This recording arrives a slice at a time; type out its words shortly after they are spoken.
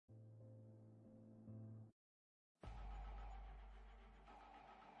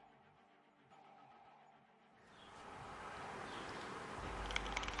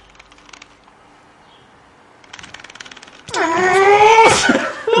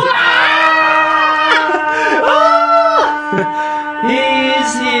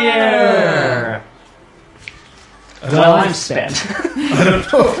stand. I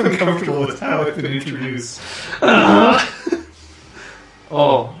don't know if I'm comfortable with how I've been introduced.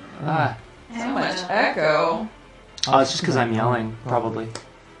 So much echo. It's just because I'm yelling, probably.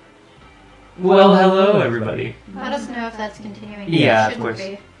 Well, hello, everybody. Let us know if that's continuing. Yeah, It of course.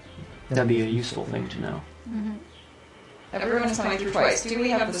 shouldn't That'd be a useful thing to know. Everyone's coming through twice. Do we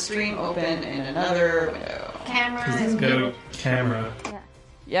have the stream open in another window? be. Camera. Let's go camera.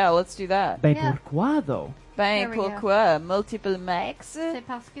 Yeah, let's do that. Ben Yeah. pourquoi, though? Ben, There we go. pourquoi? Multiple mics? C'est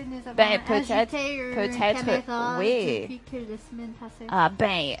parce que nous avons Ben, peut-être- ajouté une peut-être, caméra oui. depuis que la semaine passée. Ah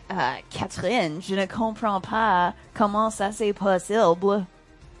ben, Catherine, je ne comprends pas comment ça c'est possible.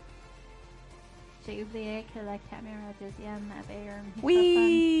 J'ai oublié que la caméra deuxième avait un microphone.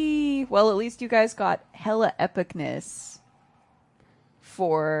 Wee! Well, at least you guys got hella epicness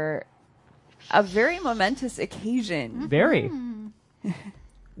for a very momentous occasion. Very.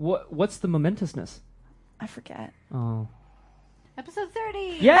 What's the momentousness? I forget. Oh. Episode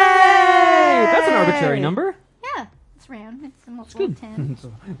 30! Yay! That's an arbitrary number. Yeah, it's round. It's a multiple Good. of 10.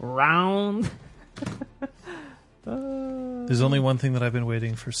 Round. There's only one thing that I've been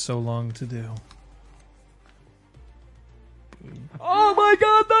waiting for so long to do. Oh my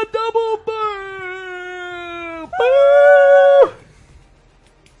god, the double boop! Boo!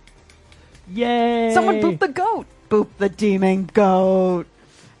 Yay! Someone boop the goat! Boop the demon goat!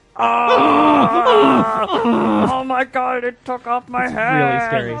 Oh my god, it took off my It's head! really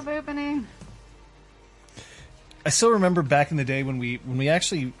scary. Stop opening. I still remember back in the day when we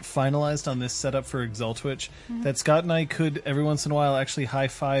actually finalized on this setup for Exultwitch that Scott and I could every once in a while actually high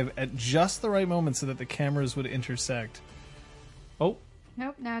five at just the right moment so that the cameras would intersect. Oh,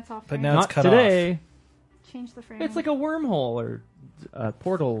 Nope, now it's off. But frame. now not it's cut today. Change the frame. It's like a wormhole or a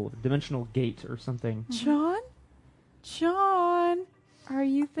portal, dimensional gate or something. John? John? Are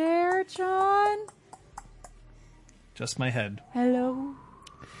you there, John? Just my head. Hello?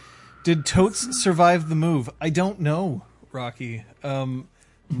 Did Totes survive the move? I don't know, Rocky.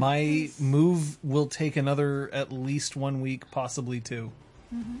 My move will take another at least 1 week, possibly 2.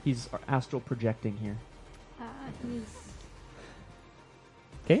 He's astral projecting here. He's...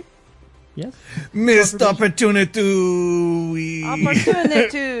 Okay? Yes? Missed opportunity.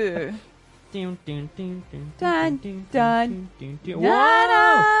 Opportunity! Dun, dun, dun, dun, Dun, dun, dun. dun, dun. Whoa!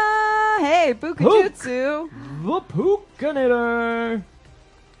 Whoa! Hey, Bukajutsu! The Pookinator!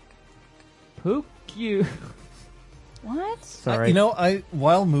 Pook you. What? Sorry. You know,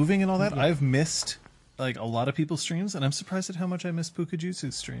 while moving and all that, I've missed like a lot of people's streams, and I'm surprised at how much I missed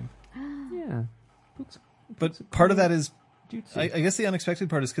Pukajutsu's stream. Yeah. Pook's But part of that is, jutsu. I guess the unexpected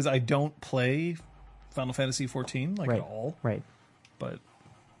part is because I don't play Final Fantasy XIV right. at all. Right. But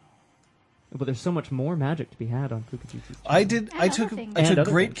There's so much more magic to be had on Pukajutsu. I And took other things. I And took other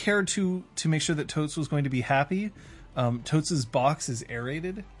great things. care to make sure that Totes was going to be happy. Totes' box is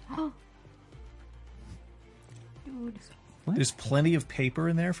aerated. Dude. What? There's plenty of paper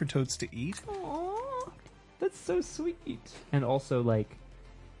in there for Totes to eat. Aww, that's so sweet. And also, like,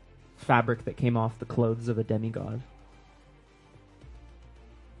 fabric that came off the clothes of a demigod.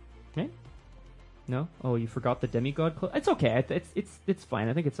 Okay? No? Oh, you forgot the demigod clothes? It's okay. It's fine.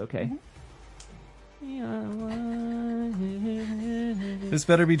 I think it's okay. This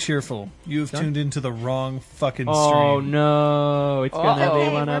better be cheerful. You have Done? tuned into the wrong fucking stream. Oh no! It's gonna Uh-oh. be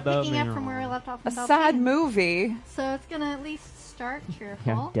Okay, one we're about picking me. up from where we left off. A in sad Beltane. movie. So it's gonna at least start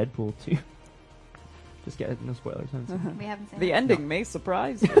cheerful. Yeah, Deadpool too. Just get no spoilers. We haven't seen The it. ending may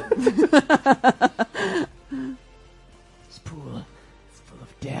surprise you. This pool is full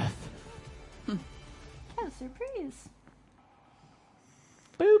of death. Oh, surprise.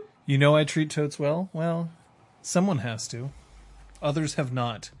 Boop. You know I treat Totes well? Well, someone has to. Others have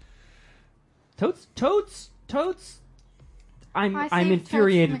not. Totes. I'm I saved I'm Totes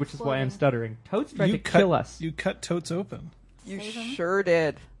infuriated, from which is why I'm exploding. stuttering. Totes tried to kill us. You cut Totes open. You Save him? sure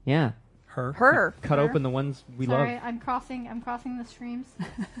did. Yeah, Her. cut Her? open the ones we Sorry, love. I'm crossing the streams.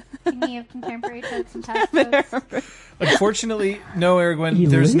 Thinking of contemporary totes and past totes. Unfortunately, no, Ergwin.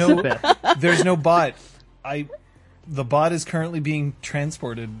 There's Elizabeth. no bot. The bot is currently being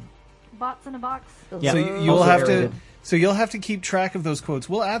transported. Bots in a box. Yeah. So you'll Also have aerated. to. So you'll have to keep track of those quotes.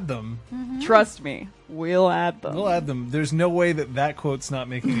 We'll add them. Trust me, we'll add them. We'll add them. There's no way that quote's not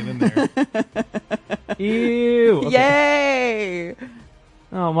making it in there. Ew. Okay. Yay!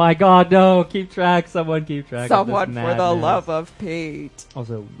 Oh my God! No, keep track. Someone keep track. Someone of this for the madness. love of Pete.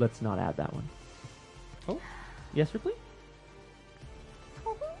 Also, let's not add that one. Oh, yes, Ripley.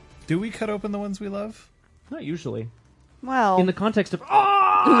 Do we cut open the ones we love? Not usually. Well, In the context of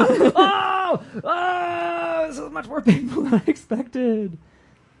oh, this is much more painful than I expected.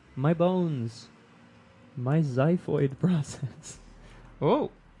 My bones, My xiphoid process.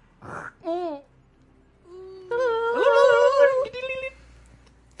 Oh.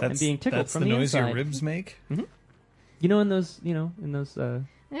 That's, being tickled that's from the the noise inside. your ribs make? You know, in those. They're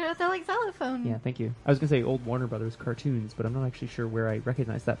like xylophone. Yeah, thank you. I was gonna say old Warner Brothers cartoons, but I'm not actually sure where I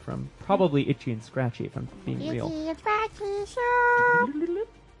recognize that from. Probably Itchy and Scratchy, if I'm being real.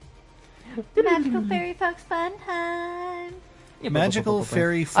 Magical Fairy Folks Fun Time. Magical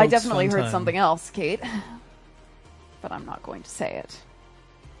fairy folks I definitely fun heard time. something else, Kate. But I'm not going to say it.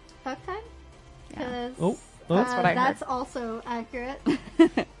 Folk Time? Yeah. 'Cause, Oh, that's what I heard. That's also accurate.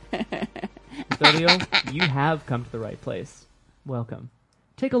 Custodial, you have come to the right place. Welcome.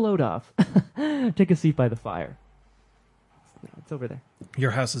 Take a load off. Take a seat by the fire. It's over there.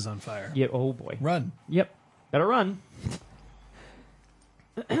 Your house is on fire. Yeah. Oh boy. Run. Yep. Better run.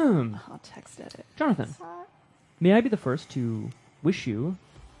 I'll text edit. Jonathan, may I be the first to wish you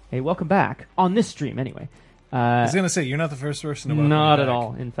a welcome back on this stream, anyway. I was going to say, you're not the first person to welcome Not me at back.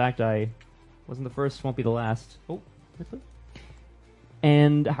 all. In fact, I wasn't the first, won't be the last. Oh, quickly.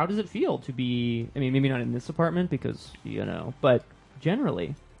 And how does it feel to be, I mean, maybe not in this apartment because, you know, but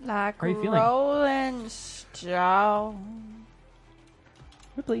generally, Like how are you feeling? Rolling Stone.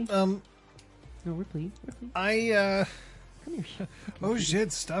 Ripley. No, Ripley. I, Come here. oh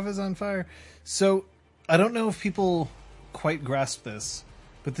shit, stuff is on fire. So, I don't know if people quite grasp this,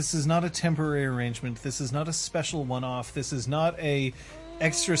 but this is not a temporary arrangement. This is not a special one-off. This is not a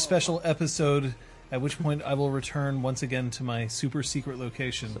extra special episode, at which point I will return once again to my super secret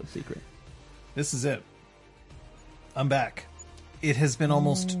location. So secret. This is it. I'm back. It has been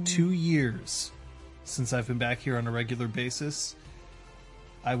almost 2 years since I've been back here on a regular basis.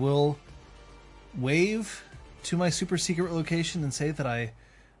 I will wave to my super secret location and say that I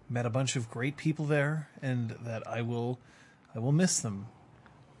met a bunch of great people there and that I will miss them.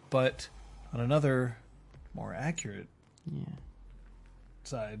 But on another more accurate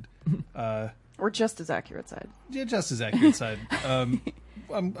side, Or just as accurate side. yeah, just as accurate side,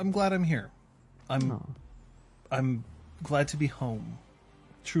 I'm glad I'm here. I'm glad to be home,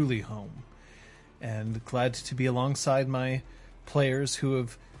 truly home, and glad to be alongside my players who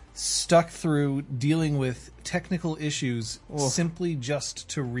have stuck through dealing with technical issues simply just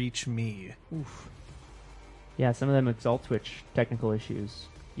to reach me. Yeah, some of them Exalt Twitch technical issues.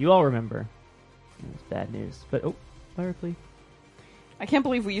 You all remember. It was bad news. But, oh, bye, Ripley. I can't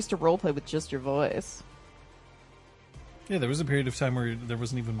believe we used to roleplay with just your voice. Yeah, there was a period of time where there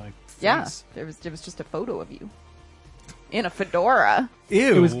wasn't even my face. Yeah, there was just a photo of you in a fedora.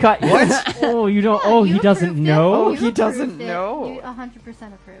 Ew. It was cut. What? Oh, you don't. Yeah, Oh, you he doesn't approved it. know. Oh, You he doesn't approved it. know. You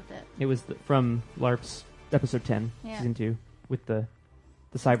 100% approved it. It was from LARP's episode 10, Yeah. season 2, with the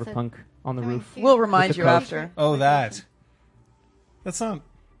cyberpunk on the Very roof. cute. We'll remind With the you coat. after. Oh, that. That's not...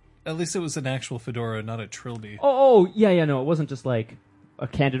 At least it was an actual fedora, not a trilby. Oh, yeah, no, it wasn't just like a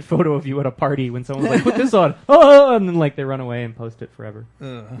candid photo of you at a party when someone's like, put this on, oh, and then like they run away and post it forever.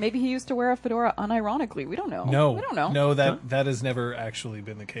 Maybe he used to wear a fedora unironically. We don't know. No. We don't know. No, that has never actually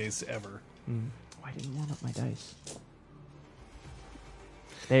been the case, ever. Oh, I didn't warm up my dice.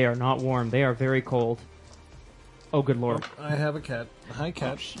 They are not warm. They are very cold. Oh, good lord. I have a cat. Hi, Oh,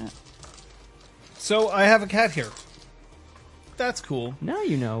 cat. shit. So, I have a cat here. That's cool. Now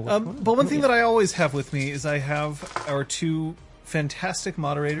you know. What's going on. But one thing that I always have with me is I have our two fantastic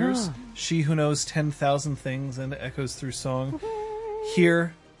moderators, She Who Knows 10,000 Things and Echoes Through Song,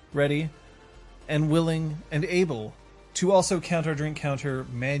 here, ready, and willing, and able to also count our drink counter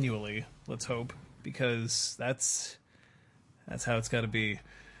manually, let's hope, because that's how it's got to be.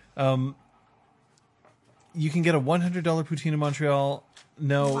 You can get a $100 poutine in Montreal.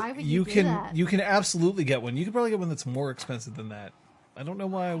 No, Why would you do can that? you can absolutely get one. You could probably get one that's more expensive than that. I don't know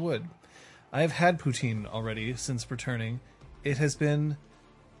why I would. I have had poutine already since returning. It has been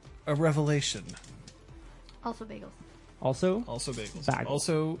a revelation. Also bagels. Also, Also bagels. Bagels.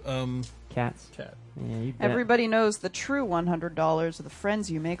 Also cats. cat. Yeah, you bet. Everybody knows the true $100 are the friends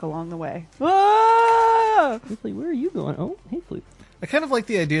you make along the way. Ah! Ripley, where are you going? Oh, hey, Flute. I kind of like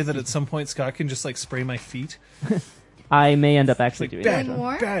the idea that at some point Scott can just like spray my feet. I may end up It's actually like doing bad, that.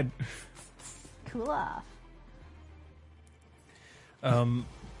 warm? bad. Cool off.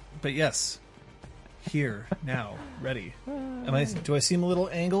 But yes, here now, ready. Do I seem a little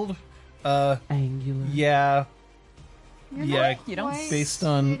angled? Angular. Yeah. You're Yeah, not you don't- quite based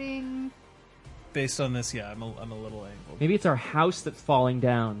on- sitting- Based on this, yeah, I'm a little angled. Maybe it's our house that's falling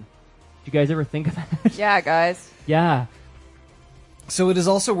down. Do you guys ever think of that? Yeah, guys. Yeah. So it is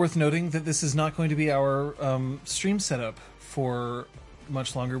also worth noting that this is not going to be our stream setup for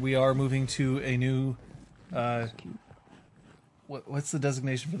much longer. We are moving to a new what's the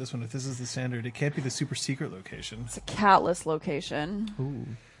designation for this one? If this is the standard, it can't be the super secret location. It's a catless location. Ooh.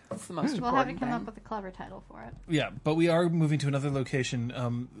 That's the most We'll have to important come thing. up with a clever title for it. Yeah, but we are moving to another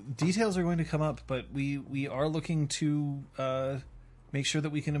location. Details are going to come up, but we are looking to make sure that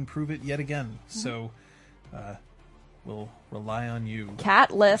we can improve it yet again. So we'll rely on you.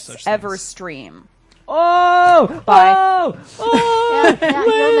 Catless Such Everstream. Oh! Bye. Oh! Yeah,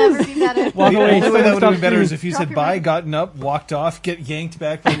 you'll never be better. Walk The away. only way that would Stop have been better is screaming. if you Drop said your bye, mic. gotten up, walked off, get yanked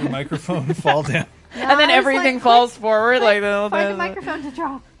back by your microphone, fall down. No, And then I was everything like, falls forward like Find the microphone to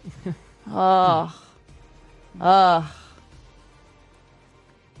drop. Ugh. Ugh.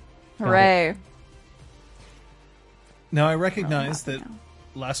 Hooray. Now, I recognize happy that now.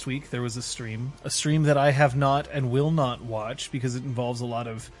 last week there was a stream that I have not and will not watch because it involves a lot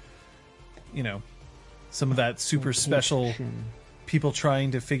of, some of that super special people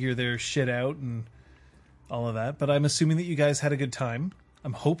trying to figure their shit out and all of that. But I'm assuming that you guys had a good time.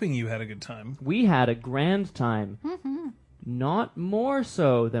 I'm hoping you had a good time. We had a grand time. Not more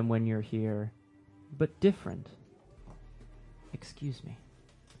so than when you're here, but different. Excuse me.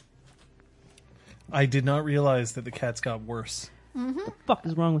 I did not realize that the cats got worse. What the fuck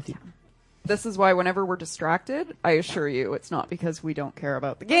is wrong with you? This is why whenever we're distracted, I assure you, it's not because we don't care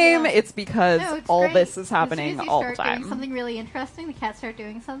about the game. It's because No, it's all great. this is happening as soon as you all the start doing time. something really interesting, the cats start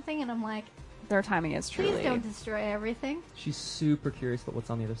doing something, and I'm like, Their timing is please truly. don't destroy everything. She's super curious about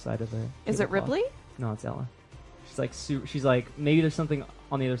what's on the other side of the. Is it tablecloth. Ripley? No, it's Ella. She's like maybe there's something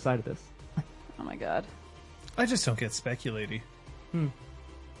on the other side of this. Oh my god. I just don't get speculating.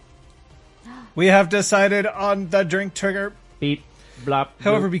 We have decided on the drink trigger. Beep, blop.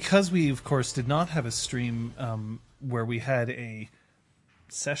 However, bloop. because we, of course, did not have a stream where we had a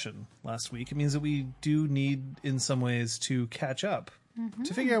session last week, it means that we do need, in some ways, to catch up,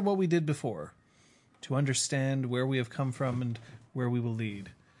 to figure out what we did before, to understand where we have come from and where we will lead,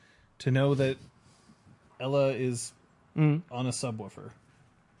 to know that Ella is on a subwoofer.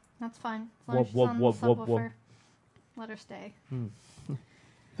 That's fine. As long as she's Wub, on wub, the wub, wub, subwoofer, let her stay.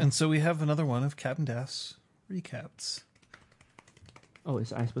 And so we have another one of Captain Death's recaps. Oh, I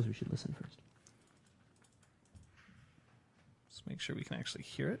suppose we should listen first. Let's make sure we can actually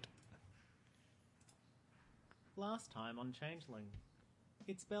hear it. Last time on Changeling.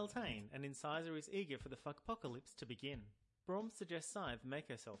 It's Beltane, and Incisor is eager for the fuckpocalypse to begin. Braum suggests Scythe make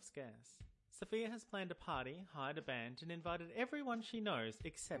herself scarce. Sophia has planned a party, hired a band, and invited everyone she knows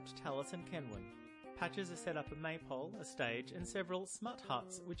except Tallis and Kenwyn. Patches has set up a maypole, a stage, and several smut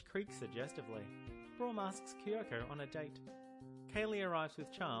huts which creak suggestively. Braum asks Kyoko on a date. Kaylee arrives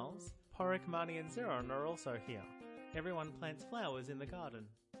with Charles. Porrick, Marty, and Zeron are also here. Everyone plants flowers in the garden.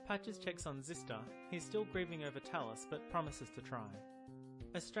 Patches checks on Zista. He's still grieving over Tallis, but promises to try.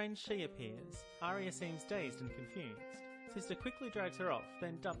 A strange she appears. Arya seems dazed and confused. Sister quickly drags her off,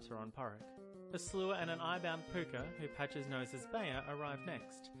 then dumps her on Porrick. A Slua and an eye-bound Puka, who Patches knows as Bea, arrive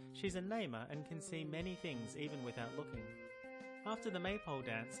next. She's a namer and can see many things even without looking. After the maypole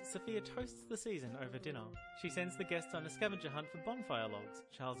dance, Sophia toasts the season over dinner. She sends the guests on a scavenger hunt for bonfire logs.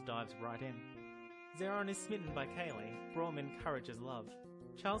 Charles dives right in. Zeron is smitten by Kaylee. Braum encourages love.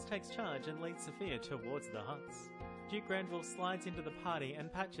 Charles takes charge and leads Sophia towards the huts. Duke Granville slides into the party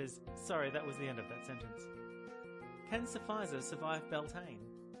and Patches... Sorry, that was the end of that sentence. Can Sephiza survive Beltane?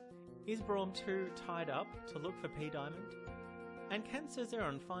 Is Braum too tied up to look for P Diamond? And can Sir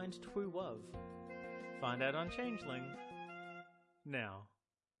Zeron find Twu Wuv? Find out on Changeling. Now.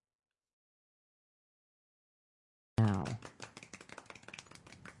 Now.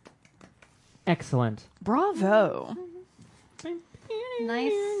 Excellent. Bravo.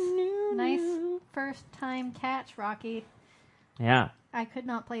 Nice first time catch, Rocky. Yeah. I could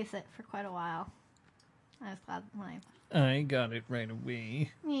not place it for quite a while. I was glad my I got it right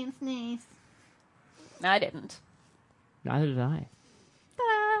away. means nice. I didn't. Neither did I.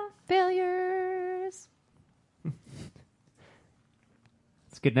 Ta-da! Failures.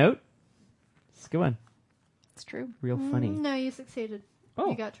 It's a good note. It's a good one. It's true. Real funny. No, you succeeded. Oh.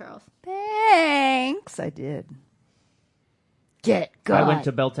 You got Charles. Thanks. I did. Get good. I went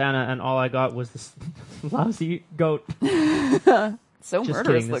to Beltana and all I got was this lousy goat. So Just murderous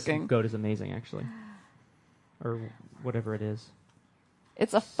kidding. This looking. goat is amazing, actually. Or whatever it is.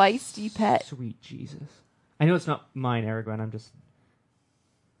 It's a feisty pet. Sweet Jesus. I know it's not mine, Aragorn. I'm just...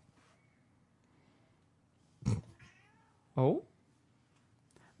 Oh?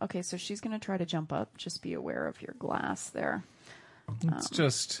 Okay, so she's going to try to jump up. Just be aware of your glass there. Let's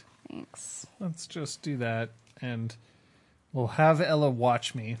just do that, and we'll have Ella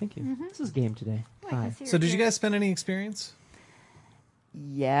watch me. Thank you. This is game today. Wait, I Hi. see So, your did you kid. guys spend any experience?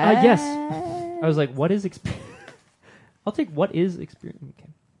 Yeah. Yes. I was like, what is I'll take what is experience. Okay.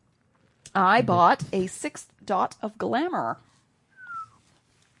 I bought a 6th dot of glamour.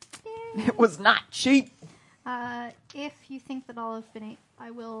 It was not cheap. If you think that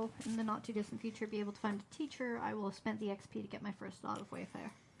I will, in the not too distant future, be able to find a teacher, I will have spent the XP to get my first dot of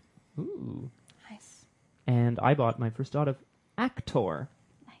Wayfarer. Ooh. Nice. And I bought my first dot of actor.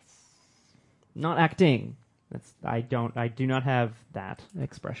 Nice. Not acting. I do not have that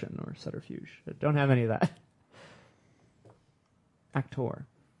expression or subterfuge. I don't have any of that. Actor.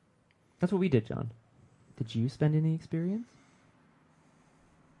 That's what we did, John. Did you spend any experience?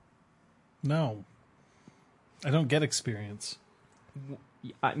 No. I don't get experience.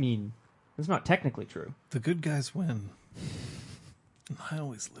 I mean, it's not technically true. The good guys win. And I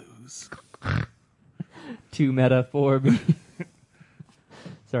always lose. Too meta for me.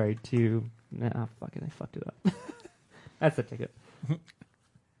 Sorry, too... Nah, fuck it, I fucked it up. That's the ticket.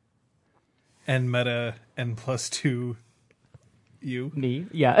 And meta and +2 you. Me?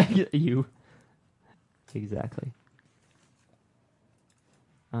 Yeah, you. Exactly.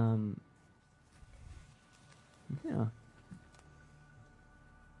 Yeah.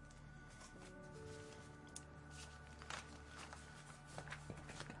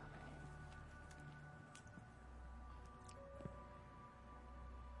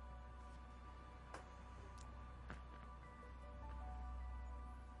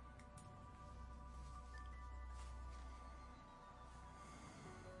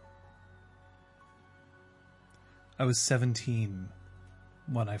 I was 17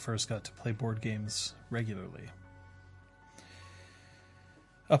 when I first got to play board games regularly.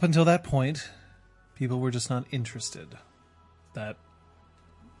 Up until that point, people were just not interested. That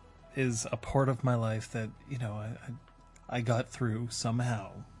is a part of my life that, I got through somehow.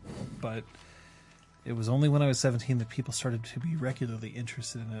 But it was only when I was 17 that people started to be regularly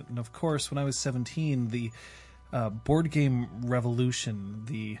interested in it. And of course, when I was 17, the board game revolution,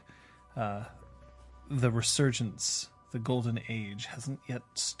 the resurgence, the golden age, hasn't yet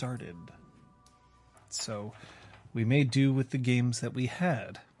started. So we made do with the games that we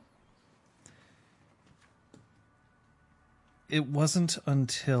had. It wasn't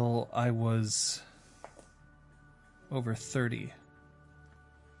until I was over 30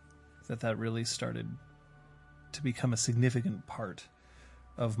 that really started to become a significant part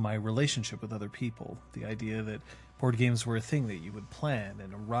of my relationship with other people. The idea that board games were a thing that you would plan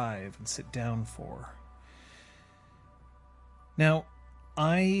and arrive and sit down for. Now,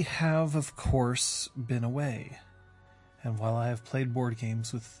 I have, of course, been away. And while I have played board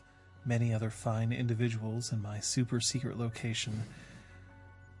games with many other fine individuals in my super secret location,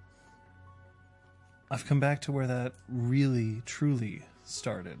 I've come back to where that really, truly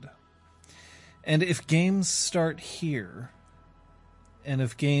started. And if games start here, and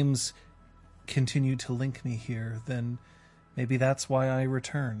if games continue to link me here, then maybe that's why I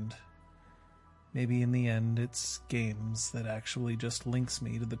returned. Maybe in the end it's games that actually just links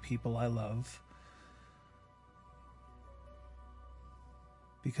me to the people I love.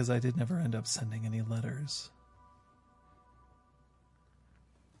 Because I did never end up sending any letters.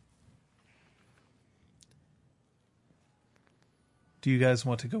 Do you guys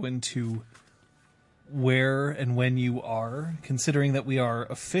want to go into where and when you are, considering that we are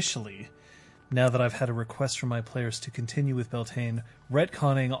officially, now that I've had a request from my players to continue with Beltane,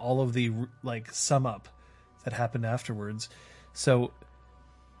 retconning all of the, sum up that happened afterwards. So,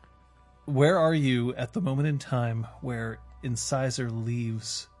 where are you at the moment in time where Incisor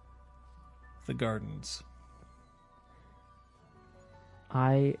leaves the gardens?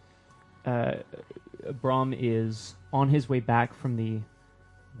 Brom is on his way back from the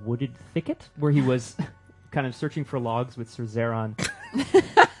wooded thicket where he was kind of searching for logs with Sir Zeron.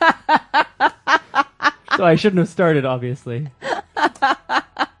 So I shouldn't have started, obviously.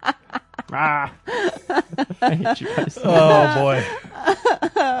 I hate you guys. Oh, boy.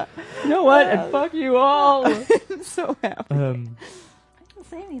 You know what? And fuck you all. I'm so happy. I didn't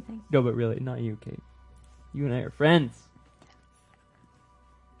say anything. No, but really, not you, Kate. You and I are friends.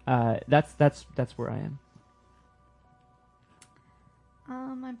 That's where I am.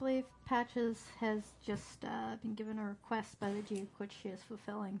 I believe Patches has just been given a request by the Duke, which she is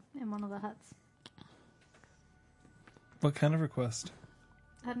fulfilling in one of the huts. What kind of request?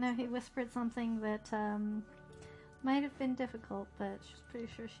 I don't know, he whispered something that might have been difficult, but she's pretty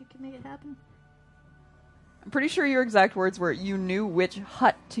sure she can make it happen. I'm pretty sure your exact words were, you knew which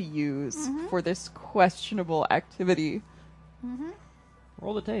hut to use for this questionable activity. Mm-hmm.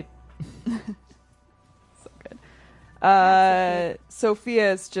 Roll the tape. So good.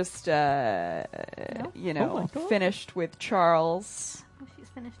 Sophia's just, finished with Charles. Oh, she's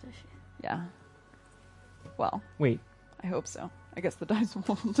finished, is she? Yeah. Well, Wait. I hope so. I guess the dice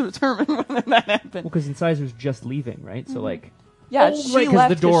will determine whether that happened. Well, because Incisors just leaving, right? So like, Yeah, Oh, she right, 'cause left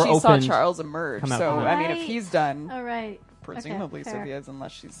the door because she saw opened, Charles emerge. come out So from I mean, if Right. he's done, All right. presumably Okay, fair. Sophia is,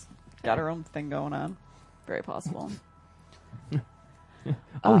 unless she's got her own thing going on. Very possible.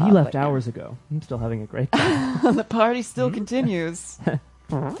 oh, he left but yeah. hours ago. I'm still having a great time. The party still continues.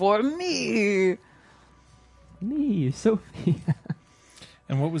 For me. Me, Sophie.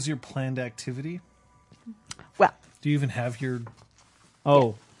 And what was your planned activity? Well, Do you even have your...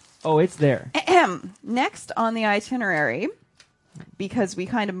 Oh, it's there. next on the itinerary, because we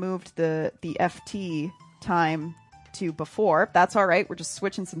kind of moved the FT time to before. That's all right. We're just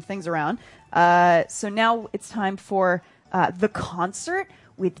switching some things around. So now it's time for the concert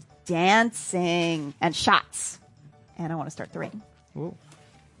with dancing and shots. And I want to start the ring. Whoa.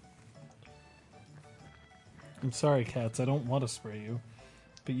 I'm sorry, Cats, I don't want to spray you.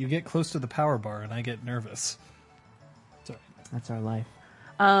 But you get close to the power bar and I get nervous. Sorry. That's our life.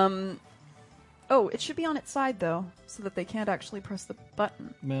 Oh, it should be on its side, though, so that they can't actually press the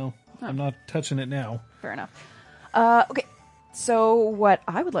button. Well, I'm not touching it now. Fair enough. Okay, so what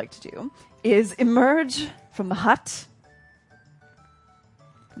I would like to do is emerge from the hut,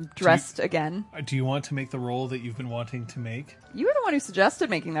 dressed again. Do you want to make the roll that you've been wanting to make? You were the one who suggested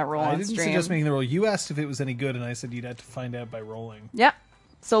making that roll I on didn't stream. suggest making the roll. You asked if it was any good, and I said you'd have to find out by rolling. Yeah,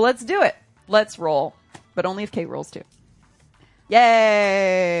 so let's do it. Let's roll, but only if Kate rolls too.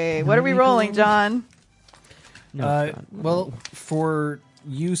 Yay! What are we rolling, John? No, it's not. Well, for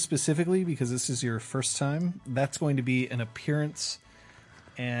you specifically, because this is your first time, that's going to be an appearance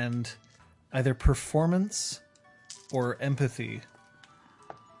and either performance or empathy.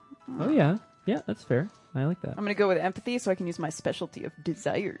 Oh yeah, that's fair. I like that. I'm going to go with empathy so I can use my specialty of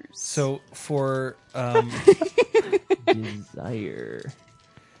desires. So for Desire.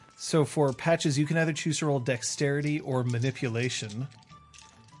 so for Patches, you can either choose to roll dexterity or manipulation,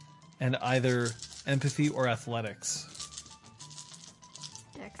 and either empathy or athletics.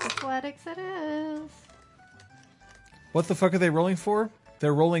 Dex Athletics it is. What the fuck are they rolling for?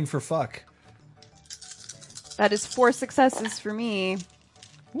 They're rolling for fuck. That is 4 successes for me.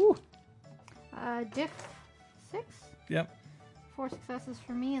 Woo. Diff 6. Yep. 4 successes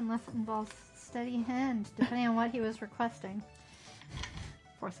for me, unless it involves steady hand, depending on what he was requesting.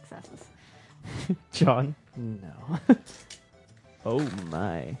 4 successes. John? No. Oh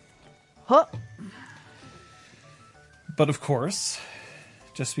my. Huh. But of course,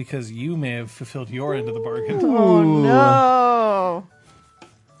 just because you may have fulfilled your end of the bargain, Oh no!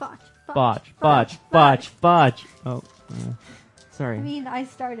 Botch. Oh, sorry. I mean, I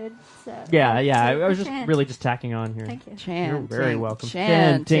started, so... yeah. so I was just chant. really just tacking on here. Thank you. Chanting. You're very welcome.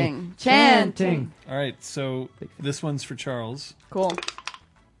 Chanting. all right. So this one's for Charles. Cool.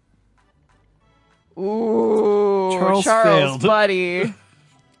 Ooh, Charles failed. buddy.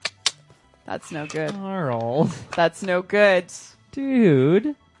 That's no good. Carl. That's no good.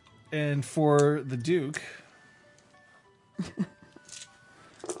 Dude. And for the Duke,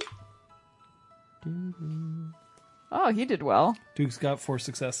 Oh, he did well. Duke's got 4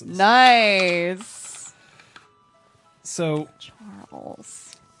 successes. Nice. So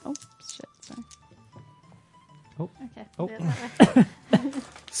Charles. Oh, shit. Sorry. Okay. Oh. do it that way.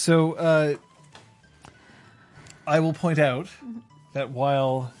 So, I will point out that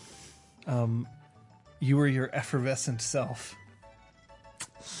while you were your effervescent self,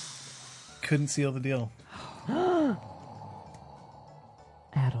 couldn't seal the deal.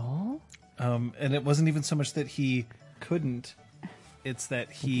 At all? And it wasn't even so much that he couldn't, it's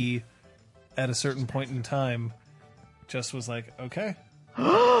that he, at a certain point in time, just was like, okay.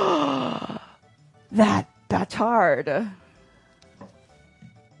 That's hard.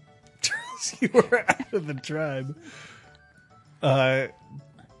 Charles, you were out of the tribe.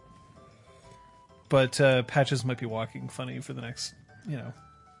 But Patches might be walking funny for the next,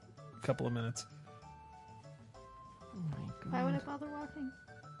 couple of minutes. Why would I bother walking?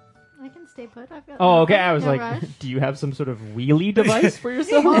 I can stay put. I've got Oh, no okay. rush, I was no like, rush. do you have some sort of wheelie device for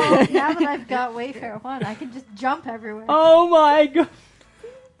yourself? Well, now that I've got Wayfair 1, I can just jump everywhere. Oh my god.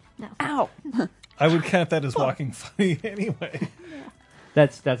 No. Ow. I would count that as walking funny anyway.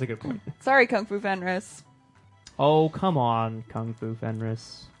 That's a good point. Sorry, Kung Fu Fenris. Oh, come on, Kung Fu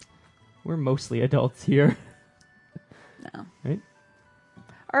Fenris. We're mostly adults here. No. Right?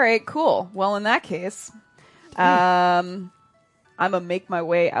 All right, cool. Well, in that case, I'm gonna make my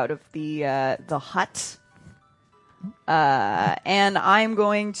way out of the hut, and I'm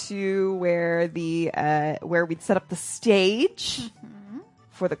going to where we'd set up the stage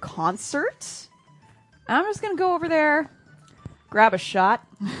for the concert. I'm just gonna go over there, grab a shot,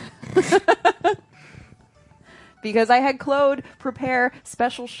 because I had Claude prepare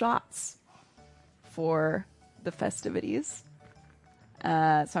special shots for the festivities. So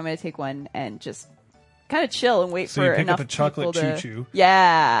I'm going to take one and just kind of chill and wait So for you pick enough up a chocolate people to... choo-choo.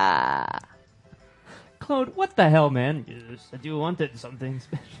 Yeah. Claude, what the hell, man? Yes, I do wanted something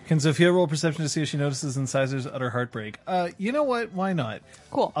special. Can Sophia roll perception to see if she notices Incisor's utter heartbreak? You know what? Why not?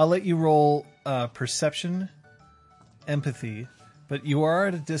 Cool. I'll let you roll perception, empathy, but you are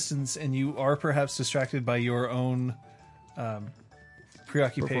at a distance and you are perhaps distracted by your own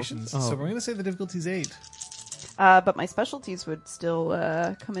preoccupations. Oh. So we're going to say the difficulty's 8. But my specialties would still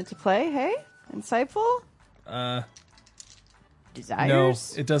come into play, hey? Insightful? Desires? No,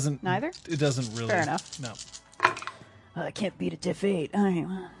 it doesn't. Neither? It doesn't really. Fair enough. No. I can't beat a diff 8. All right.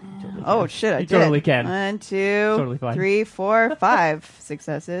 Oh, shit, I You did. totally can. 1, 2, Totally fine. 3, 4, 5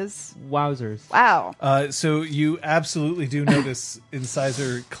 successes. Wowzers. Wow. So you absolutely do notice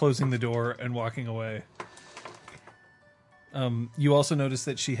Incisor closing the door and walking away. You also notice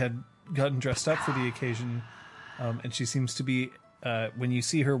that she had gotten dressed up for the occasion, and she seems to be. When you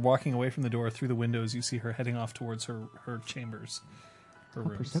see her walking away from the door through the windows, you see her heading off towards her chambers, her How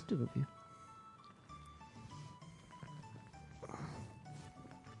rooms. perceptive of you.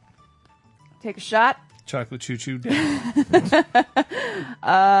 Take a shot. Chocolate choo choo down.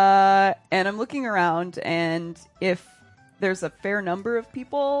 And I'm looking around, and if there's a fair number of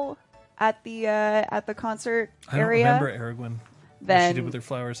people at the concert I don't area, remember Aragwin. What she then did with her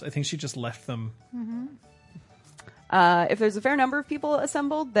flowers. I think she just left them. if there's a fair number of people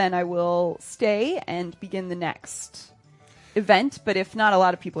assembled, then I will stay and begin the next event. But if not a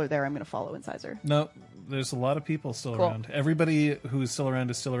lot of people are there, I'm going to follow Incisor. No, there's a lot of people still Cool. around. Everybody who's still around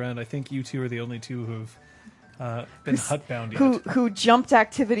is still around. I think you two are the only two who've been hut bound yet. Who jumped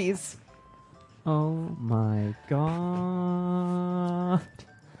activities? Oh my god.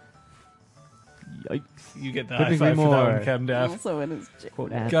 Yikes. You get the Couldn't high five agree for that more. one, Captain Daff. Also in his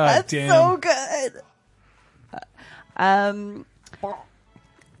Quote ad. God That's damn. so good.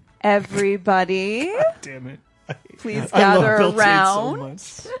 Everybody, Damn it. please I love gather Bill Tate so around.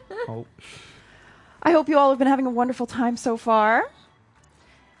 much. Oh. I hope you all have been having a wonderful time so far.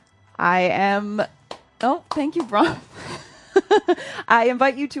 I am... Oh, thank you, Brom. I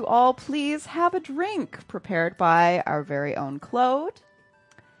invite you to all please have a drink prepared by our very own Claude.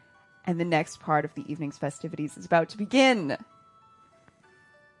 And the next part of the evening's festivities is about to begin.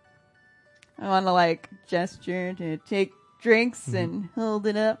 I want to, gesture to take drinks and hold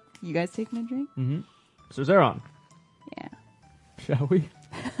it up. You guys taking a drink? Mm-hmm. So Zeron, Yeah. shall we?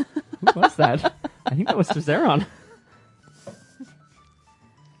 Who was that? I think that was Zeron.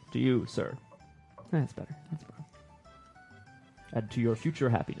 To you, sir. That's better. That's better. Add to your future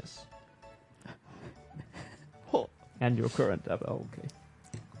happiness. And your current... Oh, okay.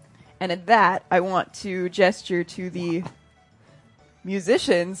 And at that, I want to gesture to the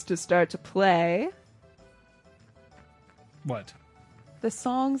musicians to start to play What? the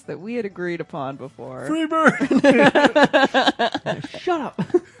songs that we had agreed upon before. Freebird! Shut up!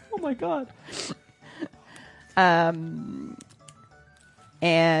 Oh my god.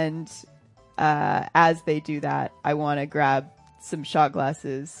 And as they do that, I want to grab some shot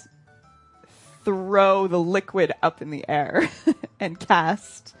glasses, throw the liquid up in the air, and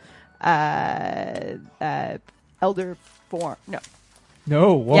cast Elder Form. No,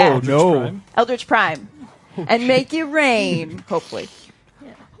 No, whoa, Yeah. no. Prime. Eldritch Prime. And make it rain, hopefully.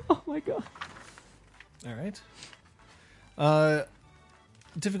 Oh my god. All right.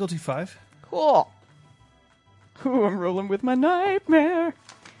 Difficulty 5. Cool. Ooh, I'm rolling with my nightmare.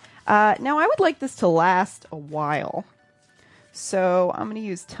 Now, I would like this to last a while. So I'm going to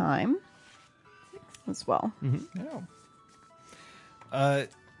use time as well. Yeah. All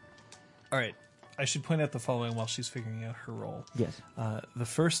right. I should point out the following while she's figuring out her role. Yes. The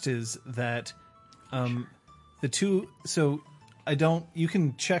first is that the two. So I don't. You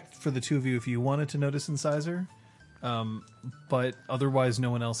can check for the two of you if you wanted to notice Incisor, but otherwise no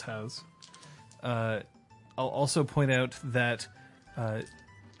one else has. I'll also point out that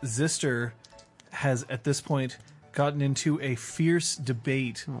Zister has at this point gotten into a fierce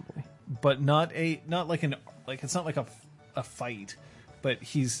debate, Oh boy. but not it's not like a fight, but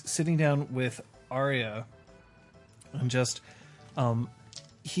he's sitting down with Arya and just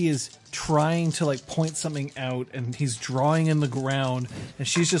he is trying to point something out, and he's drawing in the ground, and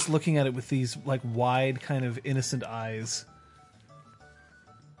she's just looking at it with these wide kind of innocent eyes.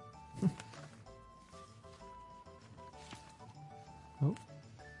 Oh.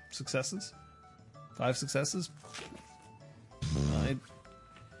 Successes? 5 successes?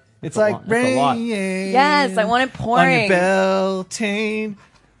 It's a like lot. That's a lot. rain. Yes, I want it On pouring. your Beltane.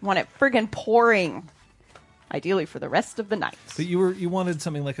 I want it friggin' pouring. ideally for the rest of the night. But you wanted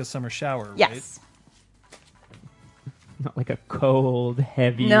something like a summer shower, right? Yes. Not like a cold,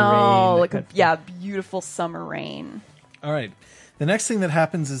 heavy rain. No, like that- beautiful summer rain. All right. The next thing that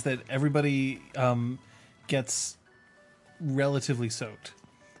happens is that everybody gets relatively soaked.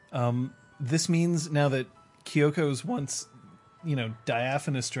 This means now that Kyoko's once,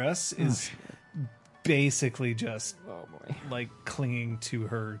 diaphanous dress is basically just like clinging to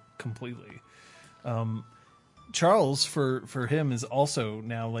her completely. Charles, for him, is also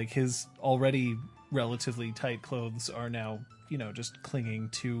now like his already relatively tight clothes are now, just clinging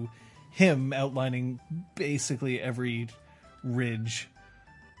to him, outlining basically every ridge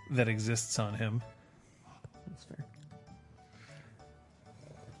that exists on him. That's fair.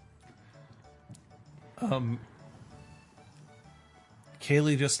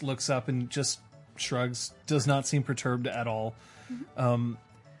 Kaylee just looks up and just shrugs, does not seem perturbed at all.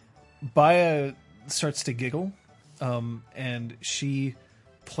 Baya starts to giggle, and she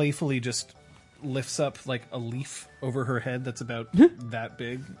playfully just lifts up like a leaf over her head that's about that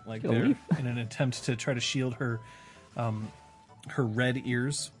big, like there, leaf. in an attempt to try to shield her her red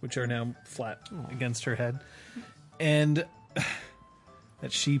ears, which are now flat against her head. And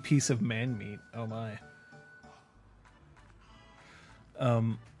that she piece of man meat, oh my.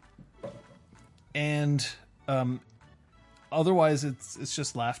 Otherwise it's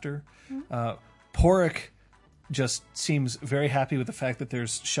just laughter. Porik just seems very happy with the fact that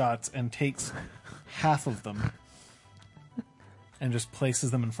there's shots and takes half of them and just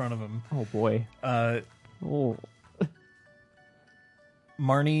places them in front of him. Oh boy. Oh.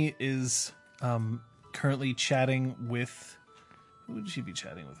 Marnie is currently chatting with... Who would she be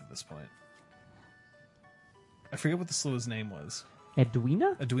chatting with at this point? I forget what the Slua's name was.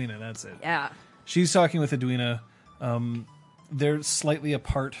 Edwina? Edwina, that's it. Yeah. She's talking with Edwina. They're slightly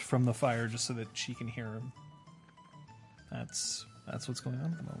apart from the fire just so that she can hear him. That's what's going on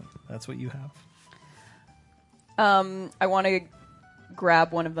at the moment. That's what you have. I want to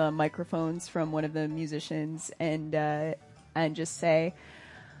grab one of the microphones from one of the musicians and just say,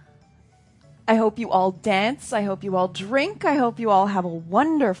 I hope you all dance. I hope you all drink. I hope you all have a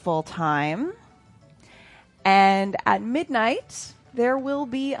wonderful time. And at midnight, there will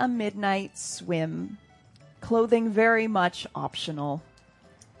be a midnight swim. Clothing very much optional.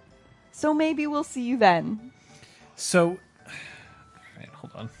 So maybe we'll see you then. So, all right,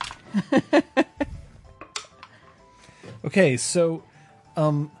 hold on. Okay, so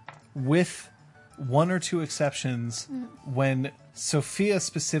with one or two exceptions, when Sophia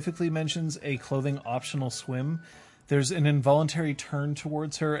specifically mentions a clothing optional swim, there's an involuntary turn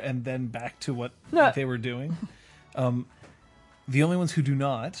towards her and then back to what they were doing. The only ones who do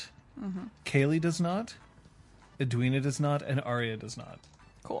not, Kaylee does not, Edwina does not, and Arya does not.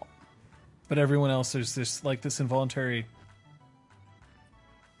 Cool. But everyone else, there's this like this involuntary...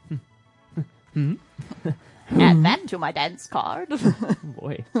 Add that to my dance card. Oh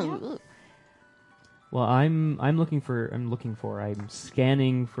boy. Well, I'm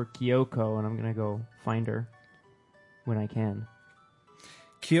scanning for Kyoko, and I'm gonna go find her when I can.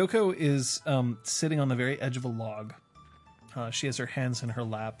 Kyoko is sitting on the very edge of a log. She has her hands in her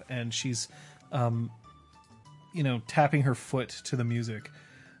lap, and she's, tapping her foot to the music,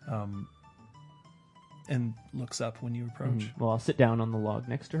 and looks up when you approach. Well, I'll sit down on the log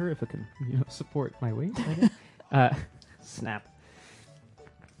next to her if it can, support my weight. Snap.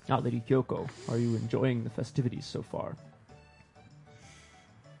 Lady Kyoko, are you enjoying the festivities so far?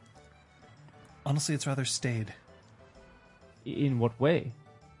 Honestly, it's rather staid. In what way?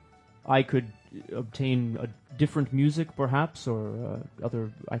 I could obtain a different music, perhaps, or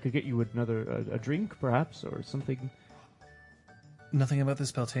I could get you a drink, perhaps, or something. Nothing about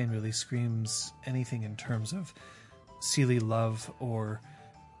this Beltane really screams anything in terms of Seelie love or...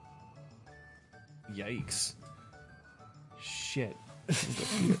 Yikes. Shit.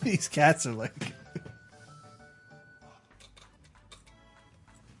 These cats are like...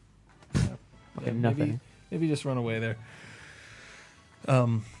 Okay, nothing. Maybe just run away there.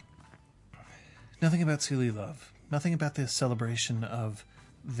 Nothing about Seelie love. Nothing about the celebration of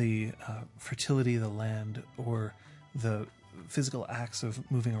the fertility of the land or the physical acts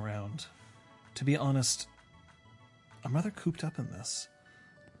of moving around. To be honest, I'm rather cooped up in this.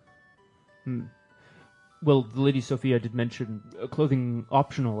 Well, the Lady Sophia did mention clothing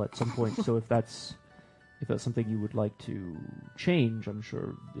optional at some point, so if that's something you would like to change, I'm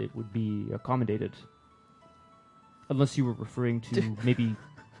sure it would be accommodated. Unless you were referring to maybe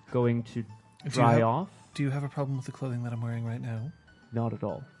going to dry off? Do you have a problem with the clothing that I'm wearing right now? Not at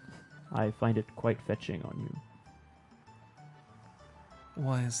all. I find it quite fetching on you.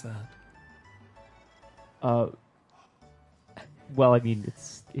 Why is that? Well, I mean,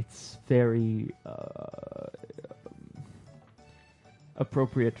 it's very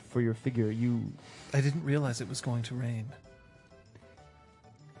appropriate for your figure. I didn't realize it was going to rain.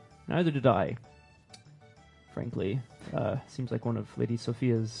 Neither did I. Frankly, seems like one of Lady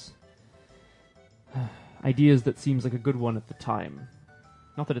Sophia's ideas that seems like a good one at the time.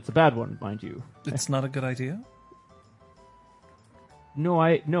 Not that it's a bad one, mind you. It's not a good idea? No,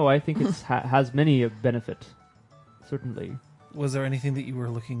 I think it has many a benefit. Certainly. Was there anything that you were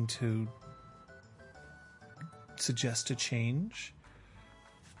looking to suggest a change?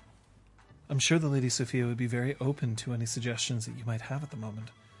 I'm sure the Lady Sophia would be very open to any suggestions that you might have at the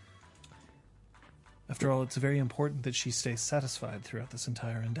moment. After all, it's very important that she stays satisfied throughout this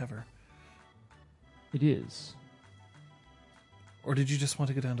entire endeavor. It is. Or did you just want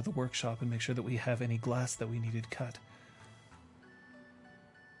to go down to the workshop and make sure that we have any glass that we needed cut?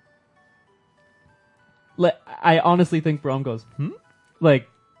 I honestly think Brom goes, Like,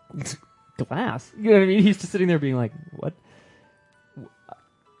 glass? You know what I mean? He's just sitting there being like, what?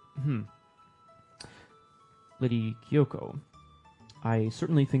 Lady Kyoko, I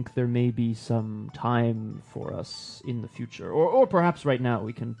certainly think there may be some time for us in the future. Or perhaps right now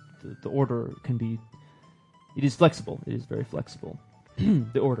we can... The order can be... It is flexible. It is very flexible.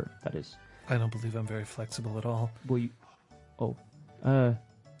 The order, that is. I don't believe I'm very flexible at all. Well, you... Oh.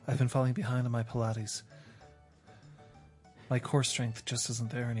 I've been falling behind on my Pilates. My core strength just isn't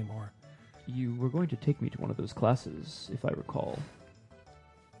there anymore. You were going to take me to one of those classes, if I recall.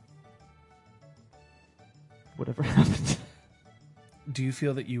 Whatever happened. Do you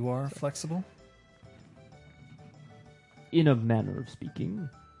feel that you are flexible? In a manner of speaking.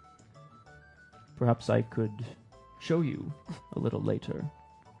 Perhaps I could show you a little later.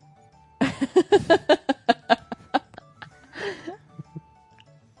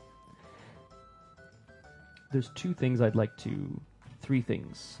 There's three things I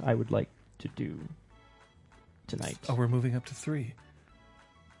would like to do tonight. Oh, we're moving up to 3.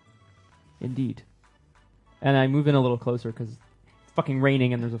 Indeed. And I move in a little closer because it's fucking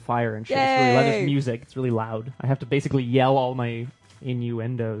raining and there's a fire and shit. It's really loud. There's music. It's really loud. I have to basically yell all my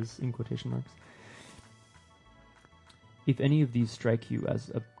innuendos in quotation marks. If any of these strike you as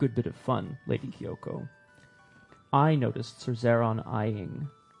a good bit of fun, Lady Kyoko, I noticed Sir Zeron eyeing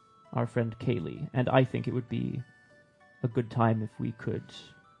our friend Kaylee, and I think it would be a good time if we could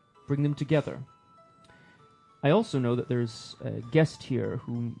bring them together. I also know that there's a guest here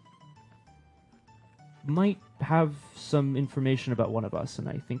who might have some information about one of us, and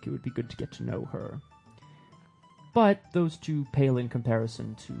I think it would be good to get to know her. But those two pale in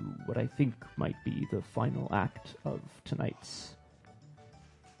comparison to what I think might be the final act of tonight's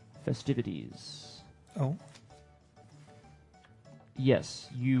festivities. Oh? Yes,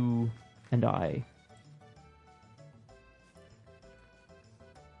 you and I.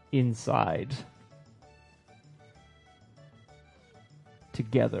 Inside.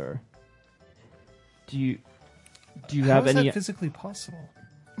 Together. Do you have How is any... that physically possible?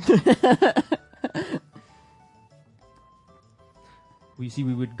 Well, you see,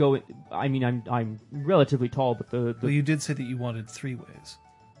 we would go... I mean, I'm relatively tall, but the Well, you did say that you wanted 3 ways.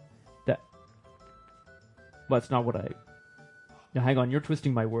 Well, that's not what I... Now, hang on, you're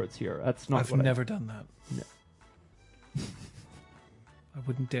twisting my words here. That's not I've what never done that. No. I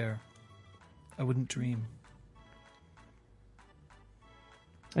wouldn't dare. I wouldn't dream.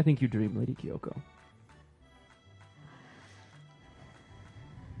 I think you dream, Lady Kyoko.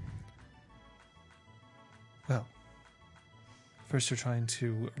 Well, first you're trying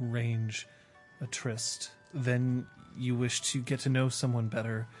to arrange a tryst, then you wish to get to know someone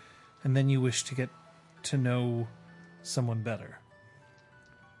better, and then you wish to get to know someone better.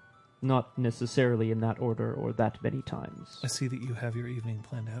 Not necessarily in that order or that many times. I see that you have your evening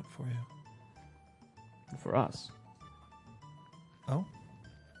planned out for you. For us. Oh?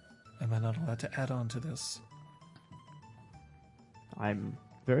 Am I not allowed to add on to this? I'm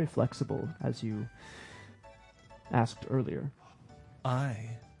very flexible, as you asked earlier.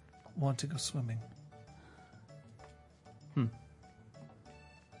 I want to go swimming.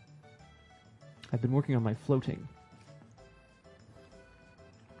 I've been working on my floating.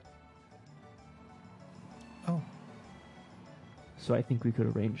 Oh, So I think we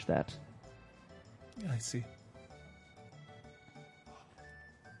could arrange that. I see.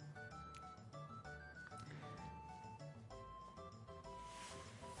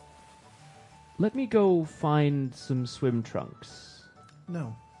 Let me go find some swim trunks.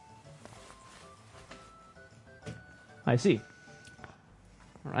 No. I see.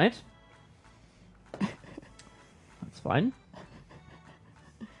 All right. That's fine.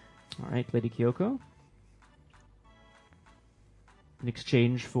 All right, Lady Kyoko. in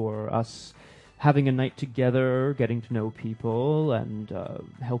exchange for us having a night together, getting to know people, and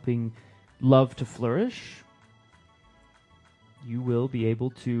helping love to flourish, you will be able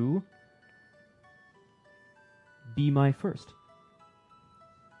to be my first.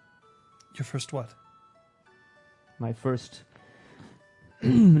 Your first what? My first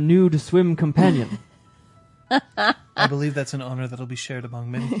nude swim companion. I believe that's an honor that'll be shared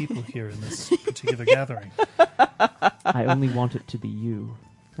among many people here in this particular gathering. I only want it to be you.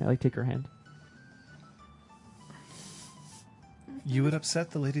 I take her hand. You would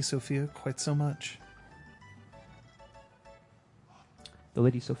upset the Lady Sophia quite so much. The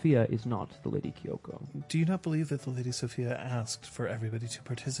Lady Sophia is not the Lady Kyoko. Do you not believe that the Lady Sophia asked for everybody to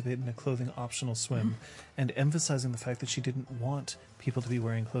participate in a clothing optional swim, and emphasizing the fact that she didn't want people to be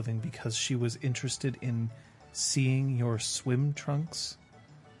wearing clothing because she was interested in seeing your swim trunks?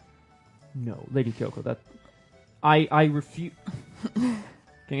 No, Lady Kyoko, that... I refuse...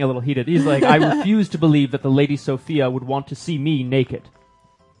 Getting a little heated. He's like, I refuse to believe that the Lady Sophia would want to see me naked.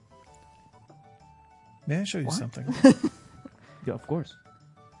 May I show you something? Yeah, of course.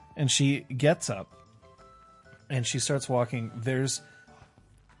 And she gets up and she starts walking. There's,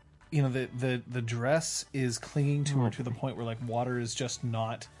 you know, the dress is clinging to her to the point where like water is just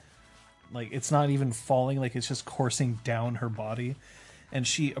not, like it's not even falling, like it's just coursing down her body. And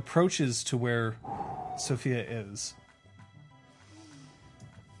she approaches to where Sophia is.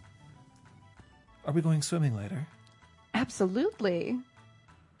 Are we going swimming later? Absolutely.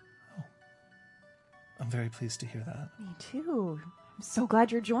 I'm very pleased to hear that. Me too. I'm so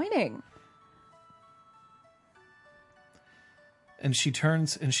glad you're joining. And she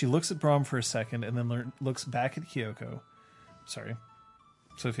turns and she looks at Brahm for a second and then looks back at Kyoko. Sorry.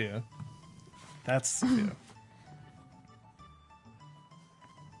 Sophia. That's Sophia.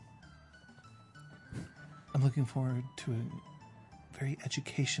 I'm looking forward to a very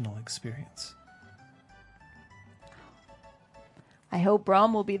educational experience. I hope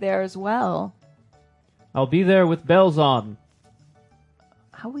Brahm will be there as well. I'll be there with bells on.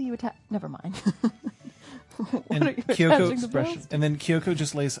 How will you attack? Never mind. What And are you Kyoko attaching the expression. bells? And then Kyoko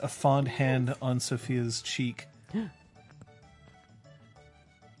just lays a fond hand on Sophia's cheek.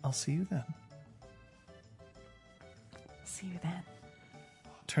 I'll see you then. See you then.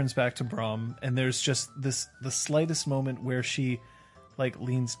 Turns back to Brahm, and there's just the slightest moment where she like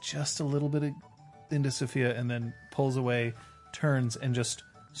leans just a little bit into Sophia and then pulls away, turns, and just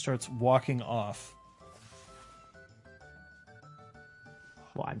starts walking off.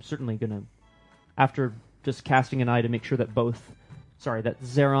 Well, I'm certainly gonna, after just casting an eye to make sure that that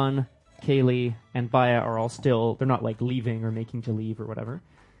Zeron, Kaylee, and Baya are all still, they're not like leaving or making to leave or whatever.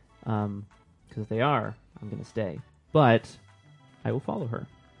 Because if they are, I'm gonna stay. But I will follow her.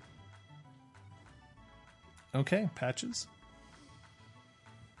 Okay, Patches.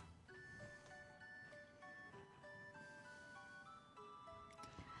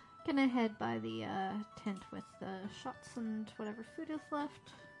 Gonna head by the tent with the shots and whatever food is left.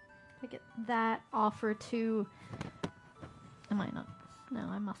 I get that offer to... Am I not? No,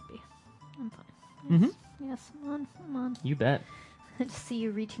 I must be. I'm fine. Yes, yes, I'm on. You bet. I just see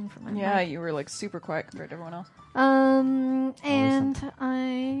you reaching for my Yeah, mic. you were like super quiet compared to everyone else. And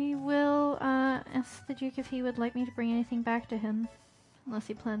I will ask the Duke if he would like me to bring anything back to him. Unless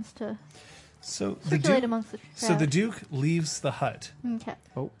he plans to So the circulate Duke, amongst the so the Duke leaves the hut, Okay.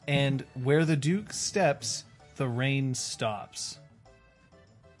 and where the Duke steps, the rain stops.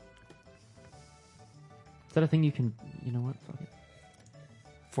 Is that a thing you can... You know what? Fuck it.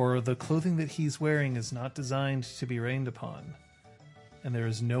 For the clothing that he's wearing is not designed to be rained upon, and there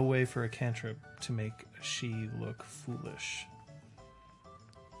is no way for a cantrip to make a she look foolish.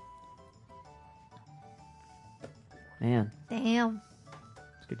 Man, Damn.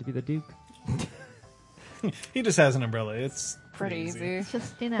 it's good to be the Duke. He just has an umbrella. It's Pretty easy. It's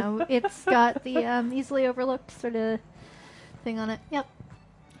just, it's got the easily overlooked sort of thing on it. Yep.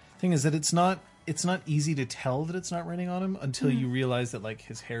 Thing is that it's not easy to tell that it's not raining on him until you realize that like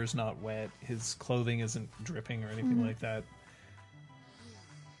his hair's not wet, his clothing isn't dripping or anything like that.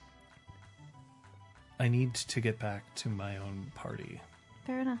 I need to get back to my own party.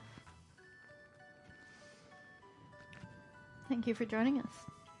 Fair enough. Thank you for joining us.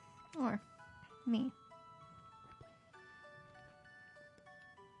 Or me.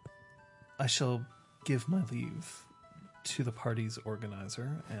 I shall give my leave to the party's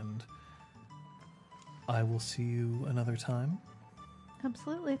organizer, and I will see you another time.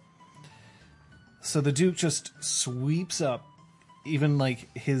 Absolutely. So the Duke just sweeps up, even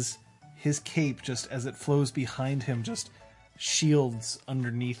like his cape, just as it flows behind him, just shields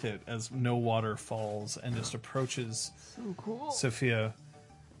underneath it as no water falls and just approaches Sophia.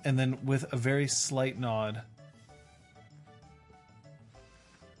 And then with a very slight nod,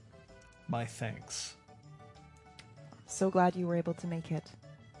 my thanks. So glad you were able to make it.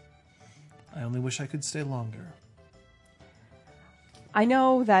 I only wish I could stay longer. I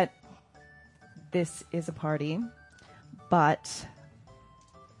know that this is a party, but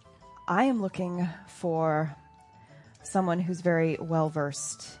I am looking for someone who's very well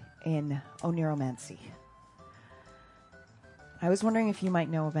versed in oneromancy. I was wondering if you might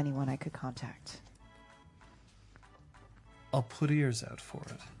know of anyone I could contact. I'll put ears out for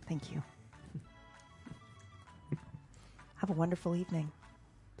it. Thank you. Have a wonderful evening.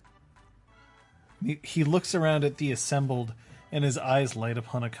 He looks around at the assembled, and his eyes light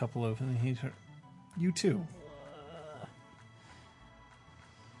upon a couple of... You too.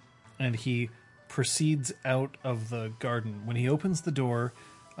 And he proceeds out of the garden. When he opens the door,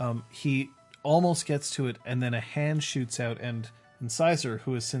 he almost gets to it, and then a hand shoots out, and Sizer,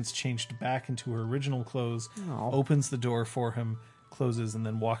 who has since changed back into her original clothes, opens the door for him, closes, and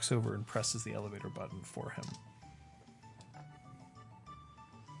then walks over and presses the elevator button for him.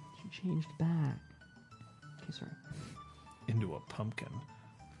 She changed back. Okay, sorry. Into a pumpkin.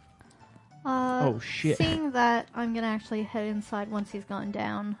 Oh, shit. Seeing that, I'm going to actually head inside once he's gone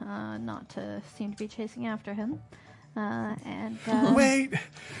down, not to seem to be chasing after him. Wait!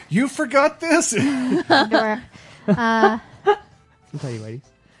 You forgot this? Door. Some tidy whities.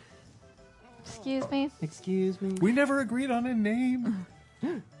 Excuse me. Excuse me. We never agreed on a name.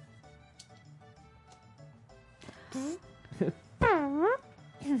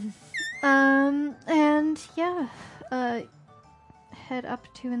 And yeah, head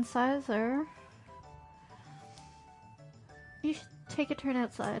up to Incisor. You should take a turn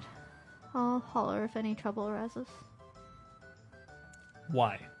outside. I'll holler if any trouble arises.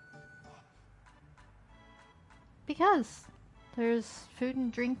 Why? Because there's food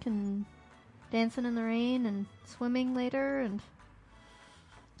and drink and dancing in the rain and swimming later and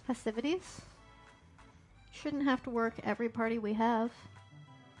festivities. Shouldn't have to work every party we have.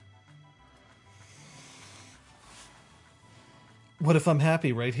 What if I'm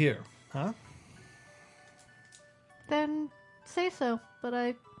happy right here? Huh? Then say so, but I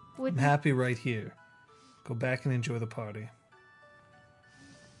I'm wouldn't. happy right here. Go back and enjoy the party.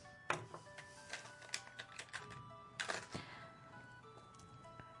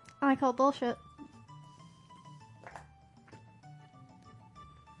 I call bullshit.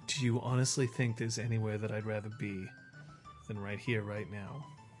 Do you honestly think there's anywhere that I'd rather be than right here, right now?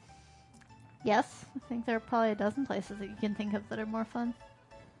 Yes, I think there are probably a dozen places that you can think of that are more fun.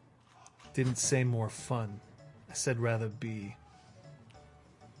 Didn't say more fun. I said rather be.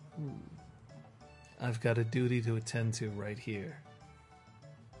 I've got a duty to attend to right here.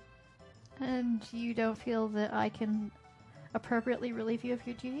 And you don't feel that I can appropriately relieve you of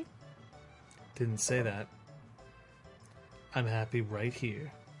your duty? Didn't say that. I'm happy right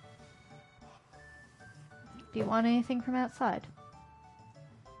here. Do you want anything from outside?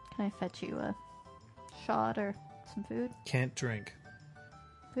 Can I fetch you a shot or some food? Can't drink.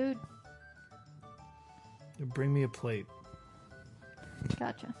 Food. Bring me a plate.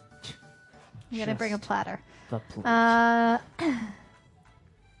 Gotcha. I'm gonna bring a platter. The plate.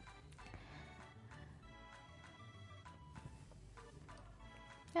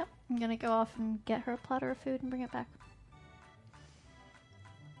 Yep, I'm gonna go off and get her a platter of food and bring it back.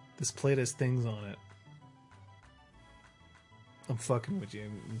 This plate has things on it. I'm fucking with you.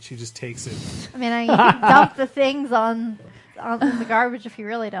 And she just takes it. I mean, you can dump the things on the garbage if you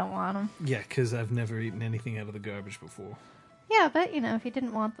really don't want them. Yeah, because I've never eaten anything out of the garbage before. Yeah, but if you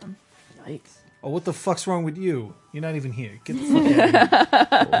didn't want them. Yikes. Oh, what the fuck's wrong with you? You're not even here. Get the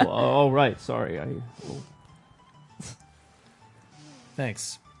fuck out of here. Oh, right. Sorry.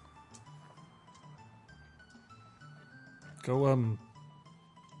 Thanks. Go,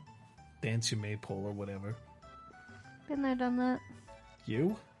 dance your maypole or whatever. Been there, done that.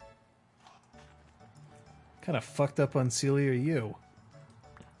 You? Kind of fucked up on Celia are you?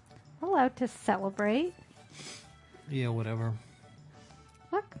 Allowed to celebrate. Yeah, whatever.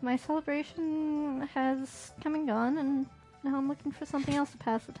 Look, my celebration has come and gone, and now I'm looking for something else to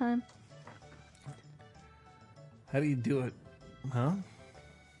pass the time. How do you do it? Huh?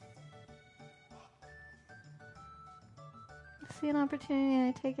 I see an opportunity and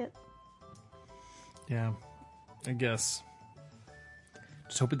I take it. Yeah, I guess.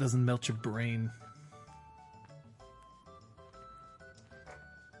 Just hope it doesn't melt your brain.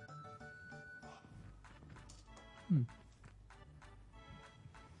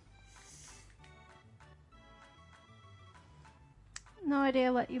 No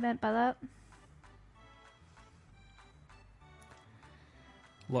idea what you meant by that.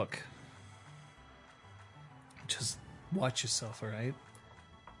 Look. Just watch yourself, alright?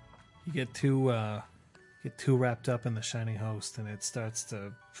 You get too wrapped up in the shiny host and it starts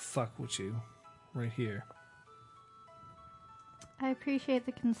to fuck with you right here. I appreciate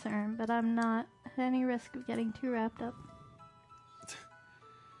the concern, but I'm not at any risk of getting too wrapped up.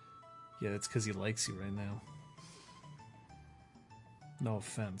 Yeah, that's because he likes you right now. No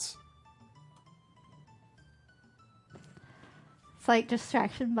offense. Slight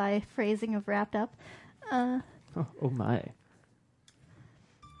distraction by phrasing of wrapped up. Oh my.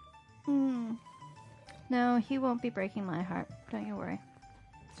 No, he won't be breaking my heart. Don't you worry.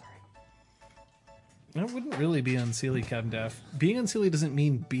 That wouldn't really be unseelie, Captain Daff. Being unseelie doesn't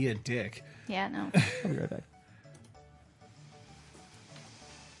mean be a dick. Yeah, no. I'll be right back.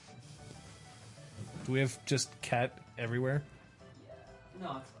 Do we have just cat everywhere?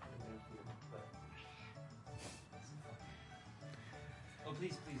 No, it's fine. Oh,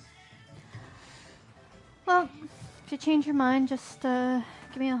 please. Well, if you change your mind, just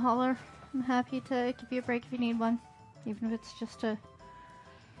give me a holler. I'm happy to give you a break if you need one. Even if it's just to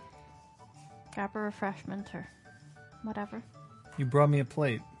grab a refreshment or whatever. You brought me a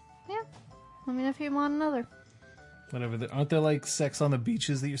plate. Yeah. Let me know if you want another. Whatever. Aren't there like sex on the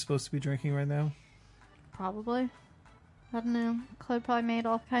beaches that you're supposed to be drinking right now? Probably. I don't know. Claude probably made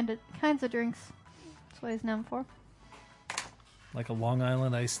all kinds of drinks. That's what he's known for. Like a Long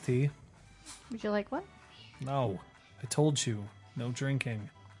Island iced tea? Would you like one? No. I told you. No drinking.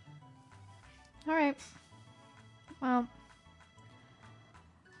 Alright. Well.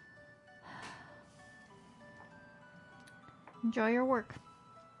 Enjoy your work.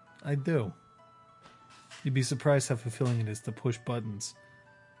 I do. You'd be surprised how fulfilling it is to push buttons.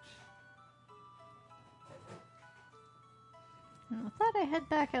 And with that, I head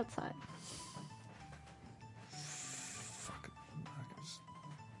back outside. Fucking knockers.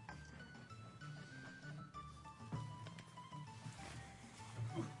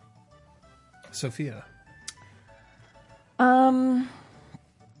 Sophia. All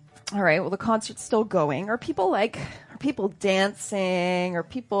right. Well, the concert's still going. Are people dancing? Are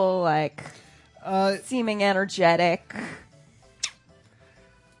people seeming energetic?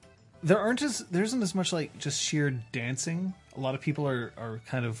 There isn't as much like just sheer dancing. A lot of people are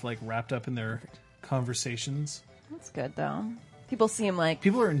kind of like wrapped up in their conversations. That's good though. People seem like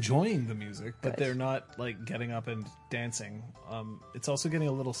People are enjoying the music, but Good. they're not like getting up and dancing. It's also getting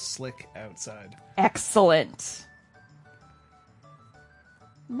a little slick outside. excellent.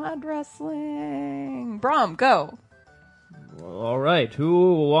 Mud wrestling. Brom, go. All right.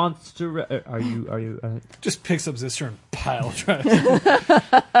 Who wants to? Are you? Just picks up Zister and pile drives.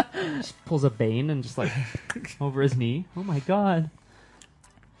 Just pulls a Bane and just like over his knee. Oh my god.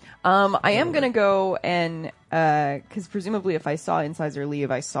 I am gonna go and because presumably if I saw Incisor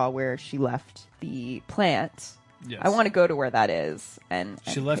leave, I saw where she left the plant. Yes. I want to go to where that is and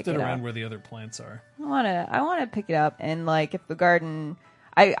She left pick it up. around where the other plants are. I want to pick it up and like if the garden.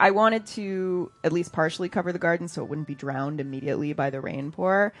 I wanted to at least partially cover the garden so it wouldn't be drowned immediately by the rain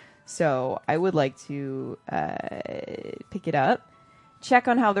pour. So I would like to pick it up, check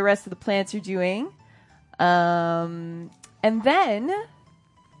on how the rest of the plants are doing, and then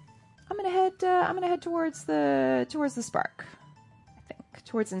I'm gonna head towards the spark. I think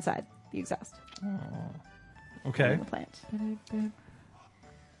towards inside the exhaust. Okay. The plant.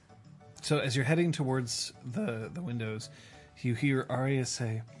 So as you're heading towards the windows, you hear Arya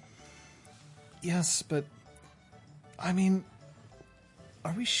say, "Yes, but I mean,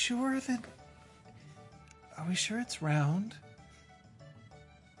 are we sure it's round?"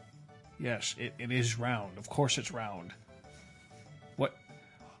 Yes, it is round. Of course it's round.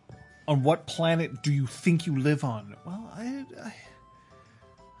 On what planet do you think you live on? Well, I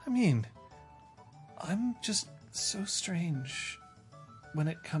mean, I'm just so strange when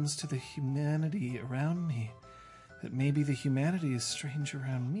it comes to the humanity around me. That maybe the humanity is strange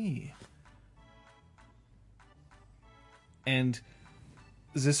around me. And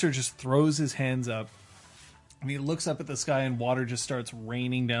Zister just throws his hands up. And he looks up at the sky and water just starts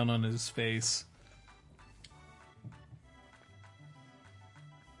raining down on his face.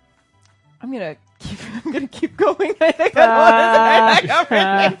 I'm gonna keep going. I think I want to start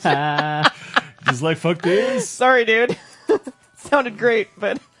that conversation. He's like, fuck this. Sorry, dude. Sounded great,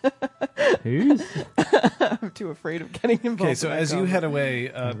 but Who's? I'm too afraid of getting involved. Okay, so in that as you head away,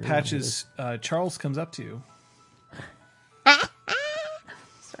 really Patches, Charles comes up to you.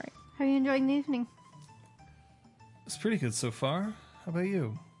 Sorry. How are you enjoying the evening? It's pretty good so far. How about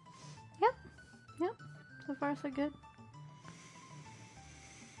you? Yep. So far, so good.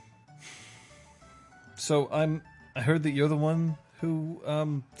 So I heard that you're the one who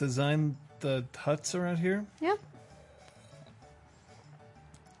designed the huts around here. Yep.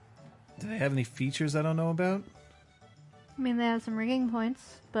 Do they have any features I don't know about? I mean, they have some rigging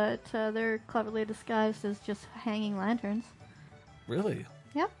points, but they're cleverly disguised as just hanging lanterns. Really?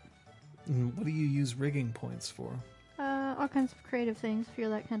 Yep. And what do you use rigging points for? All kinds of creative things if you're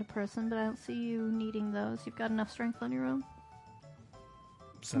that kind of person, but I don't see you needing those. You've got enough strength on your own.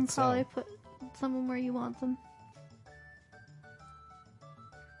 Is You can that probably so? put someone where you want them.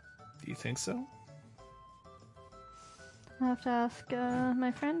 Do you think so? I'll have to ask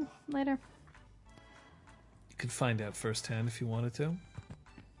my friend later. You could find out firsthand if you wanted to.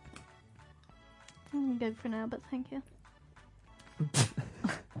 I'm good for now, but thank you.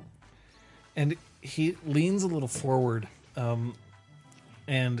 And he leans a little forward, and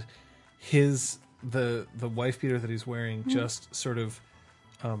the wife beater that he's wearing just sort of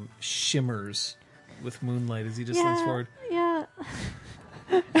shimmers with moonlight as he just leans forward. Yeah.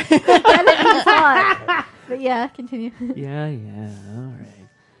 It's hot. But yeah, continue. Yeah, all right.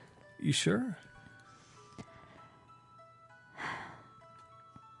 You sure?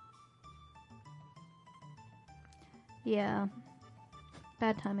 Yeah.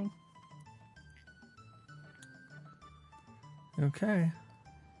 Bad timing. Okay.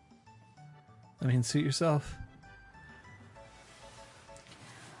 I mean, suit yourself.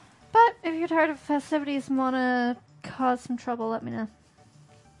 But if you're tired of festivities and want to cause some trouble, let me know.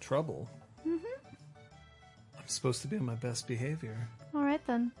 Trouble? I'm supposed to be on my best behavior. Alright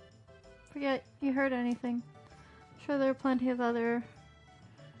then. Forget you heard anything. I'm sure there are plenty of other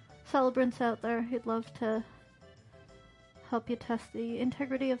celebrants out there who'd love to help you test the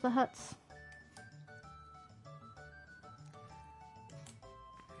integrity of the huts.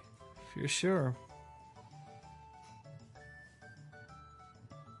 If you're sure.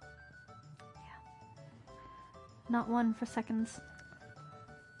 Not one for seconds.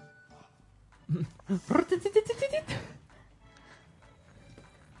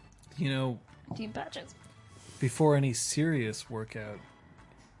 You know, Team patches. before any serious workout,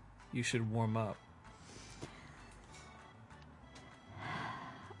 you should warm up.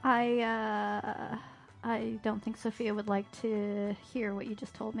 I don't think Sophia would like to hear what you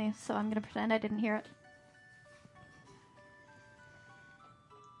just told me, so I'm gonna pretend I didn't hear it.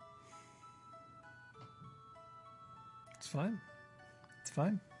 It's fine. It's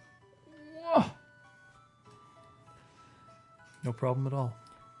fine. No problem at all.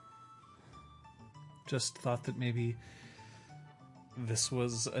 Just thought that maybe this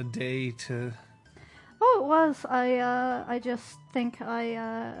was a day to... Oh, it was. I just think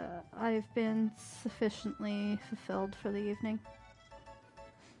I've been sufficiently fulfilled for the evening.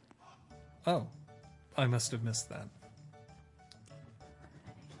 Oh, I must have missed that.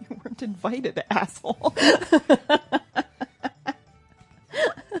 You weren't invited, asshole.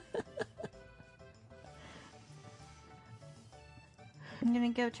 I'm gonna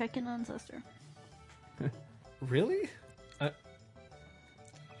go check in on sister. Really?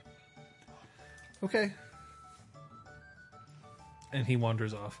 Okay. And he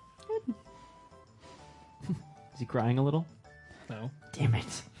wanders off. Is he crying a little? No. Damn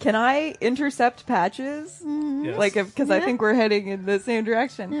it. Can I intercept Patches? Yes. Like, because I Yeah. think we're heading in the same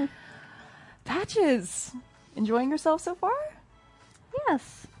direction. Yeah. Patches, enjoying yourself so far?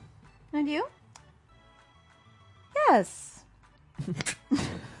 Yes. And you? Yes.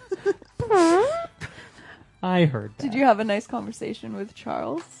 I heard that. Did you have a nice conversation with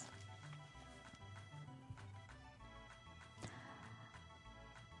Charles?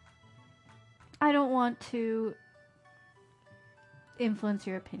 I don't want to influence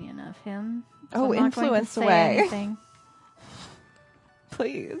your opinion of him. Oh, I'm not going to influence say away. anything.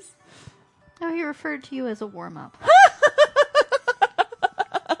 Please. Oh, he referred to you as a warm-up.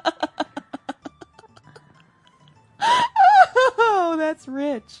 Oh, that's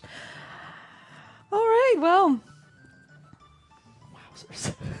rich. All right, well.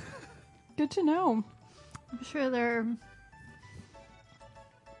 Wowzers. Good to know. I'm sure there.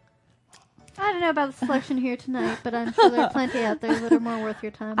 I don't know about the selection here tonight, but I'm sure there are plenty out there that are more worth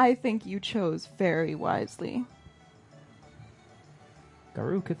your time. I think you chose very wisely.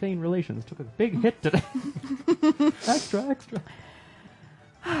 Garou Cathane relations took a big hit today. Extra.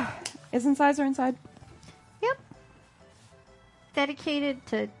 Isn't Sizer inside? Yep. Dedicated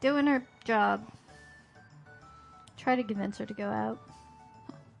to doing her job. Try to convince her to go out.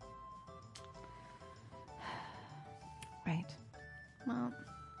 Right. Well,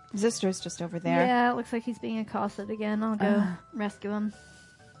 Zister's just over there. yeah, it looks like he's being accosted again. I'll go rescue him.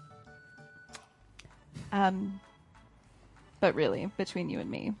 But really, between you and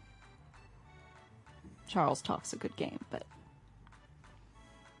me, Charles talks a good game, but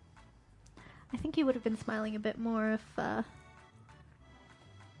I think he would have been smiling a bit more if.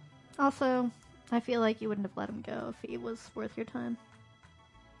 Also, I feel like you wouldn't have let him go if he was worth your time.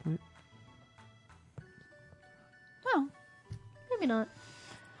 well, Maybe not.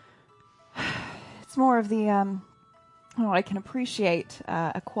 it's more of the I can appreciate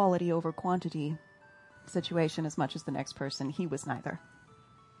a quality over quantity situation as much as the next person. He was neither.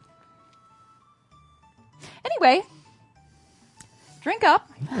 Anyway, drink up.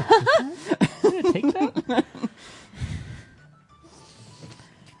 Take that?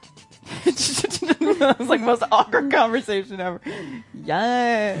 It was like the most awkward conversation ever.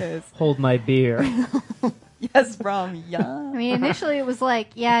 Yes. Hold my beer. Yes, Brom. I Yeah. mean, initially it was like,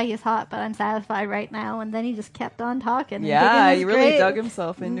 yeah, he's hot, but I'm satisfied right now. And then he just kept on talking. and Yeah, digging he his really grave. dug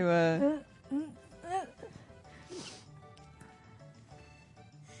himself into a...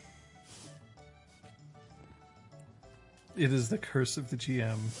 It is the curse of the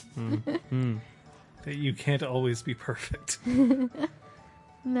GM that you can't always be perfect.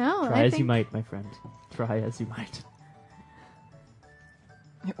 No, Try I as think you might, my friend. Try as you might.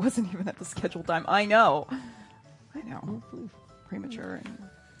 It wasn't even at the scheduled time. I know. Premature and...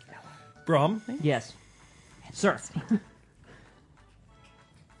 Brom, Yes. Sir.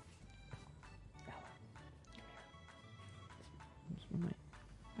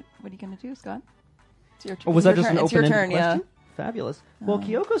 What are you going to do, Scott? It's your turn. Oh, was that just an It's your open-ended turn, question? yeah. Fabulous. Well,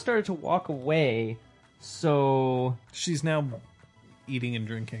 Kyoko started to walk away, so... she's now eating and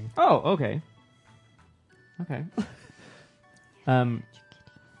drinking. Oh, okay. Okay.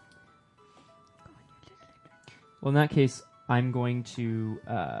 Well, in that case, I'm going to...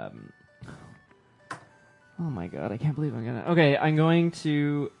 Oh my god, I can't believe I'm gonna... Okay, I'm going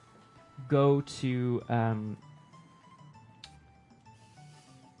to go to...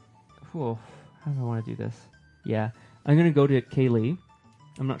 Whoa, how do I want to do this? Yeah, I'm going to go to Kaylee.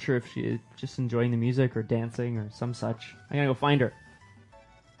 I'm not sure if she is just enjoying the music or dancing or some such. I'm going to go find her.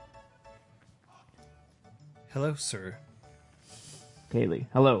 Hello, sir. Kaylee,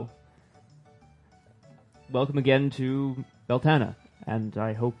 hello. Welcome again to Beltana, and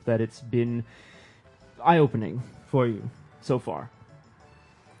I hope that it's been eye-opening for you so far.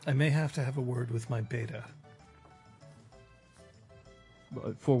 I may have to have a word with my beta.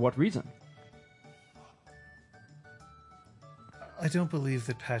 For what reason? I don't believe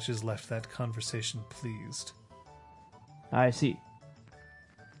that Patches left that conversation pleased. I see.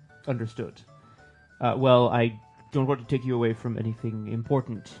 Understood. Well, I don't want to take you away from anything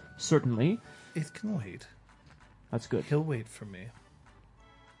important, certainly. It can wait. That's good. He'll wait for me.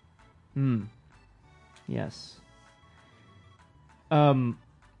 Yes. Well,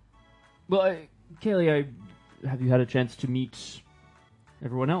 Kaylee, have you had a chance to meet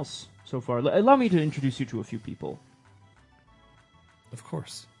everyone else so far? Allow me to introduce you to a few people. Of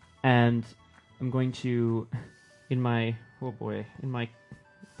course. And I'm going to, the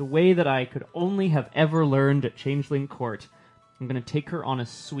way that I could only have ever learned at Changeling Court, I'm going to take her on a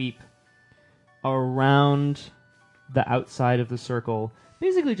sweep around the outside of the circle.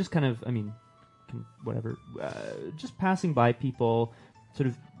 Basically just kind of, just passing by people, sort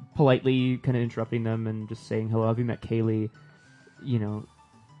of politely kind of interrupting them and just saying, hello, have you met Kaylee? You know,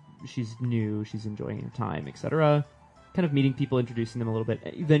 she's new, she's enjoying her time, etc. Kind of meeting people, introducing them a little bit,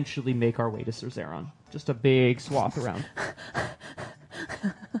 eventually make our way to Sir Zeron. Just a big swath around.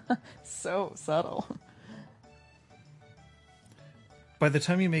 So subtle. By the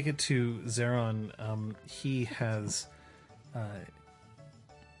time you make it to Zeron, he has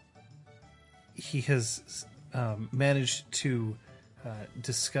managed to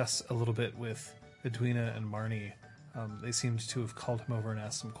discuss a little bit with Edwina and Marnie. They seemed to have called him over and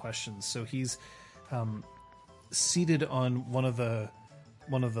asked some questions. So he's seated on one of the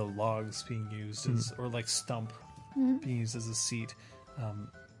logs being used as, or like stump being used as a seat,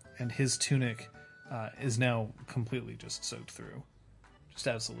 and his tunic is now completely just soaked through, just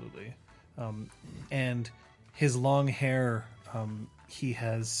absolutely, and his long hair he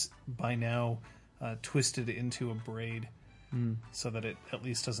has by now twisted into a braid so that it at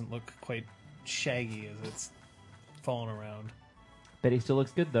least doesn't look quite shaggy as it's falling around. Bet he still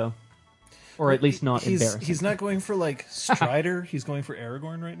looks good, though. Or at least not embarrassing. He's not going for, like, Strider. He's going for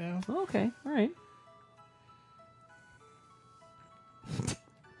Aragorn right now. Okay, all right.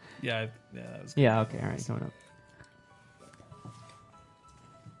 Yeah, that was good. Yeah, okay, all right, coming up.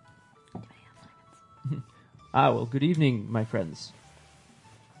 Well, good evening, my friends.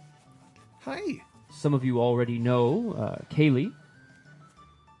 Hi. Some of you already know Kaylee.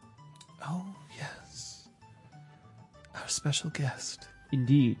 Oh, yes. Our special guest.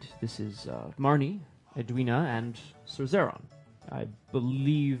 Indeed, this is Marnie, Edwina and Sir Zeron. I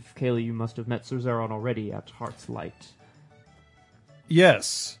believe, Kaylee, you must have met Sir Zeron already at Heart's Light.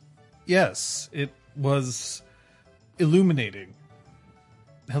 Yes. Yes, it was illuminating.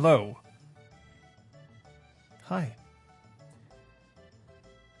 Hello. Hi.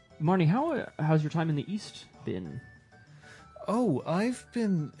 Marnie, how's your time in the East been? Oh, I've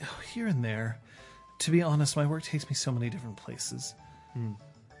been here and there. To be honest, my work takes me so many different places.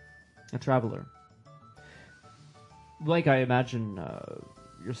 A traveler. Like I imagine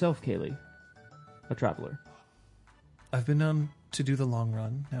yourself, Kaylee. A traveler. I've been known to do the long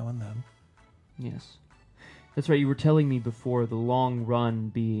run now and then. Yes. That's right, you were telling me before the long run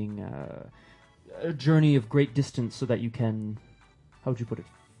being a journey of great distance so that you can, how would you put it,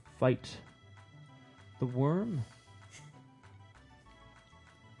 fight the worm?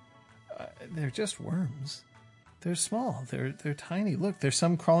 They're just worms. They're small. They're tiny. Look, there's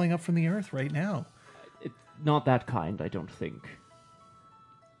some crawling up from the earth right now. Not that kind, I don't think.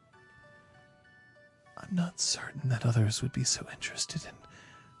 I'm not certain that others would be so interested in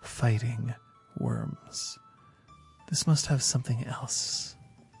fighting worms. This must have something else.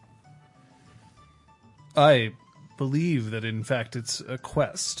 I believe that, in fact, it's a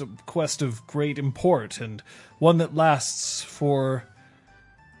quest of great import, and one that lasts for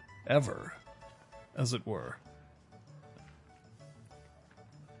ever, as it were.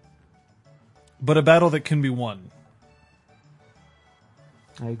 But a battle that can be won.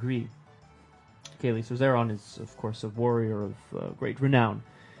 I agree. Kaylee, Sir Zeron is, of course, a warrior of great renown.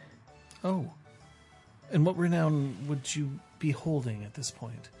 Oh. And what renown would you be holding at this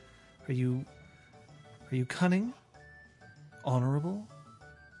point? Are you cunning? Honorable?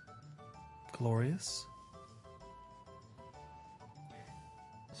 Glorious?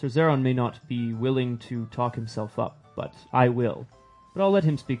 Sir Zeron may not be willing to talk himself up, but I will. But I'll let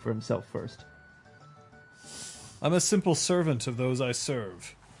him speak for himself first. I'm a simple servant of those I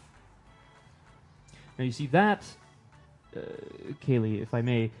serve. Now you see that, Kaylee, if I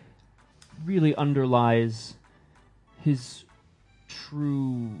may, really underlies his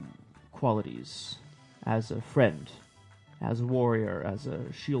true qualities as a friend, as a warrior, as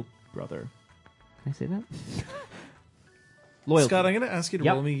a shield brother. Can I say that? Loyalty. Scott, I'm going to ask you to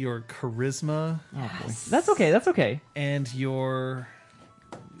Yep. roll me your charisma Oh, boy. That's okay. and your...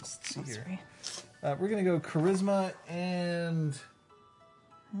 Let's see here. Sorry. We're going to go charisma and...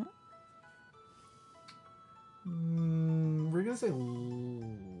 we're going to say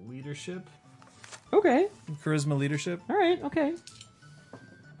leadership. Okay. Charisma leadership. All right, okay.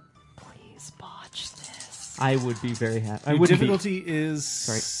 Please botch this. I would be very happy. I Your would be. difficulty is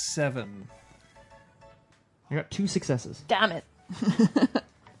Sorry. 7. I got 2 successes. Damn it.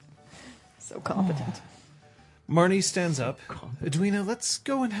 So competent. Marnie stands up. Edwina, let's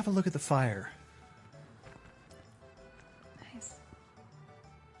go and have a look at the fire. Nice.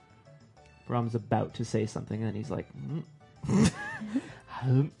 Brom's about to say something, and then he's like,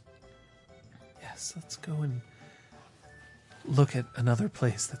 Yes, let's go and look at another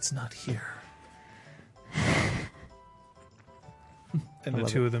place that's not here. And the love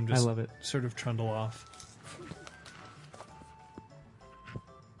two it. of them I just love it. sort of trundle off.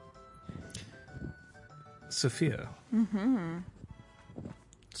 Sophia. Mm-hmm.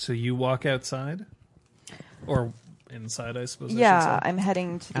 So you walk outside? Or inside, I suppose I should Yeah, say. I'm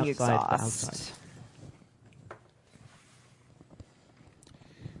heading to the Outside, exhaust. outside.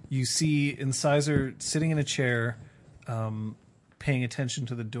 You see Incisor sitting in a chair, paying attention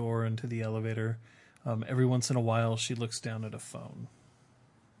to the door and to the elevator. Every once in a while, she looks down at a phone.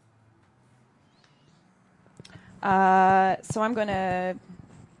 So I'm going to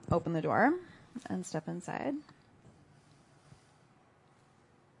open the door and step inside.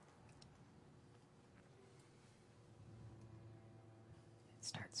 It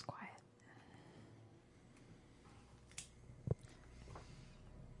starts quiet.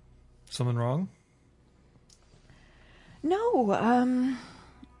 Something wrong? No,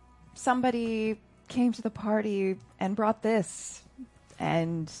 somebody came to the party and brought this,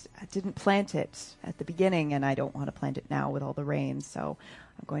 and I didn't plant it at the beginning, and I don't want to plant it now with all the rain, so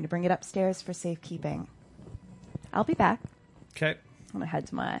I'm going to bring it upstairs for safekeeping. I'll be back. Okay. I'm going to head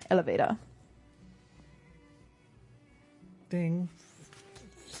to my elevator. Ding.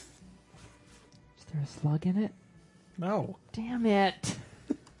 Is there a slug in it? No. Damn it.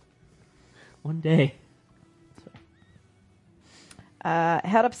 One day.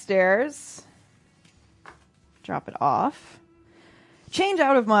 Head upstairs. Drop it off. Change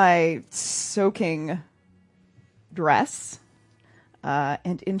out of my soaking dress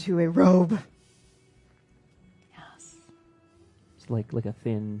and into a robe. Yes. It's like a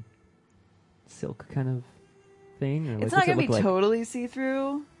thin silk kind of thing? Or It's like, not what's going it to be look like? totally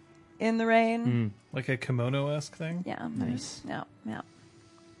see-through in the rain. Mm, Like a kimono-esque thing? Yeah. nice. Yeah. Yeah.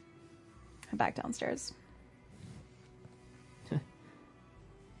 I'm back downstairs.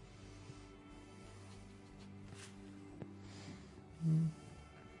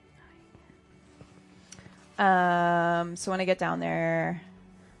 So when I get down there,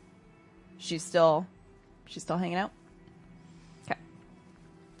 she's still hanging out. Okay.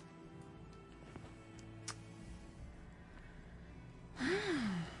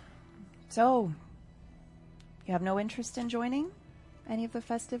 So, you have no interest in joining any of the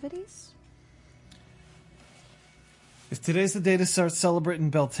festivities? If today's the day to start celebrating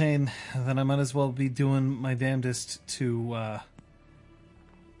Beltane, then I might as well be doing my damnedest to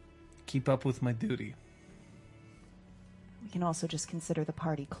keep up with my duty. We can also just consider the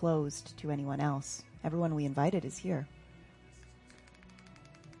party closed to anyone else. Everyone we invited is here.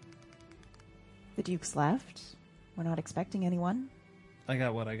 The Duke's left. We're not expecting anyone. I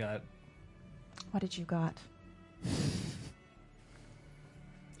got what I got. What did you got?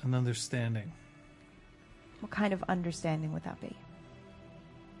 An understanding. What kind of understanding would that be?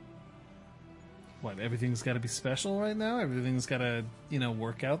 What, everything's got to be special right now? Everything's got to,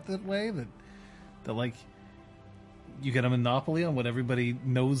 work out that way? That like, you get a monopoly on what everybody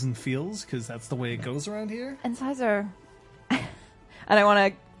knows and feels because that's the way it goes around here? And Sizer... and I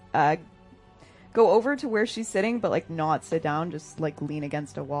want to go over to where she's sitting, but, like, not sit down, just, like, lean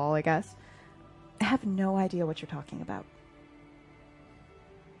against a wall, I guess. I have no idea what you're talking about.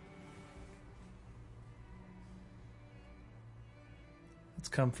 It's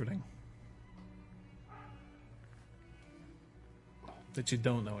comforting. That you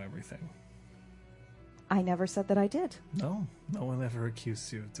don't know everything. I never said that I did. No one ever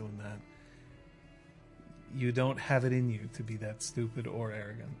accused you of doing that. You don't have it in you to be that stupid or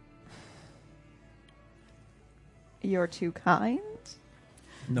arrogant. You're too kind?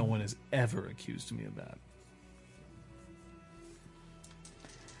 No one has ever accused me of that.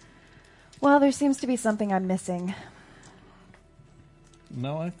 Well, there seems to be something I'm missing.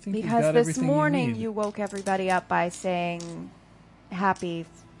 No, I think you Because got this everything morning you need. you woke everybody up by saying happy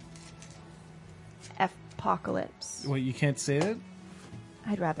apocalypse. Wait, you can't say it?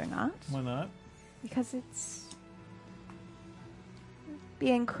 I'd rather not. Why not? Because it's...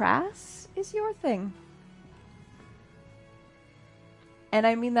 being crass is your thing. And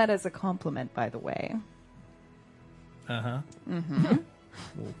I mean that as a compliment, by the way. Uh-huh.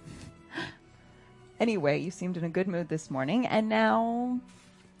 Anyway, you seemed in a good mood this morning, and now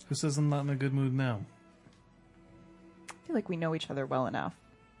Who says I'm not in a good mood now? I feel like we know each other well enough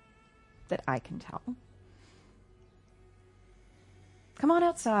that I can tell. Come on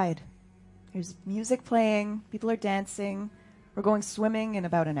outside. There's music playing, people are dancing. We're going swimming in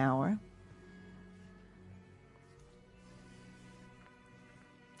about an hour.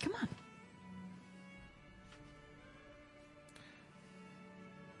 Come on.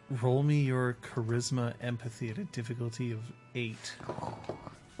 Roll me your charisma empathy at a difficulty of 8.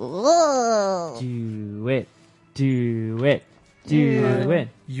 Do it. Do it. Do it.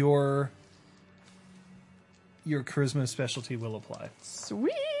 Your charisma specialty will apply.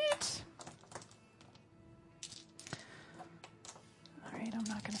 Sweet. All right, I'm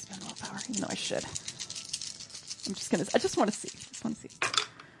not going to spend willpower, even though I should. I just want to see.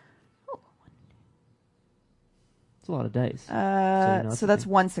 Oh. It's a lot of dice. So that's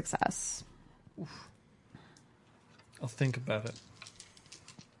one success. I'll think about it.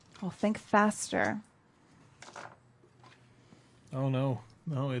 I'll think faster. Oh no.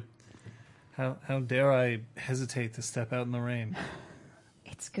 How dare I hesitate to step out in the rain?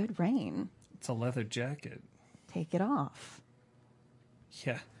 It's good rain. It's a leather jacket. Take it off.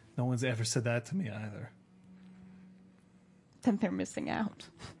 Yeah, no one's ever said that to me either. Then they're missing out.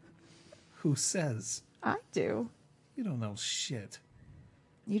 Who says? I do. You don't know shit.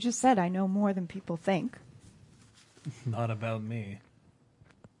 You just said I know more than people think. Not about me.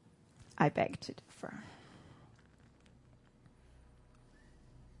 I beg to differ.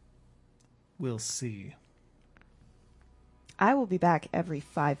 We'll see. I will be back every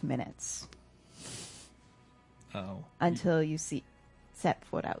 5 minutes Oh. until you set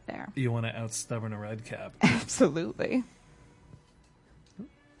foot out there. You want to outstubborn a red cap? Absolutely.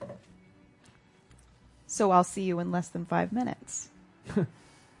 So I'll see you in less than 5 minutes. I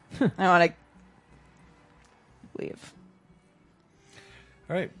want to leave.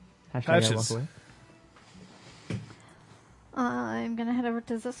 All right. Hashtag I walk Patches. away. I'm gonna head over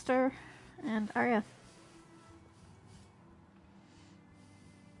to Zister and Arya.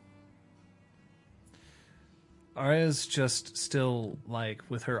 Arya's just still, like,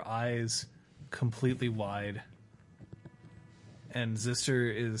 with her eyes completely wide. And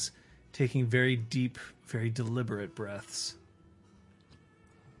Zister is taking very deep, very deliberate breaths.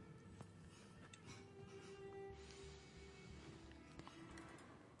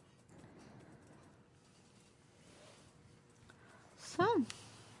 So,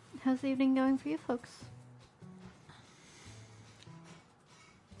 how's the evening going for you folks?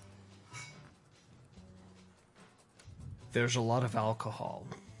 There's a lot of alcohol.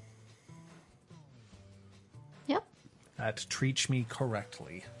 Yep. That treats me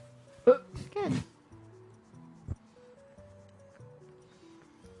correctly. Good.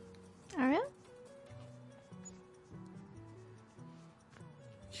 Aria?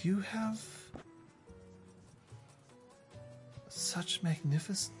 You have such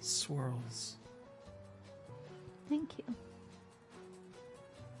magnificent swirls. Thank you.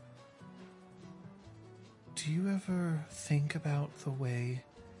 Do you ever think about the way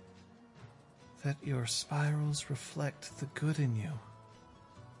that your spirals reflect the good in you?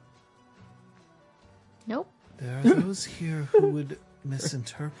 Nope. There are those here who would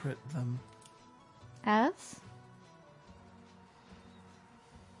misinterpret them. As?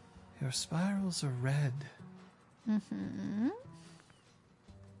 Your spirals are red. Mm-hmm.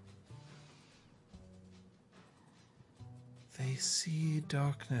 They see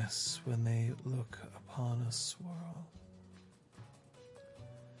darkness when they look upon a swirl.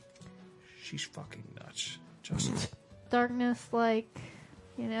 She's fucking nuts. Just Darkness like,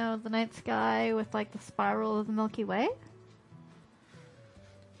 the night sky with like the spiral of the Milky Way?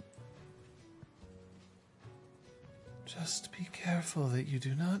 Just be careful that you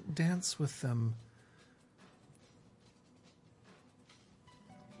do not dance with them.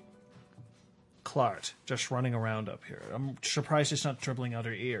 Clart, just running around up here. I'm surprised it's not dribbling out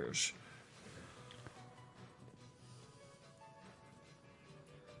her ears.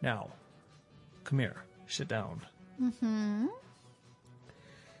 Now, come here. Sit down. Mm-hmm.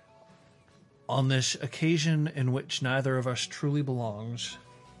 On this occasion in which neither of us truly belongs,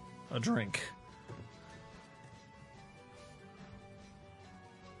 a drink.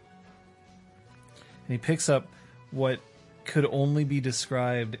 And he picks up what could only be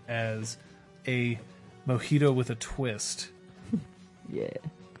described as a mojito with a twist. Yeah.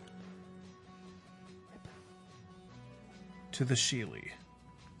 To the Sheely.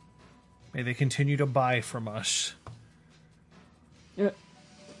 May they continue to buy from us. Yeah.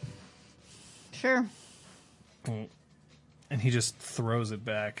 Sure. And he just throws it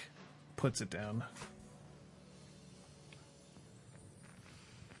back, puts it down.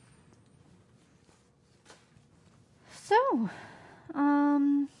 So,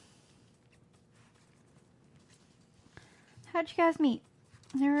 how'd you guys meet?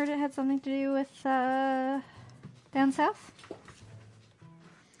 I heard it had something to do with, down south?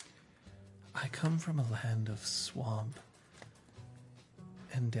 I come from a land of swamp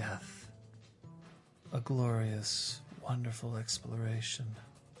and death. A glorious, wonderful exploration.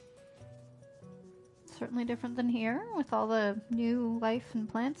 Certainly different than here, with all the new life and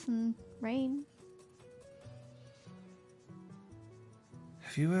plants and rain.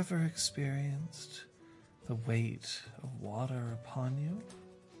 Have you ever experienced the weight of water upon you?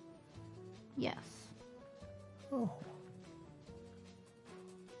 Yes. Oh.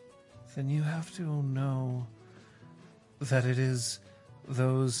 Then you have to know that it is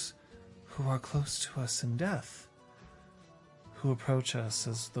those who are close to us in death who approach us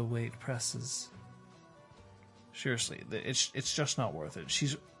as the weight presses. Seriously, it's just not worth it.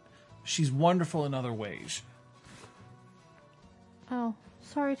 She's wonderful in other ways. Oh,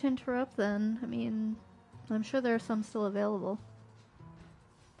 sorry to interrupt then. I mean, I'm sure there are some still available.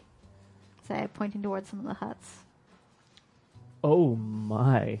 Say, pointing towards some of the huts. Oh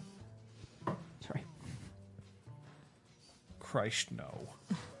my. Sorry. Christ, no.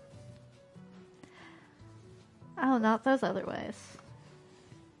 Oh, not those other ways.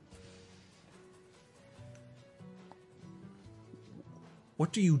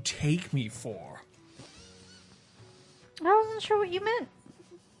 What do you take me for? I wasn't sure what you meant.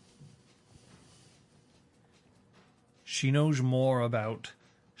 She knows more about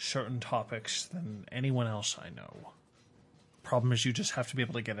certain topics than anyone else I know. Problem is, you just have to be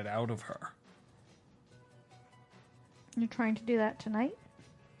able to get it out of her. You're trying to do that tonight?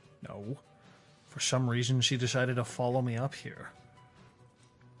 No. For some reason, she decided to follow me up here.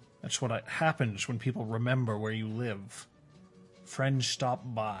 That's what happens when people remember where you live. Friends stop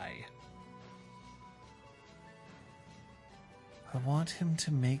by. I want him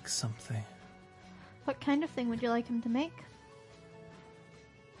to make something. What kind of thing would you like him to make?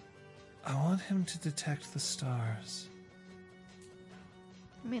 I want him to detect the stars.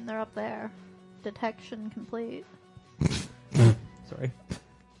 I mean, they're up there. detection complete. Sorry.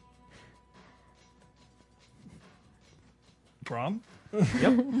 Brom?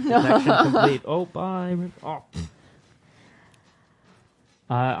 Yep. Detection complete. Oh, bye. Oh.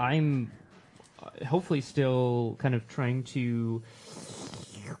 I'm hopefully still kind of trying to.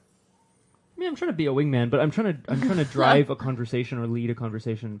 I mean, I'm trying to be a wingman, but I'm trying to drive a conversation or lead a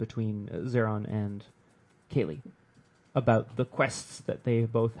conversation between Zeron and Kaylee about the quests that they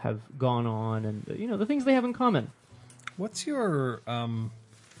both have gone on and the things they have in common. What's your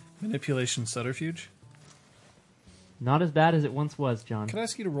manipulation subterfuge? Not as bad as it once was, John. Can I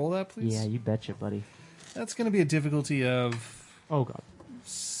ask you to roll that, please? Yeah, you betcha, buddy. That's going to be a difficulty of Oh god.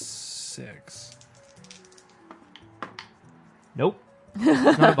 6. Nope.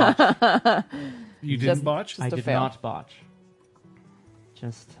 It's not a botch. You didn't botch? I a did fail. not botch.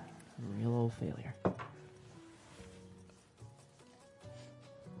 Just a real old failure.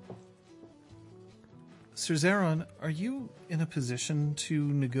 Sir Zeron, are you in a position to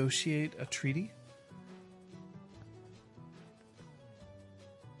negotiate a treaty?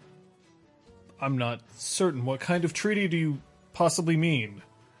 I'm not certain. What kind of treaty do you possibly mean?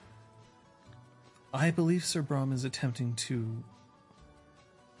 I believe Sir Brom is attempting to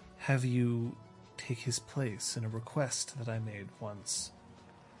have you take his place in a request that I made once.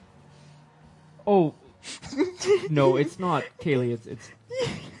 Oh, no, it's not, Kaylee. It's.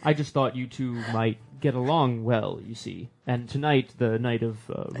 I just thought you two might get along well, you see. And tonight, the night of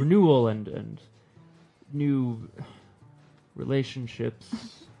renewal and new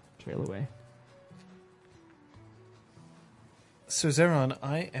relationships trail away. Sir Zeron,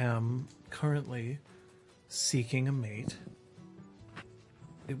 I am currently seeking a mate.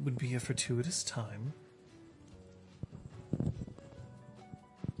 It would be a fortuitous time.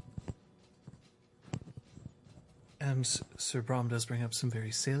 And Sir Brom does bring up some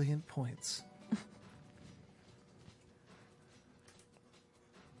very salient points.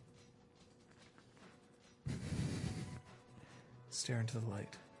 Stare into the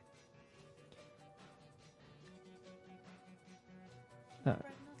light.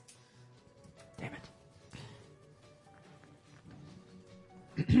 Damn it.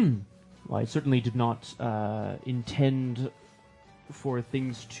 Well, I certainly did not intend for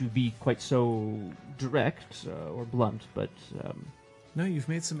things to be quite so direct or blunt, but No, you've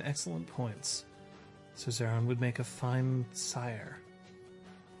made some excellent points. Sir Zeron would make a fine sire.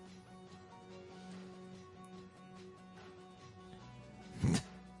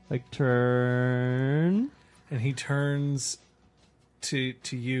 like turn. And he turns to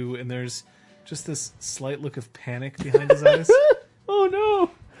you, and there's just this slight look of panic behind his eyes. Oh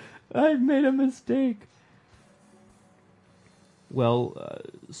no! I've made a mistake. Well,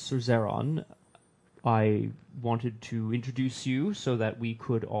 Sir Zeron, I wanted to introduce you so that we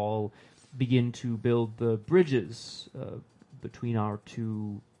could all begin to build the bridges between our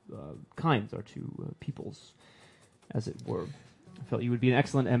two kinds, our two peoples, as it were. I felt you would be an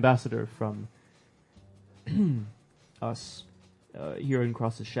excellent ambassador from us here in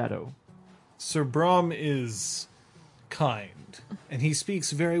Cross's Shadow. Sir Brom is kind, and he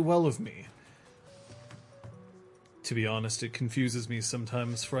speaks very well of me. To be honest, it confuses me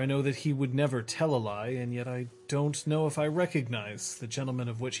sometimes, for I know that he would never tell a lie, and yet I don't know if I recognize the gentleman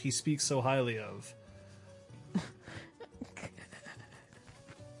of which he speaks so highly of.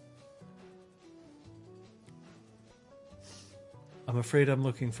 I'm afraid I'm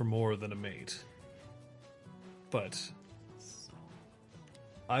looking for more than a mate. But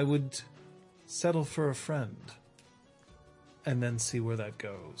I would settle for a friend, and then see where that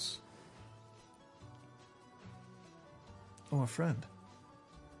goes. Oh, a friend.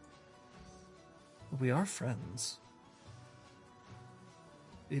 We are friends.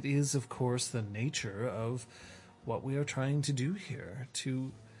 It is, of course, the nature of what we are trying to do here,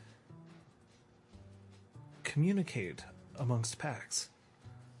 to communicate amongst packs.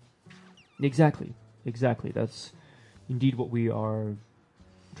 Exactly. That's indeed what we are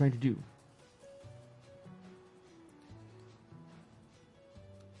trying to do.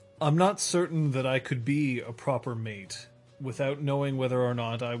 I'm not certain that I could be a proper mate without knowing whether or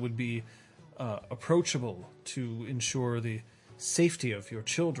not I would be approachable to ensure the safety of your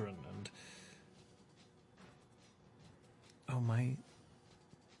children. And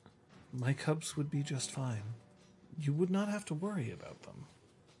my cubs would be just fine. You would not have to worry about them.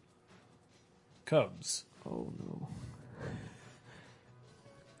 Cubs. Oh no.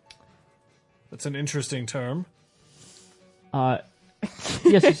 That's an interesting term. Yes,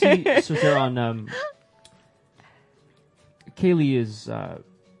 you see, Sir Zeron, Kaylee is,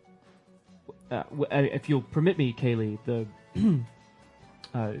 if you'll permit me, Kaylee, the,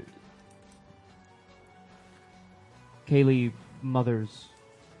 Kaylee mothers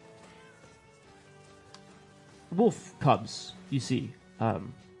wolf cubs, you see. I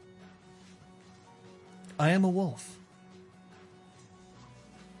am a wolf.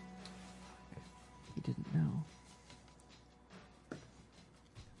 He didn't know.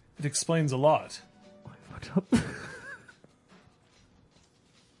 It explains a lot. I fucked up.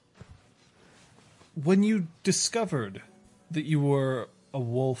 When you discovered that you were a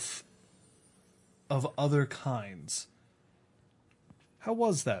wolf of other kinds, how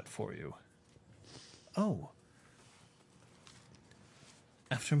was that for you? Oh.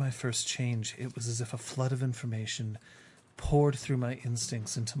 After my first change, it was as if a flood of information poured through my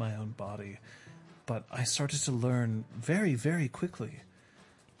instincts into my own body. But I started to learn very, very quickly.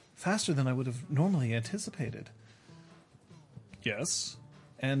 Faster than I would have normally anticipated. Yes.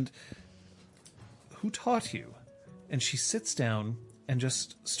 And who taught you? And she sits down and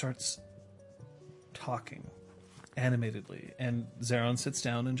just starts talking animatedly. And Zeron sits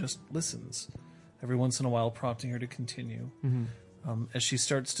down and just listens, every once in a while prompting her to continue. As she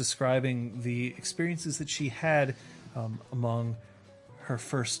starts describing the experiences that she had among her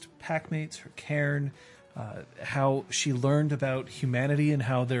first packmates, her cairn, how she learned about humanity and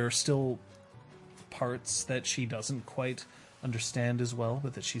how there are still parts that she doesn't quite understand as well,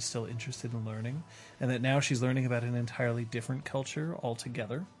 but that she's still interested in learning, and that now she's learning about an entirely different culture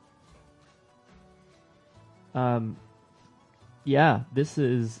altogether. Yeah, this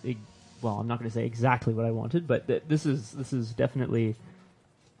is well, I'm not going to say exactly what I wanted, but this is definitely.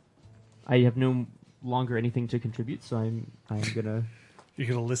 I have no longer anything to contribute, so I'm gonna. You're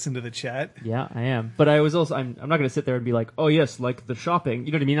gonna listen to the chat? Yeah, I am. But I was also I'm not gonna sit there and be like, oh yes, like the shopping.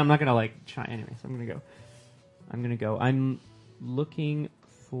 You know what I mean? I'm not gonna like try anyway. So I'm gonna go. I'm looking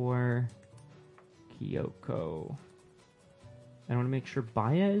for Kyoko. I want to make sure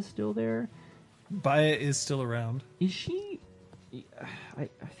Baya is still there. Baya is still around. Is she? I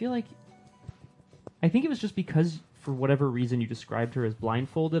feel like. I think it was just because, for whatever reason, you described her as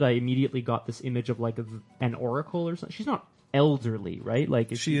blindfolded. I immediately got this image of like an oracle or something. She's not elderly, right?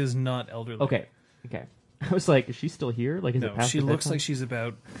 Like She is not elderly. Okay. I was like, is she still here? Like, is it No, past she her looks bedtime? like she's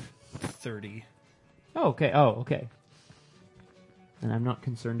about 30. Oh, okay. And I'm not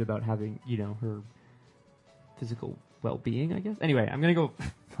concerned about having, her physical well-being, I guess. Anyway, I'm gonna go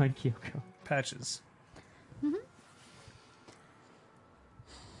find Kyoko. Patches.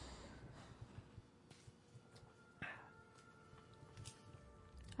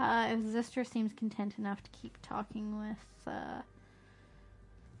 If Zister seems content enough to keep talking with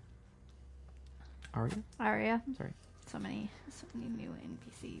Arya. Sorry. So many new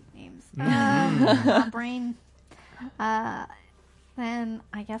NPC names. My brain. Then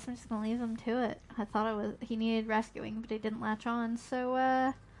I guess I'm just gonna leave him to it. I thought he needed rescuing, but he didn't latch on. So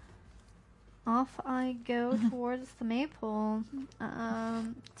off I go towards the maypole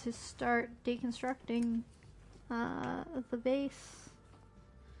to start deconstructing the base.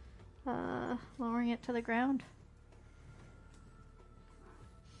 Lowering it to the ground.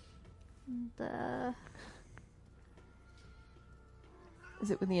 And, Is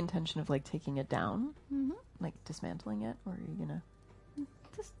it with the intention of like taking it down, mhm. like dismantling it, or are you gonna?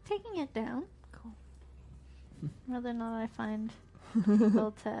 Just taking it down. Cool. Whether or not I find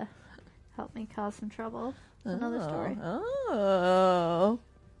people to help me cause some trouble is another story. Oh.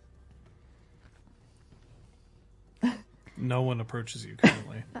 No one approaches you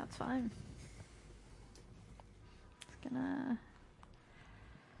currently. That's fine. It's gonna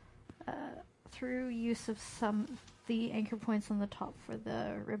through use of the anchor points on the top for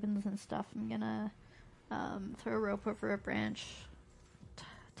the ribbons and stuff, I'm gonna throw a rope over a branch,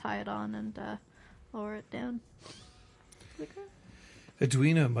 tie it on, and lower it down.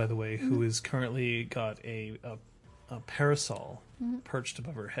 Edwina, by the way, who is currently got a parasol perched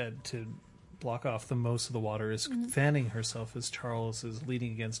above her head to block off the most of the water, is fanning herself as Charles is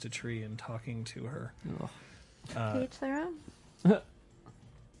leaning against a tree and talking to her. To each their own.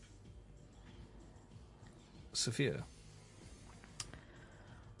 Sophia.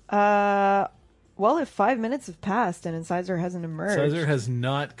 Well, if 5 minutes have passed and Incisor hasn't emerged, Incisor has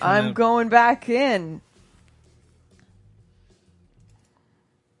not come I'm out. going back in.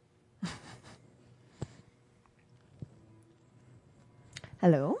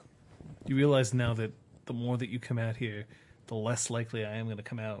 Hello? You realize now that the more that you come out here, the less likely I am going to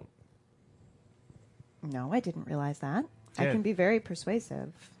come out. No, I didn't realize that. I Yeah. can be very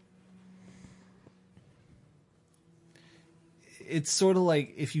persuasive. It's sort of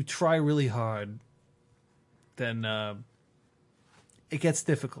like if you try really hard, then it gets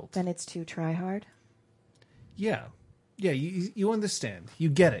difficult. Then it's too try hard. Yeah. You understand. You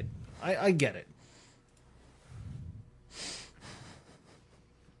get it. I get it.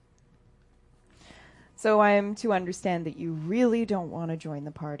 So I am to understand that you really don't want to join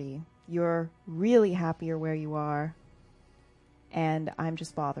the party. You're really happier where you are, and I'm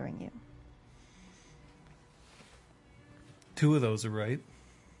just bothering you. 2 of those are right.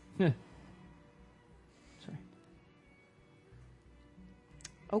 Sorry.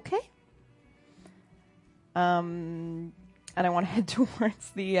 Okay. And I want to head towards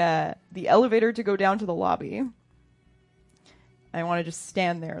the elevator to go down to the lobby. I want to just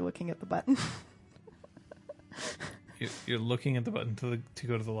stand there looking at the button. You're looking at the button to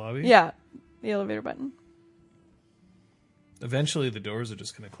go to the lobby? Yeah, the elevator button. Eventually the doors are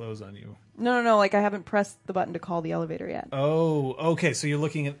just going to close on you. No, like I haven't pressed the button to call the elevator yet. Oh, okay. So you're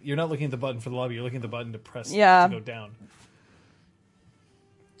not looking at the button for the lobby, you're looking at the button to press to go down.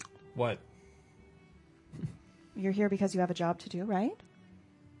 What? You're here because you have a job to do, right?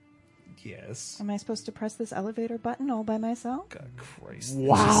 Yes. Am I supposed to press this elevator button all by myself? God Christ.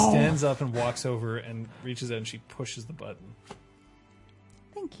 Wow. She stands up and walks over and reaches out and she pushes the button.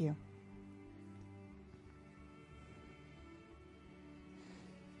 Thank you.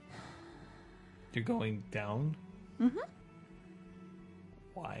 You're going down? Mm-hmm.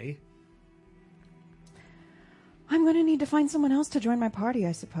 Why? I'm going to need to find someone else to join my party,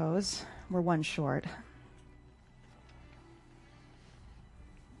 I suppose. We're one short.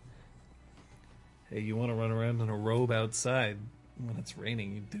 Hey, you want to run around in a robe outside when it's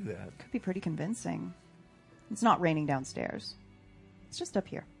raining, you do that. Could be pretty convincing. It's not raining downstairs. It's just up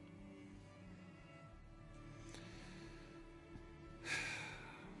here.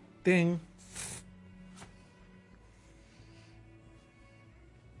 Ding.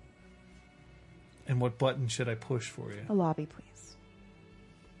 And what button should I push for you? A lobby, please.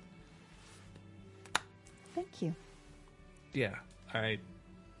 Thank you. Yeah. All right.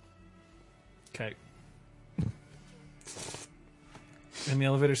 Okay. And the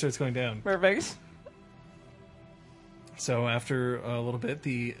elevator starts going down. Perfect. So after a little bit,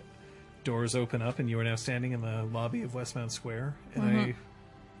 the doors open up, and you are now standing in the lobby of Westmount Square in a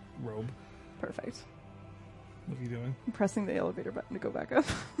robe. Perfect. What are you doing? I'm pressing the elevator button to go back up.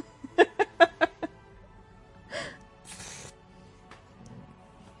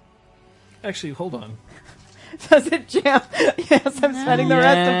 Actually, hold on. Does it jam? Yes, I'm spending the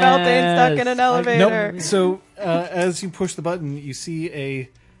rest of Beltane stuck in an elevator. Nope. So as you push the button, you see a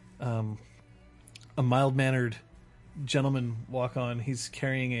mild-mannered gentleman walk on. He's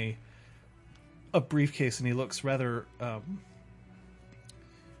carrying a briefcase, and he looks rather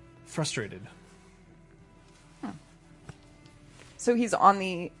frustrated. So he's on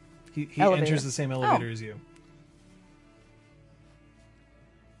the... He elevator. enters the same elevator as you.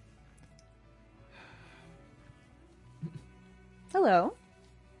 Hello.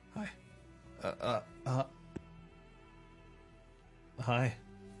 Hi. Hi.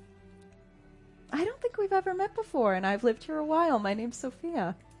 I don't think we've ever met before, and I've lived here a while. My name's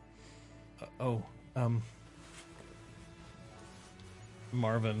Sophia.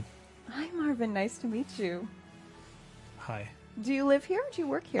 Marvin. Hi, Marvin. Nice to meet you. Hi. Do you live here or do you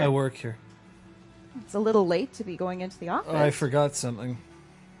work here? I work here. It's a little late to be going into the office. I forgot something.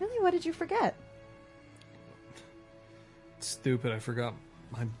 Really? What did you forget? Stupid. I forgot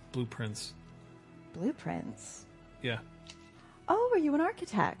my blueprints. Blueprints. Yeah. Oh, are you an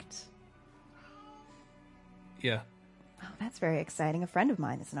architect? Yeah. Oh, that's very exciting. A friend of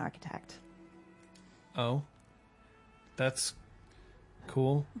mine is an architect. Oh. That's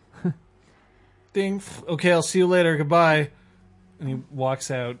cool. Ding. Okay, I'll see you later. Goodbye. And he walks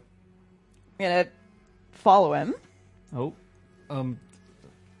out. I'm gonna follow him. Oh.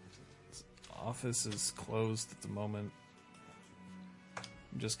 His office is closed at the moment.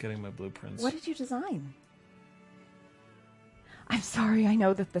 I'm just getting my blueprints. What did you design? I'm sorry, I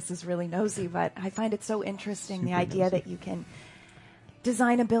know that this is really nosy, but I find it so interesting, the idea that you can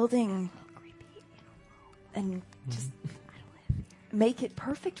design a building and just make it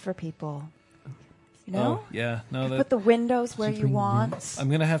perfect for people. You know? Oh, yeah. No, Put the windows where you want. I'm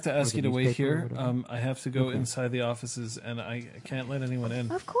going to have to ask the you to wait newspaper or here. whatever. I have to go inside the offices, and I can't let anyone in.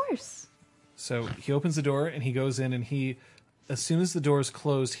 Of course. So he opens the door, and he goes in, and he, as soon as the door is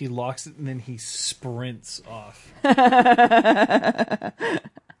closed, he locks it, and then he sprints off. And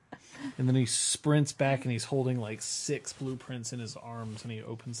then he sprints back, and he's holding like 6 blueprints in his arms, and he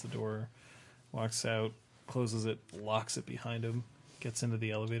opens the door, walks out, closes it, locks it behind him, gets into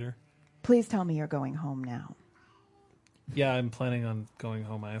the elevator. Please tell me you're going home now. Yeah, I'm planning on going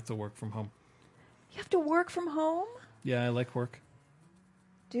home. I have to work from home. You have to work from home? Yeah, I like work.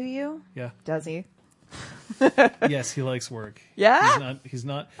 Do you? Yeah. Does he? Yes, he likes work. Yeah? He's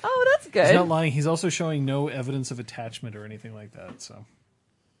not Oh, that's good. He's not lying. He's also showing no evidence of attachment or anything like that. So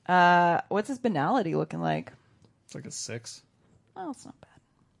What's his banality looking like? It's like a 6. Oh, it's not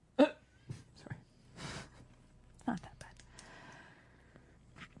bad. Sorry. Not that bad.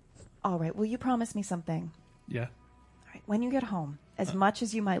 All right, will you promise me something? Yeah, All right, when you get home, as much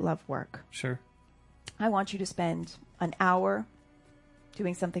as you might love work, sure. I want you to spend an hour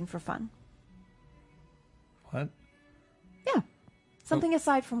doing something for fun. What? Yeah. Something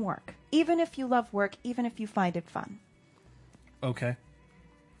aside from work. Even if you love work, even if you find it fun. Okay.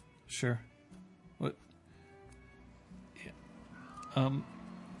 Sure. What? Yeah.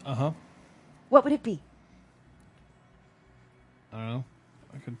 Uh-huh. What would it be? I don't know.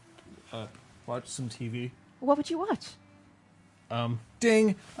 I could watch some TV. What would you watch?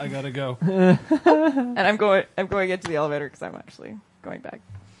 Ding! I gotta go. And I'm going into the elevator because I'm actually going back.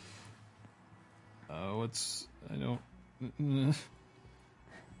 I don't...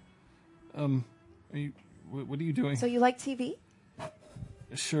 Are you... What are you doing? So you like TV?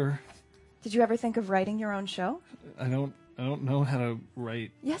 Sure. Did you ever think of writing your own show? I don't know how to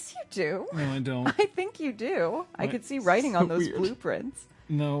write. Yes, you do. No, I don't. I think you do. I What? could see writing on those Weird. blueprints.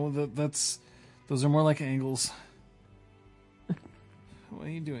 No, those are more like angles. Why are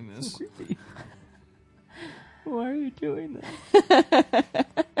you doing this? Why are you doing that?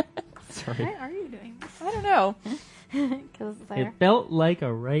 Sorry. Why are you doing this? I don't know. Because it's there. It felt like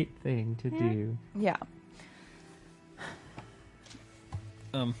a right thing to do. Yeah.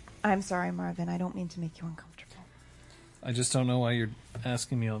 Um, I'm sorry, Marvin. I don't mean to make you uncomfortable. I just don't know why you're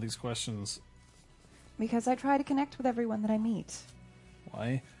asking me all these questions. Because I try to connect with everyone that I meet.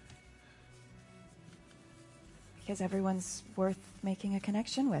 Why? Because everyone's worth making a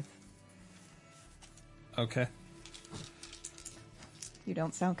connection with. Okay. You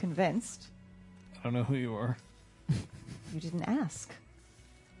don't sound convinced. I don't know who you are. You didn't ask.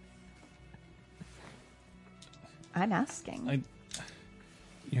 I'm asking.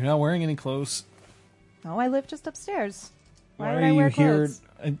 You're not wearing any clothes. No, I live just upstairs. Why Why would are I wear you here? clothes?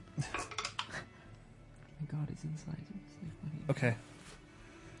 My God, he's inside. Okay.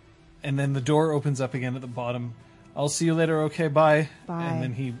 And then the door opens up again at the bottom. I'll see you later. Okay, bye. Bye. And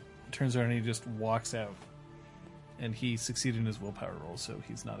then he turns around and he just walks out. And he succeeded in his willpower roll, so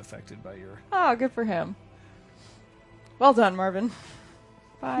he's not affected by your... Oh, good for him. Well done, Marvin.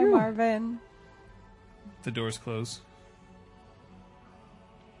 Bye, Marvin. The doors close.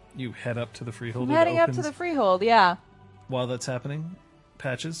 You head up to the freehold. I'm It heading up to opens. the freehold, yeah. While that's happening,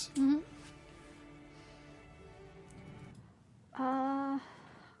 Patches.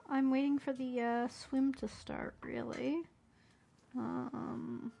 I'm waiting for the swim to start, really.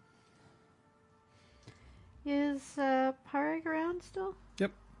 Is Parag around still?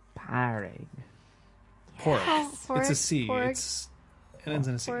 Yep. Parag. Pork. Pork, It's a C. pork. It ends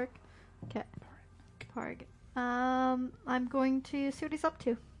in a C. Porg. Okay. Parag. I'm going to see what he's up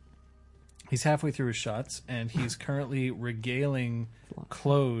to. He's halfway through his shots, and he's currently regaling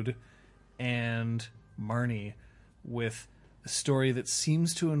Claude and Marnie with a story that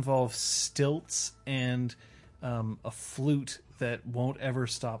seems to involve stilts and a flute that won't ever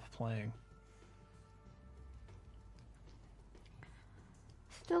stop playing.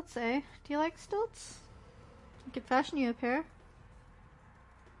 Stilts, eh? Do you like stilts? I could fashion you a pair.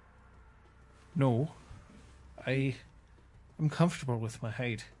 No, I'm comfortable with my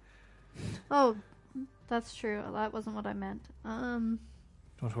height. Oh, that's true. That wasn't what I meant. Don't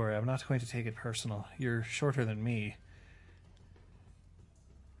worry, I'm not going to take it personal. You're shorter than me.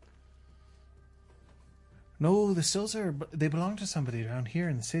 No, the stills they belong to somebody around here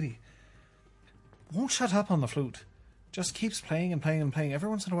in the city. Won't shut up on the flute. Just keeps playing and playing and playing. Every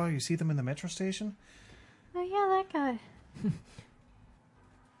once in a while you see them in the metro station. Oh yeah, that guy.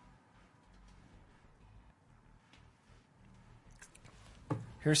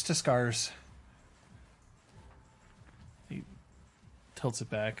 Here's to scars. He tilts it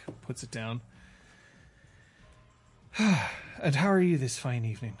back, puts it down. And how are you this fine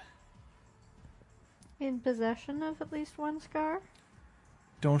evening? In possession of at least one scar?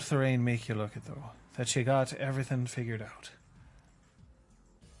 Don't the rain make you look it, though? That she got everything figured out.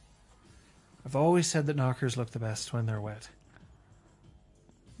 I've always said that knockers look the best when they're wet.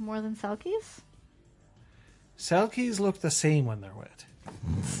 More than Selkies? Selkies look the same when they're wet.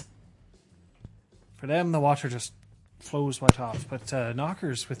 For them, the water just flows right off. But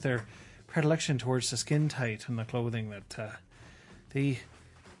knockers, with their predilection towards the skin tight and the clothing, that they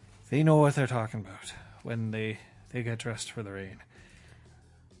know what they're talking about when they get dressed for the rain.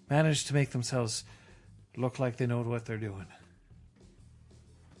 Manage to make themselves look like they know what they're doing.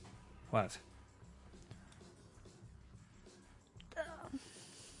 What?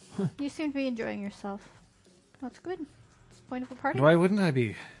 You seem to be enjoying yourself. That's good. point of a party. Why wouldn't I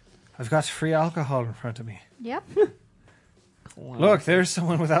be? I've got free alcohol in front of me. Yep. Look, there's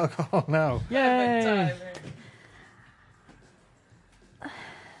someone with alcohol now. Yay!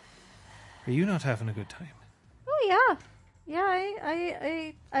 Are you not having a good time? Oh yeah,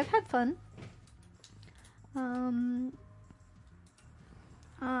 yeah. I've had fun.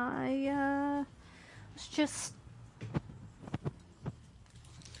 I was just.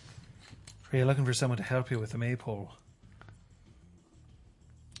 Are you looking for someone to help you with the maypole?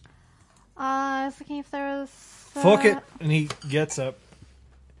 I was looking if there was. Fuck it! And he gets up.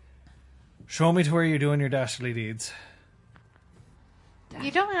 Show me to where you're doing your dastardly deeds. You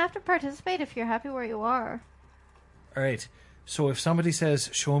don't have to participate if you're happy where you are. Alright, so if somebody says,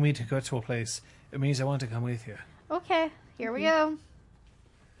 show me to go to a place, it means I want to come with you. Okay, here we go.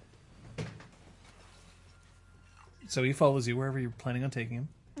 So he follows you wherever you're planning on taking him.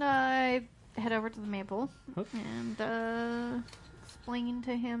 I head over to the maple and explain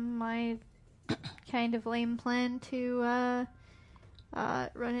to him my kind of lame plan to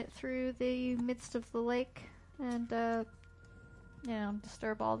run it through the midst of the lake and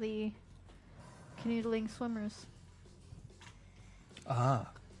disturb all the canoodling swimmers. Ah.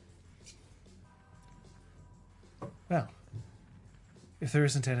 Well, if there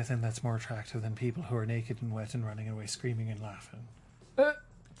isn't anything that's more attractive than people who are naked and wet and running away screaming and laughing.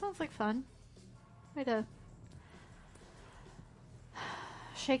 Sounds like fun. Way to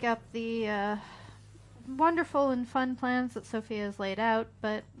shake up the wonderful and fun plans that Sophia has laid out,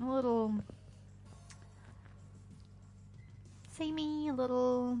 but a little samey, a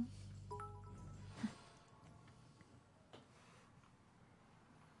little.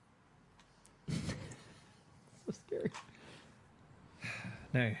 So scary.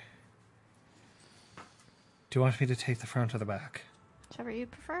 Now, do you want me to take the front or the back? Whichever you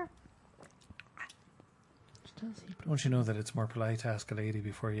prefer. Don't you know that it's more polite to ask a lady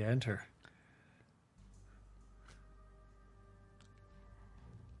before you enter?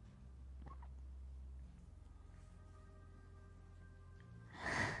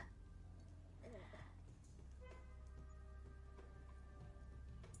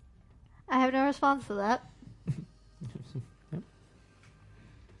 I have no response to that. Yep.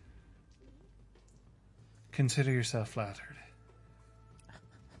 Consider yourself flattered.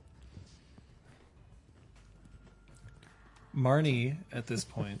 Marnie, at this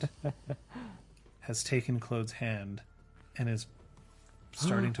point, has taken Claude's hand and is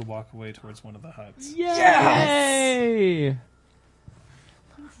starting to walk away towards one of the huts. Yay!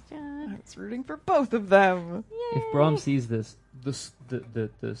 Thanks, John. I was rooting for both of them. If Brom sees this,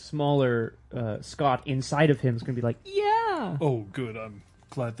 the smaller Scott inside of him is going to be like, yeah! Oh, good. I'm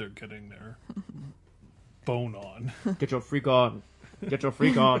glad they're getting their bone on. Get your freak on. Get your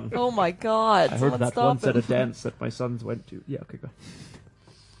freak on. Oh my god. I heard someone that stop once him. at a dance that my sons went to. Yeah, okay, go.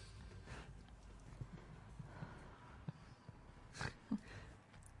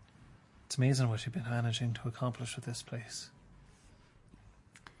 It's amazing what you've been managing to accomplish with this place.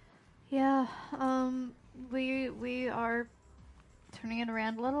 Yeah, we are turning it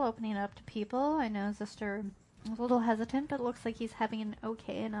around a little, opening it up to people. I know Zister was a little hesitant, but it looks like he's having an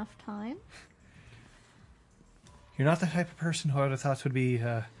okay enough time. You're not the type of person who I would have thought would be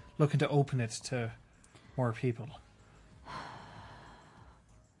looking to open it to more people.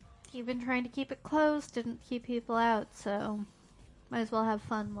 You've been trying to keep it closed, didn't keep people out, so might as well have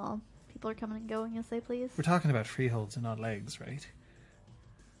fun while people are coming and going as they please. We're talking about freeholds and not legs, right?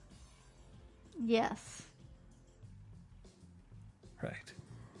 Yes. Right.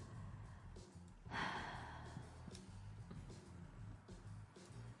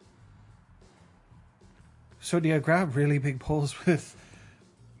 So do you grab really big poles with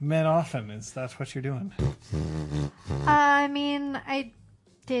men often? Is that what you're doing? I mean, I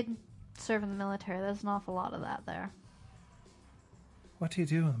did serve in the military. There's an awful lot of that there. What do you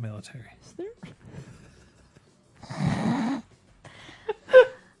do in the military? Is there?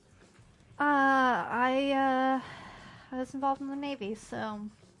 I was involved in the Navy, so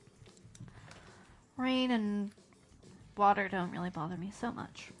rain and water don't really bother me so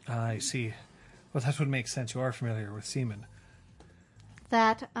much. I see. Well, that would make sense. You are familiar with seamen.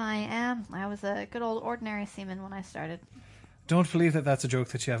 That I am. I was a good old ordinary seaman when I started. Don't believe that that's a joke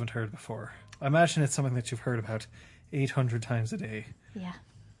that you haven't heard before. I imagine it's something that you've heard about 800 times a day. Yeah.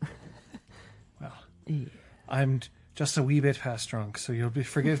 Well, I'm just a wee bit past drunk, so you'll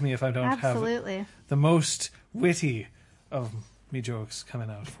forgive me if I don't have Absolutely. the most witty of me jokes coming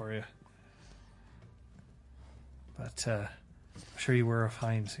out for you. But I'm sure you were a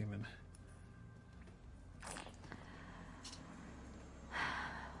fine seaman.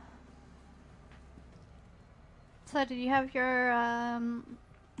 So, did you have your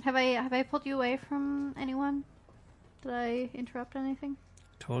have I pulled you away from anyone? Did I interrupt anything?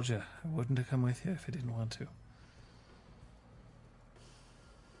 Told you, I wouldn't have come with you if I didn't want to.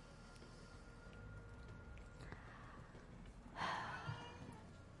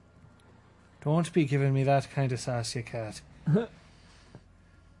 Don't be giving me that kind of sass, you cat.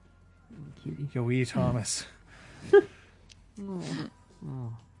 Cutie. You wee Thomas.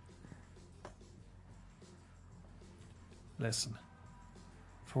 Oh. Listen,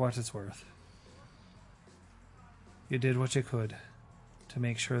 for what it's worth, you did what you could to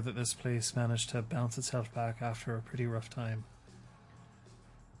make sure that this place managed to bounce itself back after a pretty rough time.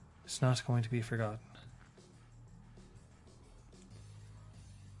 It's not going to be forgotten.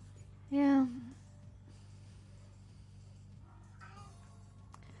 Yeah.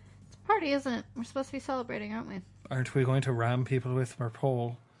 It's a party, isn't it? We're supposed to be celebrating, aren't we? Aren't we going to ram people with our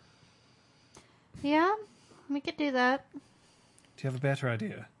pole? Yeah, we could do that. Do you have a better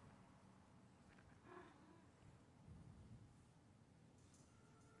idea?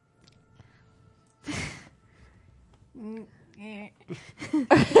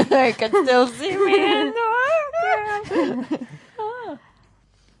 I can still see me in the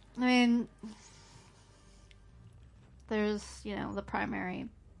I mean, there's, the primary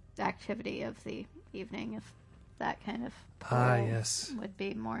activity of the evening, if that kind of Ah, poll yes. would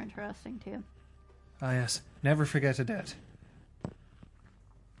be more interesting too. Ah, yes. Never forget a debt.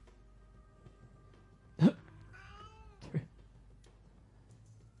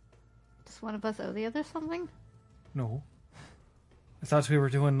 Does one of us owe the other something? No. I thought we were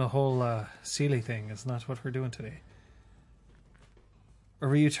doing the whole Sealy thing. Isn't that what we're doing today? Or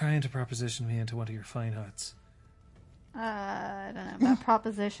were you trying to proposition me into one of your fine huts? I don't know about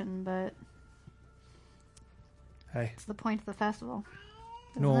proposition, but Hey. it's the point of the festival.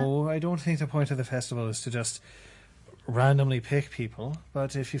 isn't No, I don't think the point of the festival is to just randomly pick people,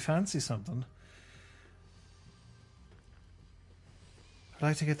 but if you fancy something, I'd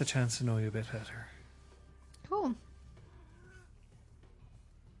like to get the chance to know you a bit better. it? Cool.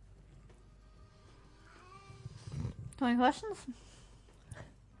 Any questions?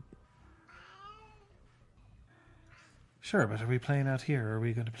 Sure, but are we playing out here, or are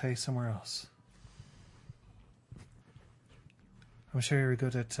we going to play somewhere else? I'm sure you're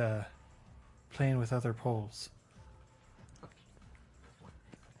good at playing with other poles.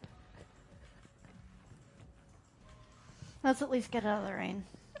 Let's at least get out of the rain.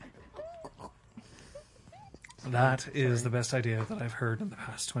 That is the best idea that I've heard in the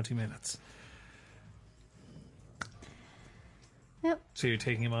past 20 minutes. Yep, So you're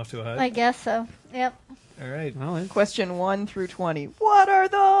taking him off to a hut? I guess so. Yep. All right. Well, it's Question 1 through 20. What are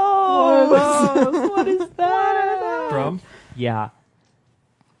those? What is that? Brom? yeah.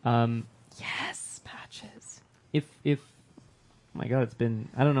 Yes, Patches. If oh my God,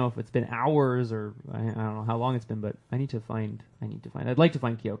 I don't know if it's been hours or I don't know how long it's been, but I'd like to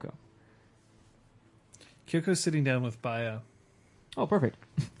find Kyoko. Kyoko's sitting down with Baya. Oh, perfect.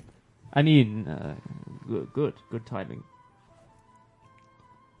 I mean, good timing.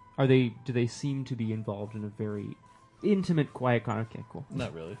 Do they seem to be involved in a very intimate, quiet kind of... Okay, cool.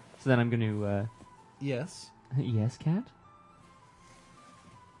 Not really. So then I'm going to... Yes. yes, cat?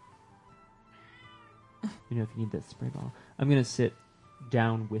 If you need that spray bottle. I'm going to sit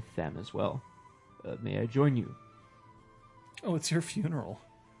down with them as well. May I join you? Oh, it's your funeral.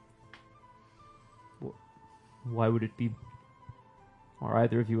 Why would it be... Are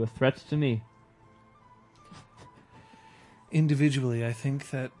either of you a threat to me? Individually, I think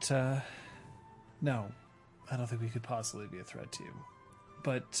that, no, I don't think we could possibly be a threat to you.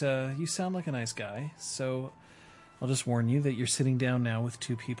 But you sound like a nice guy, so I'll just warn you that you're sitting down now with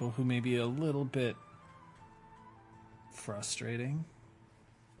two people who may be a little bit frustrating.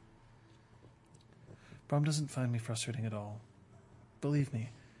 Brom doesn't find me frustrating at all. Believe me,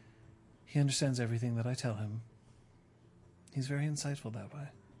 he understands everything that I tell him. He's very insightful that way.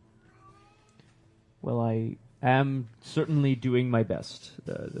 Well, I am certainly doing my best.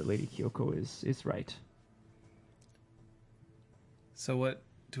 The Lady Kyoko is right. So what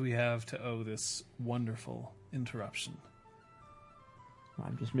do we have to owe this wonderful interruption?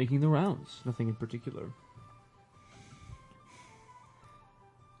 I'm just making the rounds. Nothing in particular.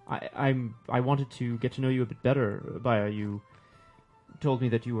 I wanted to get to know you a bit better, Baya. You told me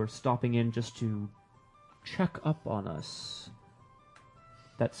that you were stopping in just to check up on us.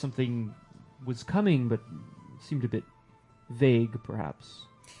 That something was coming, but seemed a bit vague, perhaps.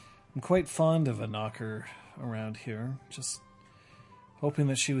 I'm quite fond of a knocker around here, just hoping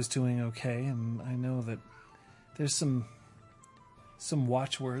that she was doing okay, and I know that there's some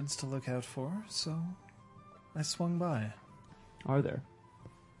watchwords to look out for, so I swung by. Are there?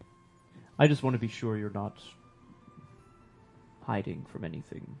 I just want to be sure you're not hiding from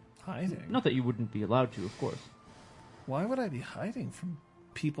anything. Hiding? Not that you wouldn't be allowed to, of course. Why would I be hiding from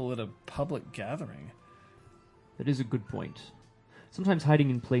people at a public gathering? That is a good point. Sometimes hiding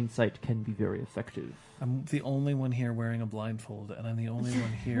in plain sight can be very effective. I'm the only one here wearing a blindfold, and I'm the only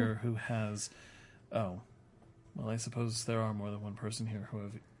one here who has... Oh. Well, I suppose there are more than one person here who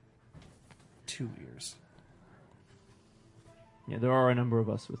have 2 ears. Yeah, there are a number of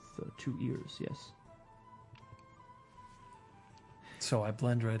us with 2 ears, yes. So I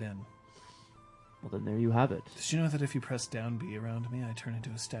blend right in. Well, then there you have it. Did you know that if you press down B around me, I turn into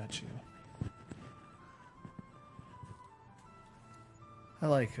a statue? I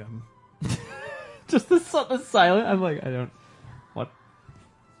like him. Just the silent. I'm like, I don't... What?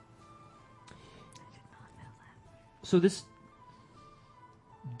 So this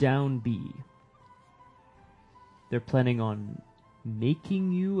down B, they're planning on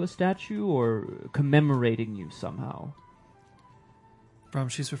making you a statue or commemorating you somehow? Brom,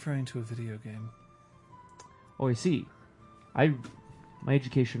 she's referring to a video game. Oh, I see. My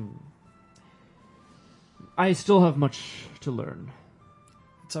education... I still have much to learn.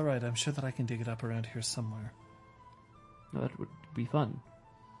 It's alright, I'm sure that I can dig it up around here somewhere. No, that would be fun.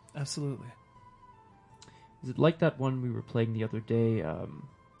 Absolutely. Is it like that one we were playing the other day,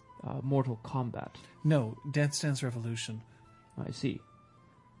 Mortal Kombat? No, Dance Dance Revolution. I see.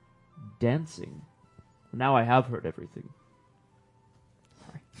 Dancing. Now I have heard everything.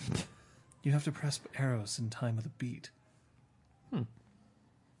 Sorry. You have to press arrows in time with a beat.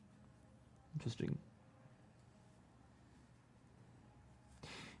 Interesting.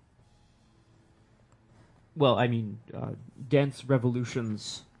 Well, I mean, dance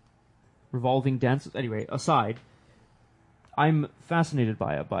revolutions, revolving dances. Anyway, aside, I'm fascinated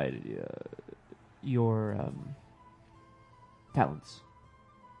by your talents.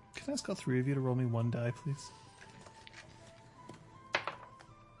 Can I ask all 3 of you to roll me 1 die, please?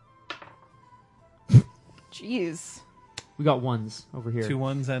 Jeez. We got ones over here. 2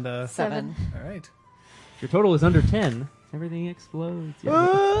 ones and a... 7. All right. If your total is under 10, everything explodes.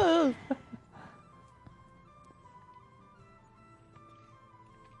 Yeah.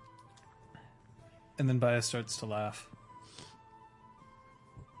 And then Baya starts to laugh.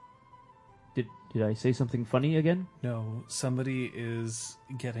 Did I say something funny again? No, somebody is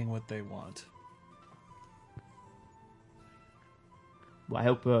getting what they want. Well, I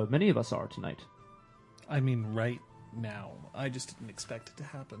hope many of us are tonight. I mean, right now. I just didn't expect it to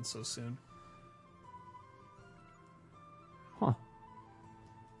happen so soon. Huh.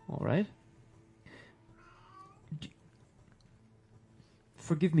 All right.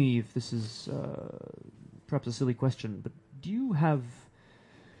 Forgive me if this is perhaps a silly question, but do you have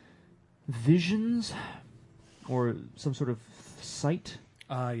visions or some sort of sight?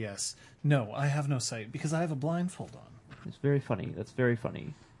 Ah, yes. No, I have no sight because I have a blindfold on. It's very funny. That's very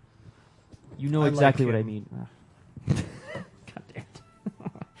funny. You know I exactly like what I him. mean. God damn it.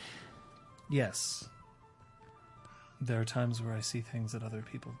 Yes. There are times where I see things that other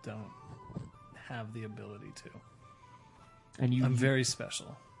people don't have the ability to. And I'm very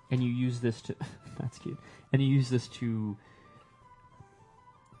special. And you use this to... That's cute. And you use this to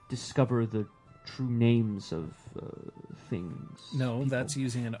discover the true names of things. No, people. that's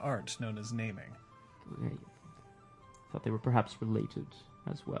using an art known as naming. I thought they were perhaps related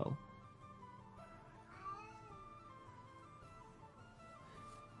as well.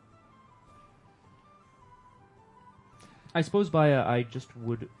 I suppose I just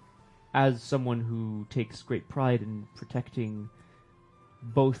would, as someone who takes great pride in protecting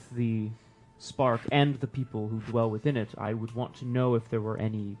both the spark and the people who dwell within it, I would want to know if there were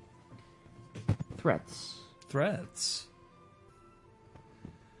any threats. Threats?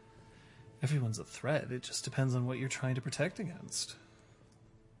 Everyone's a threat. It just depends on what you're trying to protect against.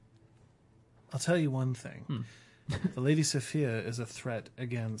 I'll tell you one thing. The Lady Sophia is a threat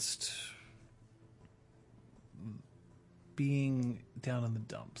against being down in the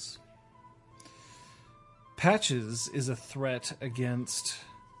dumps. Patches is a threat against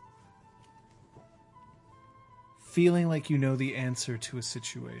feeling like you know the answer to a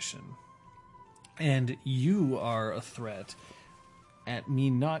situation. And you are a threat at me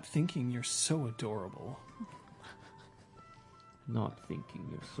not thinking you're so adorable. Not thinking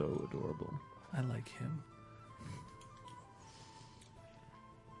you're so adorable. I like him.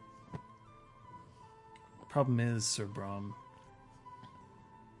 Problem is, Sir Brom,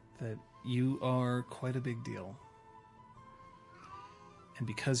 that you are quite a big deal. And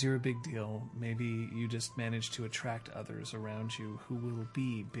because you're a big deal, maybe you just manage to attract others around you who will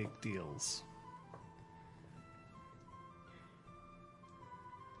be big deals.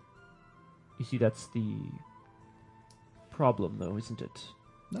 You see, that's the problem, though, isn't it?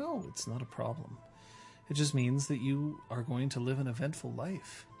 No, it's not a problem. It just means that you are going to live an eventful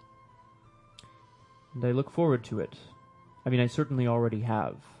life. And I look forward to it. I mean, I certainly already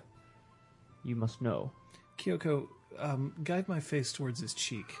have. You must know. Kyoko, guide my face towards his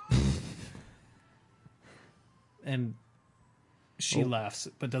cheek. And she laughs,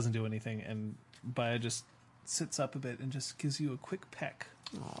 but doesn't do anything, and Baya just sits up a bit and just gives you a quick peck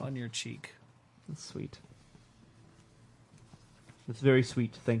on your cheek. That's sweet. That's very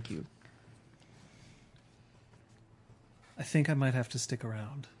sweet, thank you. I think I might have to stick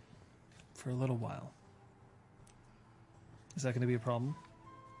around for a little while. Is that going to be a problem?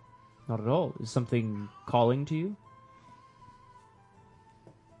 Not at all. Is something calling to you?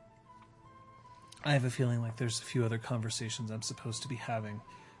 I have a feeling like there's a few other conversations I'm supposed to be having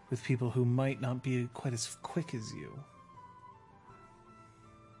with people who might not be quite as quick as you.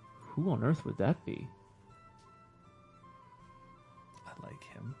 Who on earth would that be? I like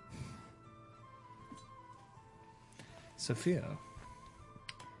him. Sophia.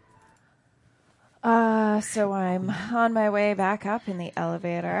 So I'm on my way back up in the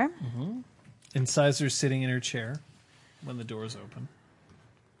elevator. Incisors sitting in her chair when the doors open.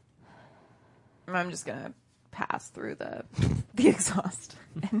 I'm just gonna pass through the exhaust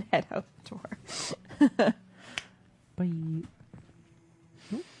and head out the door. Bye.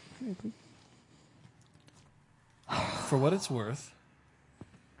 Oh, here, please. For what it's worth,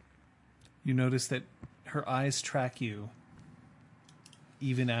 you notice that her eyes track you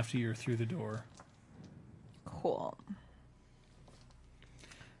even after you're through the door. Cool.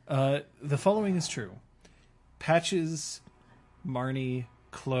 The following is true. Patches, Marnie,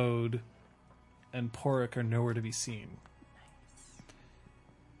 Claude, and Porik are nowhere to be seen.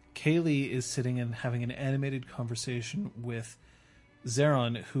 Kaylee is sitting and having an animated conversation with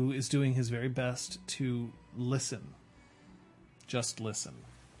Zeron, who is doing his very best to listen. Just listen.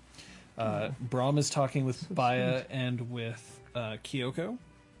 Brahm is talking with Baya and with Kyoko.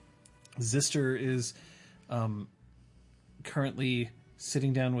 Zister is currently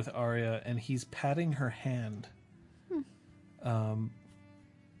sitting down with Arya, and he's patting her hand.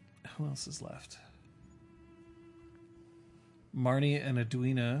 Who else is left? Marnie and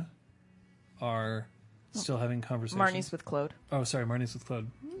Edwina are still having conversations. Marnie's with Claude. Oh, sorry, Marnie's with Claude.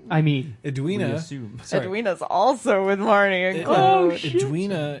 I mean, Edwina. we assume. Sorry. Edwina's also with Marnie and Claude.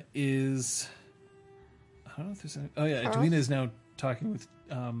 Edwina is. I don't know if there's any. Oh yeah, Edwina is now talking with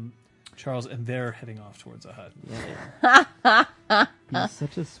Charles, and they're heading off towards a hut. He's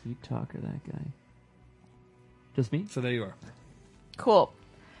such a sweet talker, that guy. Just me? So there you are. Cool.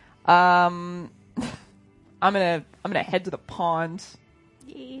 I'm gonna head to the pond,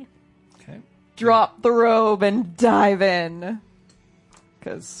 Yeah. Okay. drop the robe, and dive in.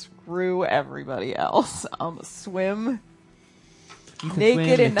 'Cause screw everybody else. I'm gonna swim You can naked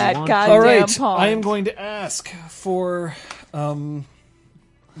swim in if that you want. goddamn All right. pond. I am going to ask for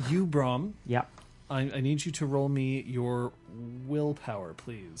you, Brahm. Yeah. I need you to roll me your willpower,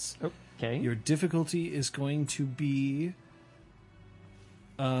 please. Okay. Your difficulty is going to be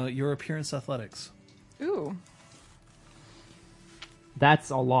your appearance athletics. Ooh. That's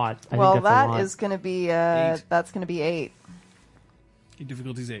a lot. I Well, think that's a that lot. is gonna be 8. that's gonna be 8. Your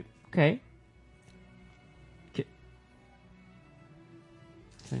difficulty is 8. Okay. Can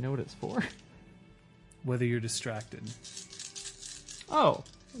I know what it's for? Whether you're distracted. Oh.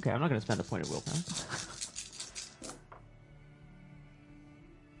 Okay, I'm not going to spend a point of willpower.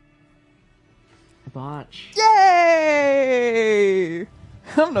 Botch. Yay!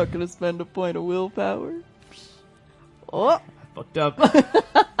 I'm not gonna spend a point of willpower. Oh, I fucked up.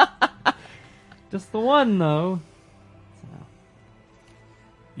 Just the one, though. So,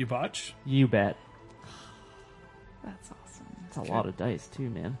 You botch? you bet. that's awesome. It's a lot of dice, too,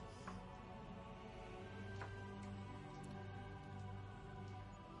 man.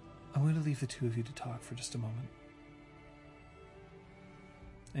 I'm going to leave the two of you to talk for just a moment.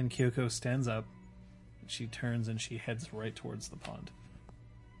 And Kyoko stands up. She turns and she heads right towards the pond.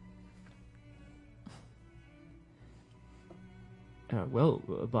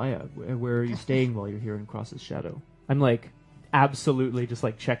 Baya, where are you staying while you're here in Cross's Shadow? I'm like, absolutely just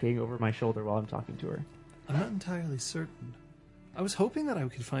like checking over my shoulder while I'm talking to her. I'm not entirely certain. I was hoping that I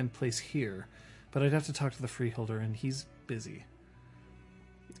could find a place here, but I'd have to talk to the freeholder, and he's busy.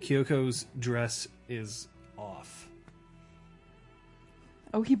 Kyoko's dress is off.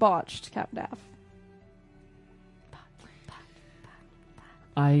 Oh, he botched, Captain Daff.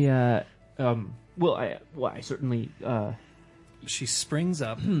 I certainly, She springs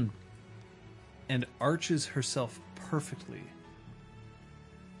up and arches herself perfectly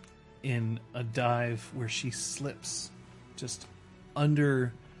in a dive where she slips just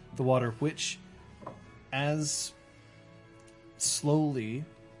under the water, which as slowly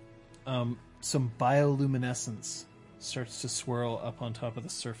some bioluminescence starts to swirl up on top of the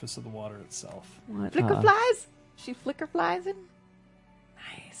surface of the water itself. What? Flicker flies. She flicker flies in.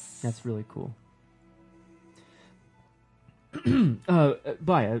 Nice. That's really cool.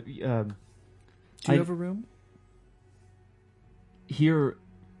 Baya, Do you I- have a room? here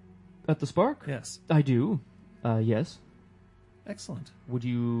at the Spark? Yes. I do. Yes. Excellent. Would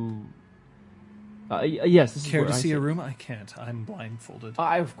you... yes, this is Care where to I see sit. a room? I can't. I'm blindfolded.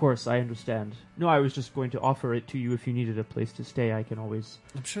 Of course, I understand. No, I was just going to offer it to you if you needed a place to stay. I can always...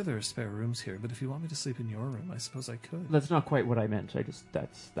 I'm sure there are spare rooms here, but if you want me to sleep in your room, I suppose I could. That's not quite what I meant. I just...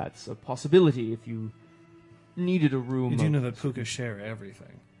 That's a possibility if you needed a room. You do know that Puka share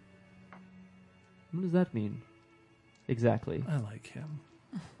everything. What does that mean? Exactly. I like him.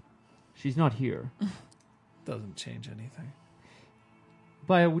 She's not here. Doesn't change anything.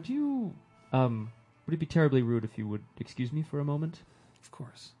 Baya, would you... would it be terribly rude if you would excuse me for a moment? Of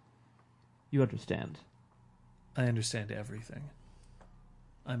course. You understand. I understand everything.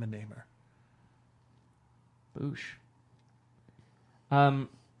 I'm a namer. Boosh.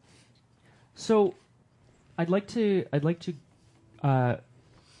 So, I'd like to, I'd like to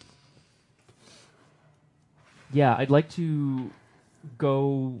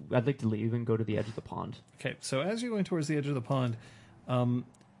leave and go to the edge of the pond. Okay, so as you're going towards the edge of the pond,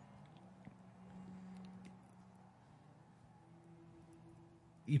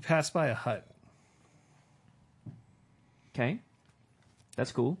 you pass by a hut, Okay.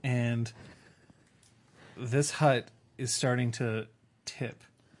 That's cool. and this hut is starting to tip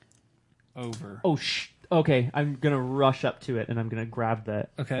over. Oh, okay, I'm gonna rush up to it and I'm gonna grab the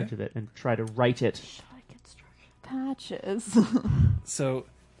Okay. edge of it and try to right it. Patches. So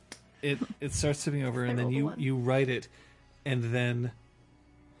it starts tipping over, and then rolled a you one. you right it, and then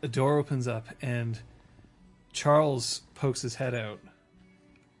a door opens up, and Charles pokes his head out.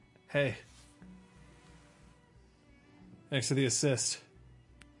 Hey, thanks for the assist.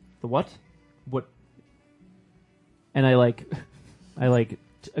 The what? What? And I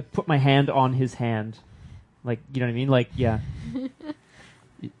put my hand on his hand, like, you know what I mean? Like, yeah.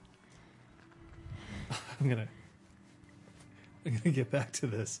 I'm gonna get back to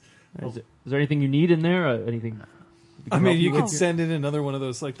this. Is there anything you need in there? Anything? we I can mean, help you could with? send in another one of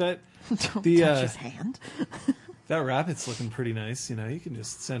those like that. Don't The, touch his hand. That rabbit's looking pretty nice. You know, you can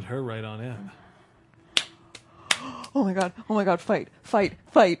just send her right on in. Oh my god, fight.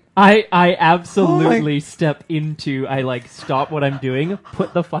 I absolutely step into. I stop what I'm doing,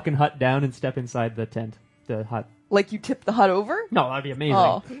 put the fucking hut down, and step inside the tent. The hut. Like you tip the hut over? No, that'd be amazing.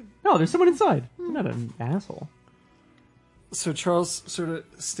 Oh. No, there's someone inside. I'm not an asshole. So Charles sort of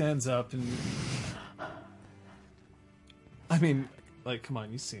stands up and... I mean, come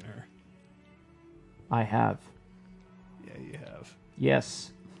on, you've seen her. I have. Yeah, you have.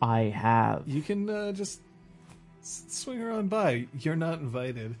 Yes, I have. You can just swing her on by. You're not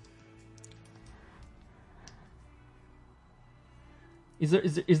invited.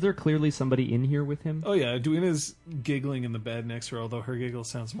 Is there clearly somebody in here with him? Oh yeah, Edwina's giggling in the bed next to her, although her giggle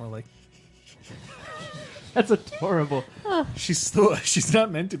sounds more like... That's adorable. She's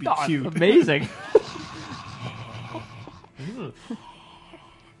not meant to be cute. Amazing.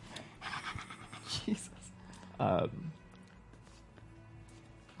 Jesus.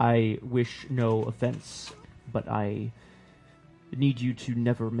 I wish no offense, but I need you to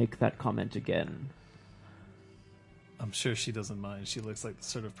never make that comment again. I'm sure she doesn't mind. She looks like the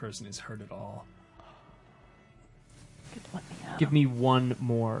sort of person who's heard it all. Give me one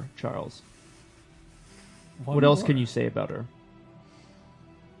more, Charles. One What else more. can you say about her?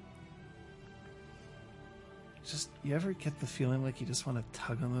 Just, you ever get the feeling like you just want to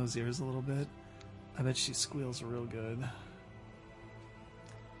tug on those ears a little bit? I bet she squeals real good.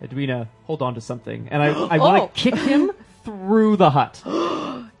 Edwina, hold on to something. And I want to kick him through the hut.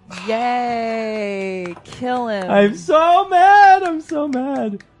 Yay! Kill him. I'm so mad! I'm so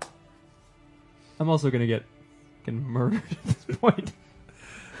mad! I'm also going to get murdered at this point.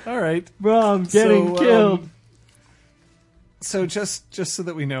 All right. Bro, I'm getting killed. So just so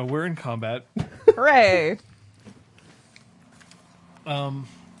that we know, we're in combat. Hooray!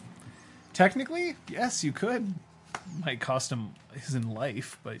 Technically, yes, you could. Might cost him his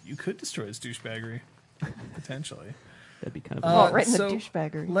life, but you could destroy his douchebaggery. Potentially. That'd be kind of... Oh, right in the so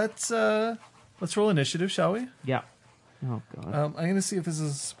douchebaggery. Let's roll initiative, shall we? yeah. Oh, God. I'm going to see if this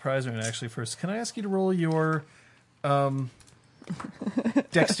is a surprise or not, actually, first. Can I ask you to roll your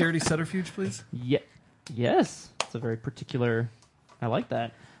dexterity subterfuge, please? Yes. It's a very particular... I like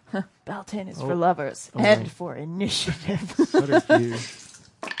that. Beltane is Oh. for lovers Oh, and right. for initiative.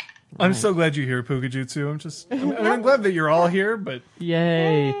 I'm so glad you're here, Pukajutsu. I'm glad that you're all here, but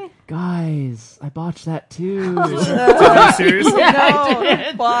Yay. Guys, I botched that too. seriously?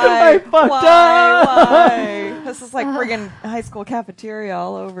 No, why? I fucked Why? This is like friggin' high school cafeteria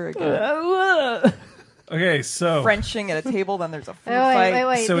all over again. Okay, so Frenching at a table, then there's a food Wait.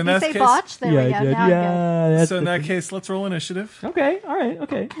 fight. So in Did you that say case- botch? There we go. Now I'm good. so in that case, let's roll initiative. Okay, all right,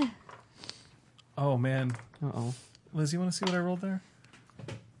 okay. Oh man, Uh-oh. Liz, you want to see what I rolled there?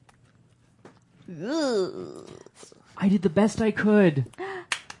 I did the best I could.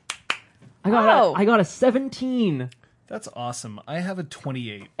 I Oh. got a 17. That's awesome. I have a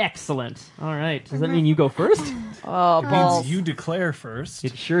 28. Excellent. All right. Does that mean you go first? Oh, balls. Means you declare first.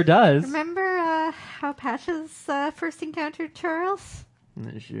 It sure does. Remember how Patches first encountered Charles?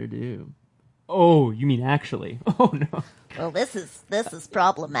 I sure do. Oh, you mean actually? Oh no. Well, this is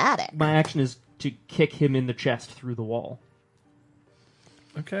problematic. My action is to kick him in the chest through the wall.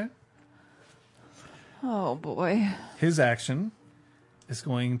 Okay. Oh, boy. His action is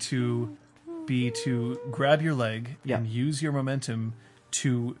going to be to grab your leg Yeah. and use your momentum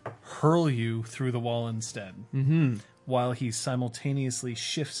to hurl you through the wall instead. Mm-hmm. While he simultaneously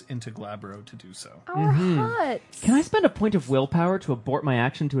shifts into Glabro to do so. Our huts. Can I spend a point of willpower to abort my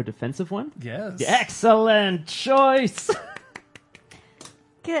action to a defensive one? Yes. Excellent choice.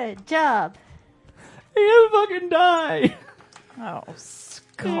 Good job. He'll fucking die. Oh,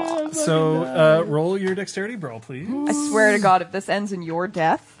 Scott. So roll your dexterity brawl, please. I swear to God, if this ends in your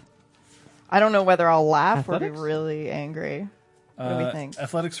death, I don't know whether I'll laugh or Athletics? be really angry. What do we think?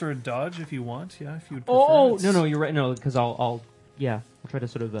 Athletics for a dodge if you want. Yeah, if you would prefer. Oh It's- no, you're right. No, because I'll try to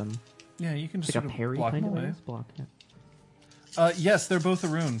sort of Yeah, you can just like a sort of parry block kind him of away. block. Yeah. Yes, they're both a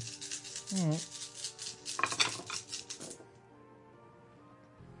rune.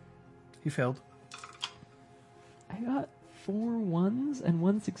 He failed. I got 4 1s and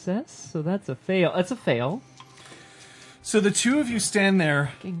 1 success, so that's a fail. That's a fail. So the two of you stand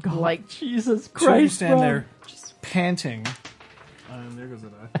there, God, Like- Jesus two of you Christ, stand bro. there, just panting. And there goes the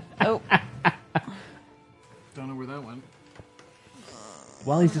die. Oh, Don't know where that went.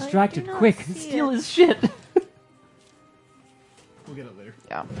 While he's do distracted, not quick, see steal it. his shit. We'll get it later.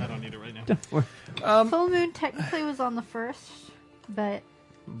 yeah. I don't need it right now. Full moon technically was on the first, but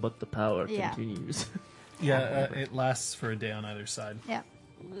But the power Yeah. continues. Yeah, it lasts for a day on either side. yeah.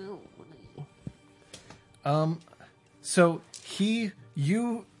 So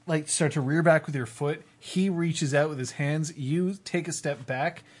you like start to rear back with your foot. He reaches out with his hands. You take a step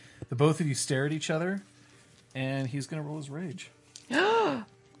back. The both of you stare at each other, and he's going to roll his rage.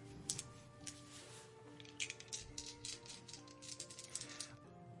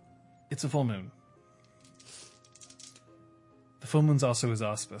 It's a full moon. The full moon's also his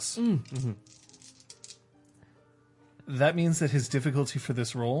auspice. That means that his difficulty for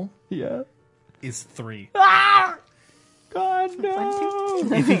this roll Yeah. is 3. God no.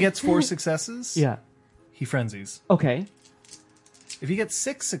 If he gets 4 successes, Yeah. he frenzies. Okay. If he gets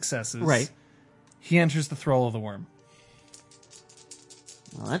 6 successes, Right. he enters the thrall of the worm.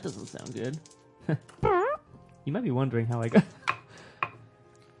 Well, that doesn't sound good. You might be wondering how I got.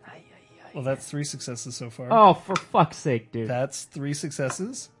 Well, that's 3 successes so far. Oh, for fuck's sake, dude. That's 3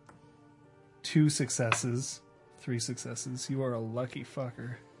 successes, 2 successes, 3 successes. You are a lucky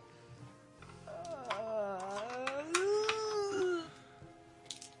fucker.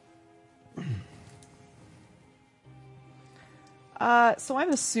 So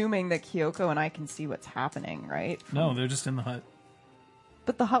I'm assuming that Kyoko and I can see what's happening, right? No, they're just in the hut.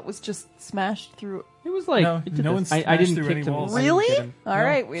 But the hut was just smashed through. It was like No, it did no this. one I smashed didn't through kick any him. walls. I didn't Really? get him. All No,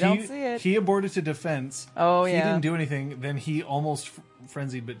 right, we he- don't see it. He aborted to defense. Oh, He yeah. didn't do anything. Then he almost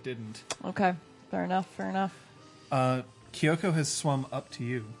frenzied but didn't. Okay, fair enough, fair enough. Kyoko has swum up to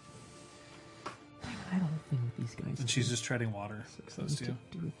you, I don't think these guys. and she's just treading water close to you.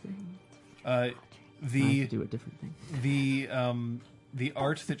 do a thing. Uh, I the have to do a different thing. the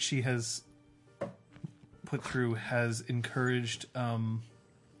art that she has put through has encouraged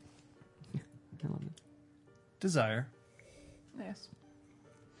desire. Yes.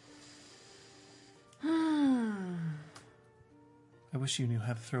 I wish you knew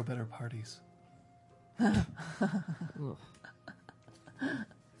how to throw better parties. Ugh.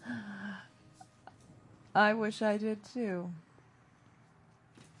 I wish I did too.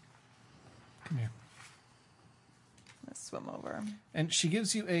 Come here. Let's swim over. And she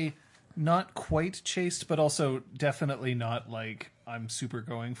gives you a not quite chaste, but also definitely not like I'm super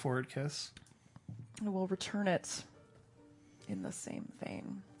going for it kiss. I will return it in the same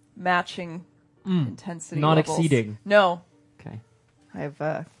vein, matching intensity. Not levels. exceeding. No, Okay. I've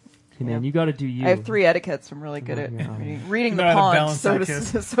Hey, man, you got to do you. I have 3 etiquettes. I'm really good at Yeah. reading You the know how to pond, balance so that to,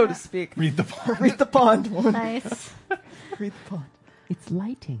 kiss. so to speak. Read the part. Read the pond one. Nice. Read the pond. It's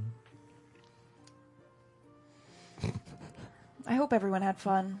lighting. I hope everyone had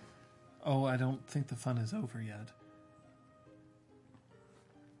fun. Oh, I don't think the fun is over yet.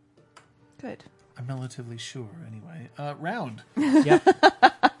 Good. I'm relatively sure, anyway. Round. Yep.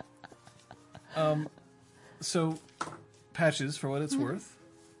 So, Patches, for what it's worth,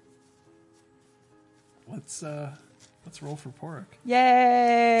 let's roll for Pork.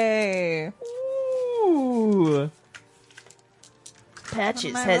 Yay! Ooh.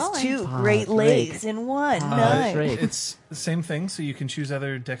 Patches What am I has rolling? 2 Ah, Great Drake. Lakes in one. Nice. Drake. It's the same thing, so you can choose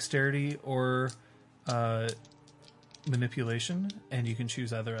either dexterity or manipulation, and you can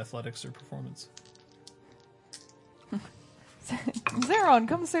choose either athletics or performance. Zeron,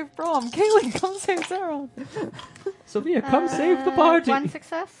 come save Brom. Kaylee, come save Zeron. Sophia, come save the party. 1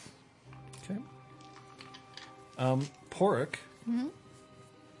 success. Okay. Pork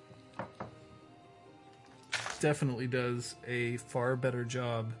definitely does a far better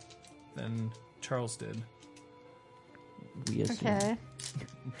job than Charles did, We assume. Okay.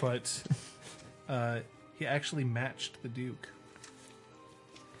 but he actually matched the Duke.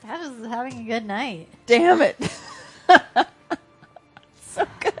 That is having a good night. Damn it. So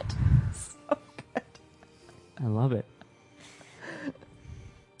good. So good. I love it.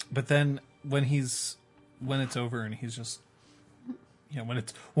 But then when it's over and he's just when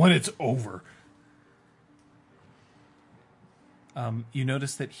it's over, you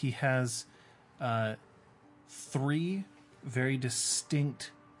notice that he has 3 very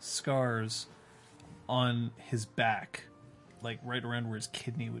distinct scars on his back, like right around where his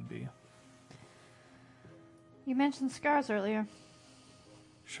kidney would be. You mentioned scars earlier.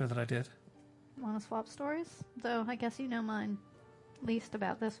 Sure that I did. Want to swap stories? Though I guess you know mine. Least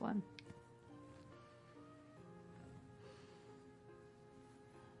about this one.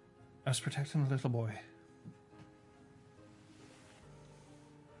 I was protecting a little boy.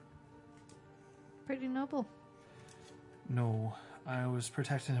 Pretty noble. No, I was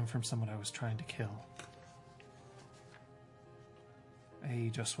protecting him from someone I was trying to kill. He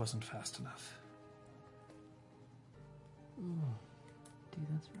just wasn't fast enough. Dude,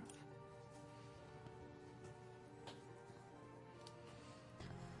 that's rough.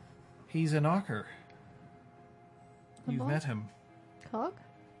 He's a knocker. The You've boy? met him. Cog?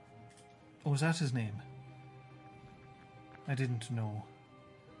 Oh, was that his name? I didn't know.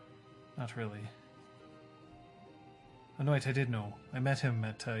 Not really. Oh, no, wait, I did know. I met him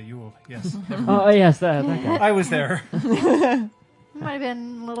at Yule. Yes. Oh, yes, that guy. I was there. Might have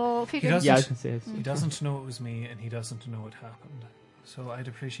been a little few He good- doesn't- Yeah, I was going to say it's He doesn't know it was me, and he doesn't know what happened. So I'd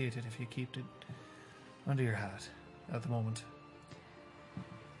appreciate it if you kept it under your hat at the moment.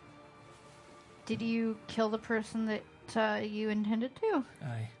 Did you kill the person that you intended to?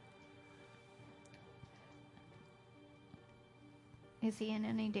 Aye. Is he in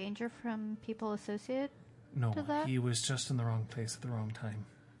any danger from people associated? No, To that? he was just in the wrong place at the wrong time.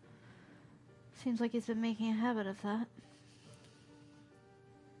 Seems like he's been making a habit of that.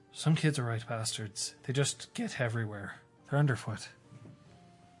 Some kids are right bastards. They just get everywhere. They're underfoot.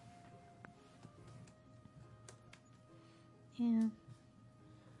 Yeah.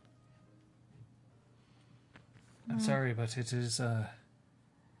 I'm sorry, but it is,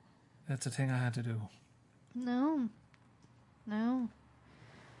 that's a thing I had to do. No. No.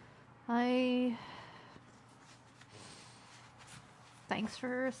 Thanks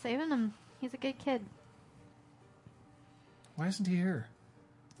for saving him. He's a good kid. Why isn't he here?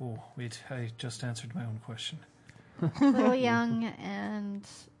 Oh, wait, I just answered my own question. A little young and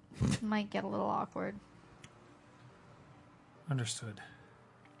might get a little awkward. Understood.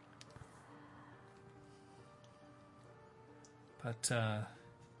 But,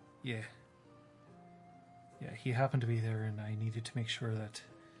 yeah. Yeah, he happened to be there, and I needed to make sure that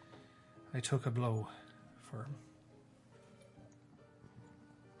I took a blow for him.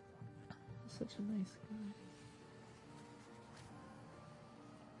 such a nice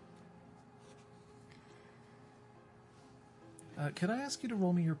guy. Could I ask you to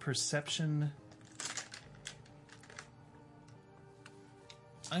roll me your perception?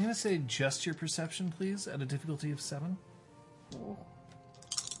 I'm going to say just your perception, please, at a difficulty of 7. 2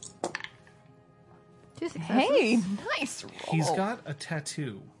 successes. Hey, nice roll. He's got a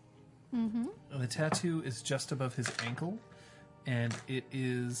tattoo. Mm-hmm. The tattoo is just above his ankle, and it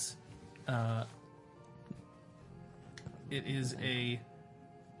is a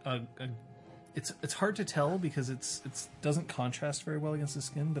it's hard to tell because it doesn't contrast very well against the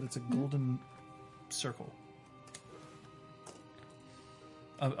skin, but it's a golden circle.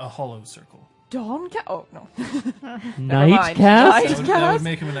 A hollow circle. Dawn Cat. Oh, no. Nightcast? Night That would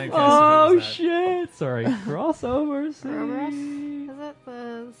make him a nightcast. Oh, if it was that. shit. Sorry. Crossovers. Ouroboros? Is it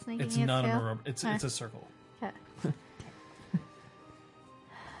the snaking It's its not tail? an aurora. It's a circle. Okay.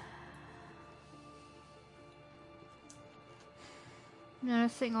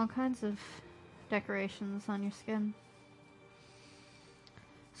 Noticing all kinds of decorations on your skin.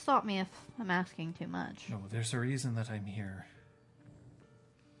 Stop me if I'm asking too much. No, there's a reason that I'm here.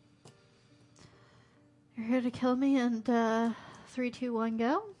 You're here to kill me and 3, 2, 1,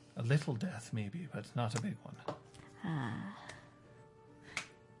 go? A little death, maybe, but not a big one.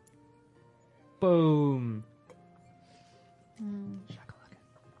 Boom.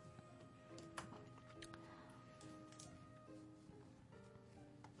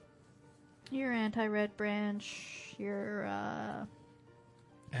 You're anti-red branch. You're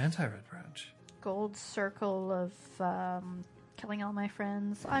Anti-Red Branch. gold circle of killing all my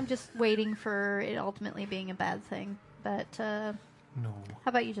friends. I'm just waiting for it ultimately being a bad thing. But how No.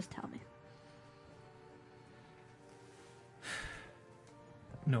 about you just tell me?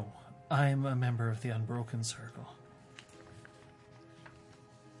 No. I'm a member of the Unbroken Circle.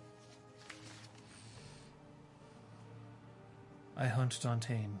 I hunt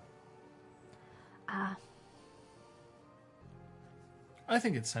Dantain. Ah, I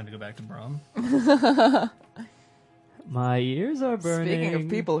think it's time to go back to Brom. My ears are burning. Speaking of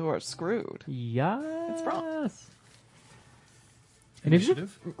people who are screwed. Yes. It's wrong.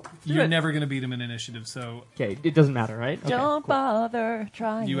 Initiative? You're it. never going to beat him in initiative, so Okay, it doesn't matter, right? Okay, Don't cool. bother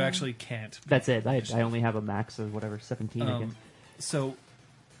trying. you actually can't. That's it. I only have a max of whatever, 17 again. So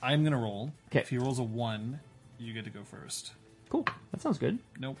I'm going to roll. 'Kay. If he rolls a 1, you get to go first. Cool. That sounds good.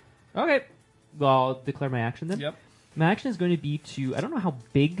 Nope. Okay. Well, I'll declare my action then. Yep. My action is going to be to... I don't know how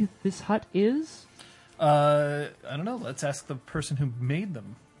big this hut is. I don't know. Let's ask the person who made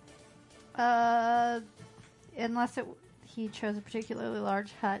them. unless he chose a particularly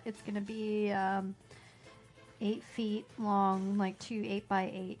large hut, it's going to be 8 feet long, like 2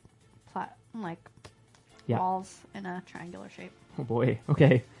 8x8 Yeah. walls in a triangular shape. Oh boy.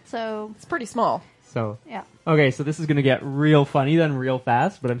 Okay. So It's pretty small. So... yeah, Okay, so this is going to get real funny then real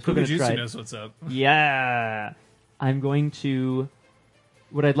fast, but I'm still going to Jutsu try... knows what's up. Yeah. I'm going to...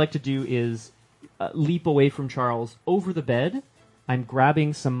 What I'd like to do is leap away from Charles over the bed. I'm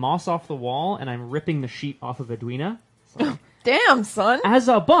grabbing some moss off the wall, and I'm ripping the sheet off of Edwina. So, Damn, son. as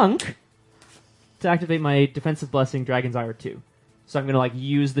a bunk, to activate my defensive blessing, Dragon's Ire 2. So I'm going to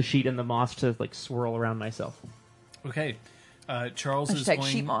use the sheet and the moss to swirl around myself. Okay. Charles is Hashtag going.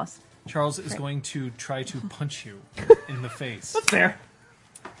 sheet moss. Charles is going to try to punch you in the face. Fair.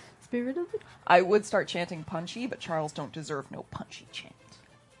 spirit of it. I would start chanting punchy, but Charles don't deserve no punchy chant.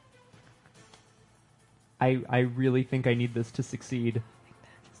 I really think I need this to succeed.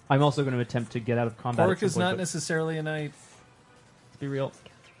 I'm also going to attempt to get out of combat. Pork at some is point, not but necessarily a knight. Let's be real.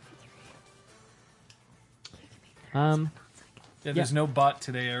 Yeah, there's no bot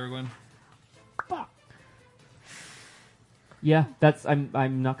today, Erwin. Yeah, that's.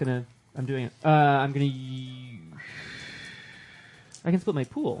 I'm not gonna. I'm doing it. I'm gonna. I can split my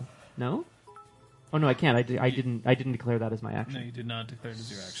pool. No. Oh no, I can't. I didn't. I didn't declare that as my action. No, you did not declare it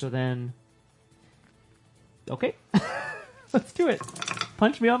as your action. So then. Okay. Let's do it.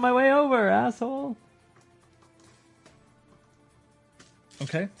 Punch me on my way over, asshole.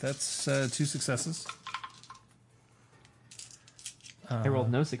 Okay, that's 2 successes. I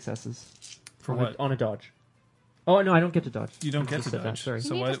rolled no successes. For on what? On a dodge. Oh no, I don't get to dodge. You don't I get just to said that, dodge. sorry. You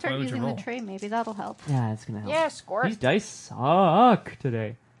So need why to start would you using roll? the tray. Maybe that'll help. Yeah, it's gonna help. Yeah, squirt. These dice suck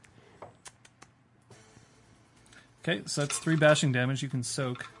today. Okay, so that's 3 bashing damage. You can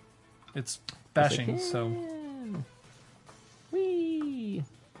soak. It's bashing, so Whee!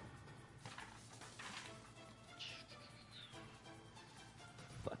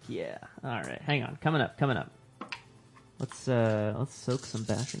 Fuck yeah! All right, hang on. Coming up. Let's soak some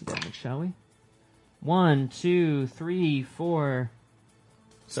bashing damage, shall we? 1, 2, 3, 4.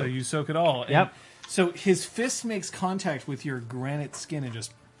 so you soak it all. And Yep. So his fist makes contact with your granite skin and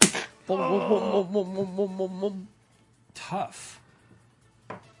just tough.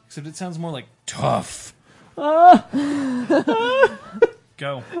 Except it sounds more like tough.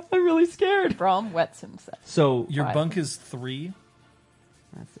 Go. I'm really scared. Brom wets himself. So Your Five. bunk is 3,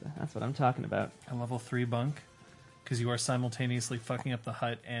 that's what I'm talking about. a level 3 bunk, because you are simultaneously fucking up the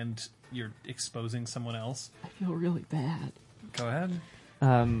hut and you're exposing someone else. I feel really bad. Go ahead.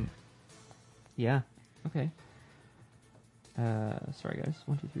 Yeah. Okay. Sorry guys.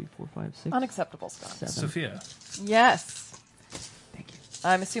 1, 2, 3, 4, 5, 6. Unacceptable, Scott. 7. Sophia. Yes. Thank you.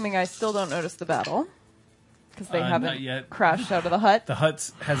 I'm assuming I still don't notice the battle. Because they Not haven't yet. crashed out of the hut. The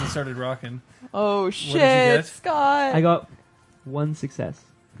hut hasn't started rocking. Oh you shit, get? Scott! I got 1 success.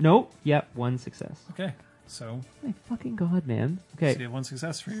 No, yep, 1 success. Okay, so My fucking god, man. you Okay, get 1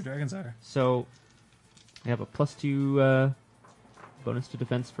 success for your Dragon's Ire. so I have a +2 bonus to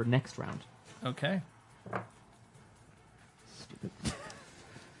defense for next round. Okay. Stupid.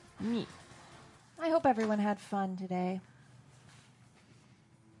 Neat. I hope everyone had fun today.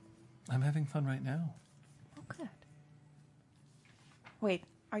 I'm having fun right now. Oh, good. Wait,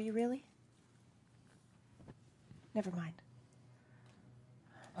 are you really? Never mind.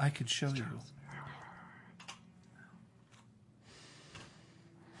 I could show you.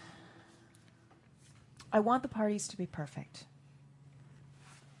 I want the parties to be perfect.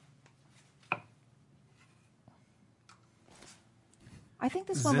 I think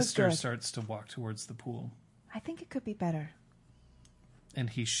this one was Zister good. starts to walk towards the pool, I think it could be better. and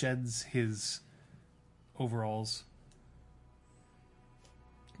he sheds his overalls,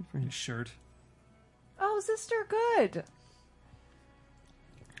 Good for him. his shirt, Oh, Zister, good.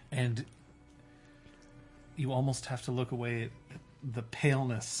 and you almost have to look away at the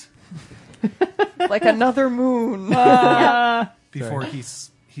paleness Like another moon. before he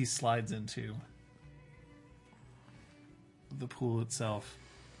slides into the pool itself.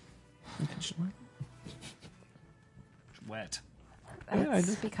 It's wet.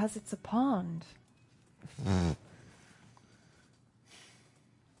 That's because it's a pond.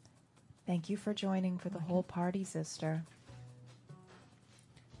 Thank you for joining for the whole party, sister.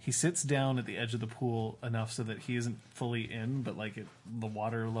 He sits down at the edge of the pool enough so that he isn't fully in, but like the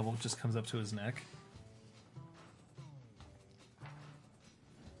water level just comes up to his neck.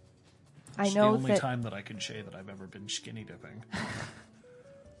 I It's know the only that time that I can say that I've ever been skinny dipping.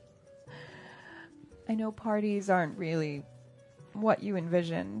 I know parties aren't really what you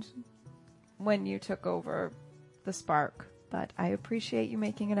envisioned when you took over the Spark, but I appreciate you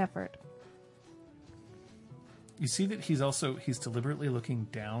making an effort. You see that he's deliberately looking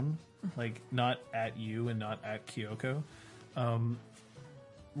down, like not at you and not at Kyoko.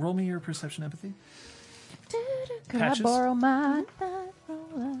 Roll me your perception empathy. Could Patches? I borrow mine?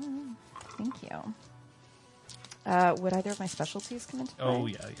 Thank you. Would either of my specialties come into play? Oh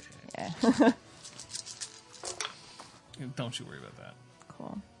yeah. Yeah. Don't you worry about that.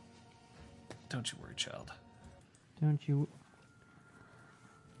 Cool. Don't you worry, child. Don't you?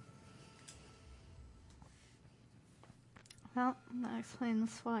 Well, that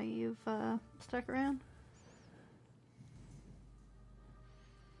explains why you've stuck around.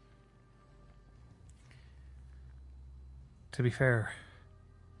 To be fair,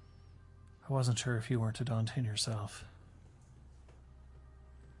 I wasn't sure if you weren't a Dantean yourself.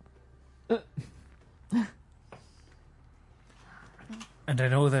 And I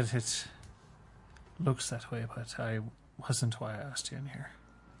know that it looks that way, but I wasn't why I asked you in here.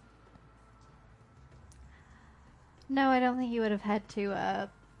 No, I don't think you would have had to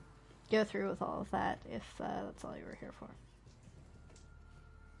go through with all of that if that's all you were here for.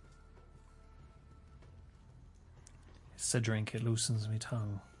 It's a drink, it loosens me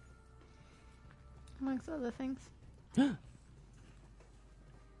tongue. Amongst other things. Do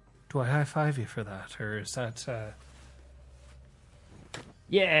I high-five you for that, or is that,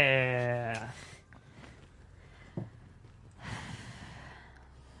 Yeah.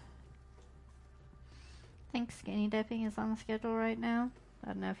 I think skinny dipping is on the schedule right now. I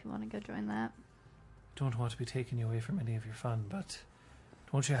don't know if you want to go join that. don't want to be taking you away from any of your fun, but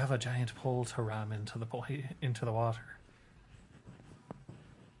don't you have a giant pole to ram into the water?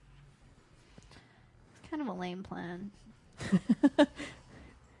 It's kind of a lame plan.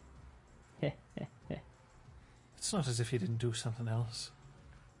 It's not as if you didn't do something else.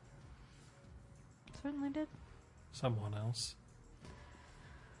 Certainly did. Someone else.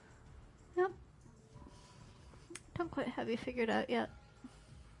 Yep. Don't quite have you figured out yet.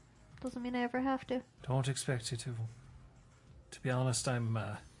 Doesn't mean I ever have to. Don't expect you to. To be honest, I'm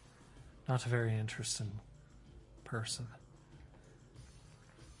not a very interesting person.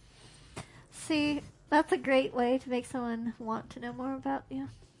 See, that's a great way to make someone want to know more about you.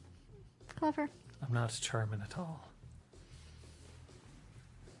 Clever. I'm not charming at all.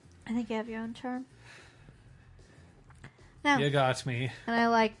 I think you have your own charm. Now, You got me. and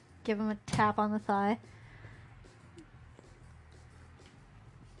I give him a tap on the thigh.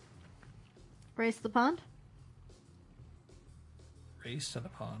 Race the pond. Race to the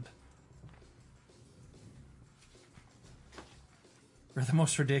pond. We're the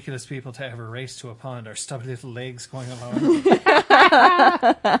most ridiculous people to ever race to a pond. Our stubby little legs going along.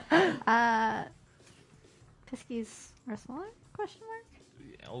 Piskies are smaller? Question mark.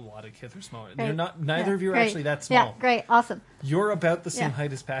 a lot of Kith's small. Great. They're not. Neither Yeah, of you are great. actually that small. Yeah, great, awesome. You're about the same Yeah.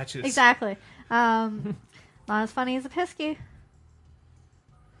 height as Patches. Exactly. Not as funny as a Pisky.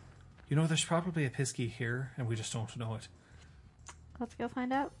 You know, there's probably a Pisky here, and we just don't know it. Let's go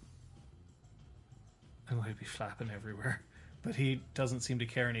find out. I'm going to be flapping everywhere. But he doesn't seem to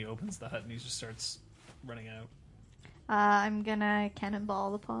care, and he opens the hut, and he just starts running out. I'm gonna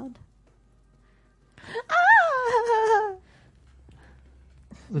cannonball the pond.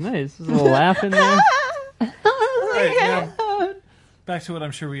 Nice. There's a little laugh in there. Right, now, back to what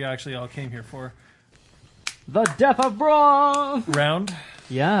I'm sure we actually all came here for. The death of Brom! Round.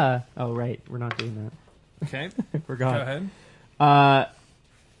 Yeah. Oh, right. We're not doing that. Okay. I forgot. Go ahead.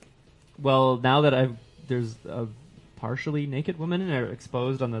 Well, now that there's a partially naked woman and they're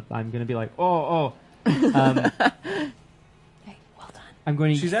exposed on the, I'm going to be like, oh. Hey, well done. I'm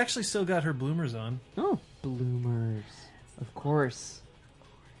going to. She's actually still got her bloomers on. Oh, bloomers. Of course.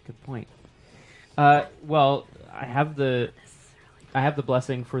 Good point. Well, I have the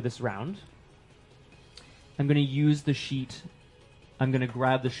blessing for this round. I'm going to use the sheet. I'm going to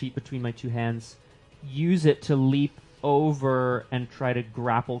grab the sheet between my two hands, use it to leap over and try to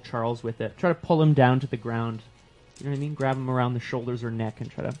grapple Charles with it. Try to pull him down to the ground. You know what I mean? Grab him around the shoulders or neck and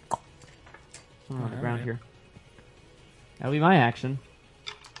try to pull him on the ground here. That'll be my action.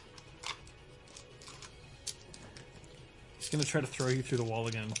 He's going to try to throw you through the wall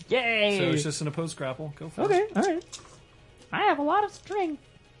again. Yay! So it's just an opposed grapple. Go for Okay, it. alright. I have a lot of strength.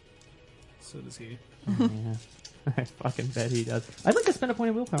 So does he. Yeah. I fucking bet he does. I'd like to spend a point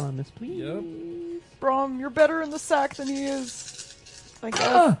of willpower on this, please. Yep. Brom, you're better in the sack than he is. I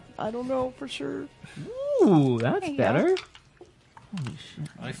guess. I don't know for sure. Ooh, that's There you better. Holy shit.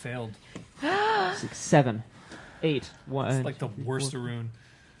 I failed. 6, 7, 8, 1. It's like the worst Arun.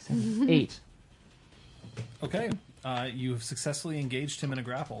 7, 8. Okay. You have successfully engaged him in a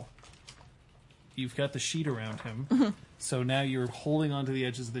grapple. You've got the sheet around him. So now you're holding onto the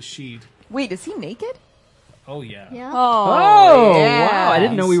edges of the sheet. Wait, is he naked? Oh, yeah. Yeah. Oh, yeah. wow. I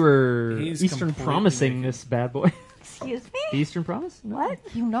didn't know we were He's Eastern completely promising naked. this bad boy. Excuse me? Eastern promise? No. What?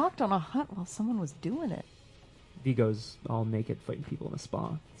 You knocked on a hut while someone was doing it. Vigo's all naked fighting people in a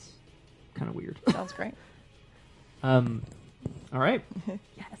spa. It's kind of weird. Sounds great. All right.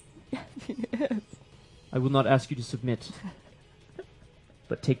 Yes. I will not ask you to submit.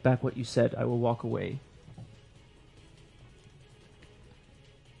 But take back what you said. I will walk away.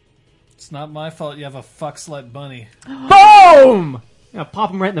 It's not my fault you have a fuck slut bunny. Boom! Yeah, pop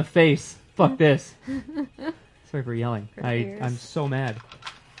him right in the face. Fuck this. Sorry for yelling. I'm so mad.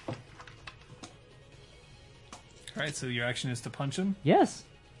 Alright, so your action is to punch him. Yes.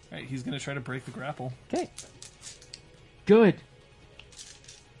 Alright, he's going to try to break the grapple. Okay. Good.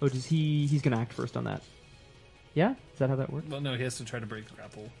 Oh, does he's gonna act first on that. Yeah? Is that how that works? Well, no, he has to try to break the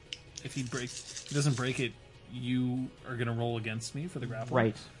grapple. If he doesn't break it, you are going to roll against me for the grapple.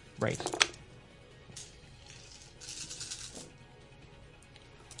 Right.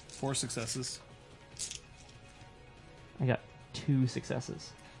 4 successes. I got 2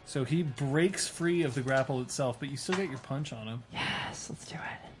 successes. So he breaks free of the grapple itself, but you still get your punch on him. Yes, let's do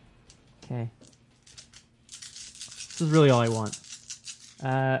it. Okay. This is really all I want.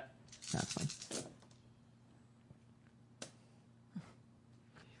 That's fine.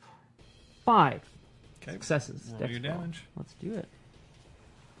 5 Okay. successes. Roll Dex your roll. damage. Let's do it.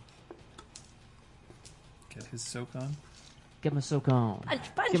 Get his soak on. Get my soak on. Punch,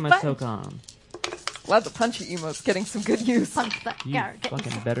 Get my punch. soak on. Glad the punchy emote's getting some good use. Punch that You carrot. Get fucking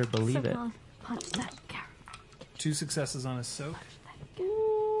yourself better believe some it. on. Punch that carrot. 2 successes on his soak.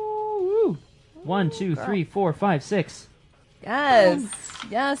 Ooh. 1, 2, 3, 4, 5, 6. Yes.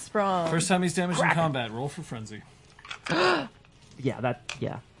 Yes, Brom. First time he's damaged in combat. Roll for frenzy. Yeah.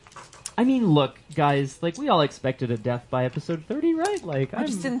 I mean, look, guys, like, we all expected a death by episode 30, right? Like, I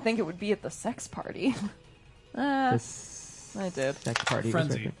just didn't think it would be at the sex party. This I did. sex party was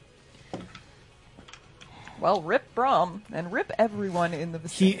Frenzy. right there. Well, rip Brom and rip everyone in the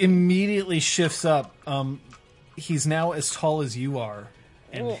vicinity. He immediately shifts up. He's now as tall as you are,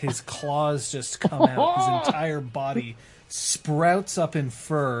 and his claws just come out. His entire body sprouts up in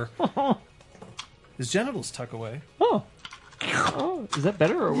fur. His genitals tuck away. Oh, is that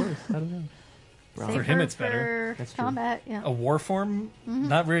better or worse? I don't know. For him, it's better. For That's true. combat, yeah. A war form,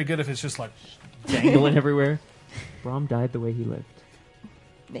 not very good if it's just like... Dangling everywhere. Brom died the way he lived.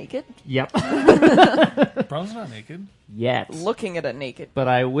 Naked? Yep. Brom's not naked. Yet. Looking at a naked. But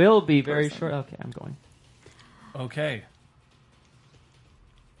I will be very Person. short. Okay, I'm going. Okay.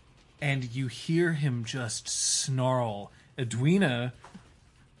 And you hear him just snarl. Edwina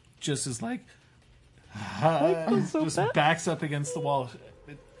just is like... just backs up against the wall.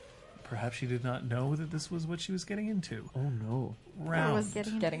 Perhaps she did not know that this was what she was getting into. Oh no. Or Round. was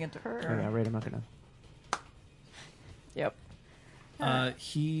getting into her. Oh yeah, right. I'm not gonna. Yep.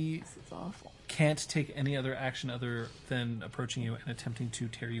 He This is awful. can't take any other action other than approaching you and attempting to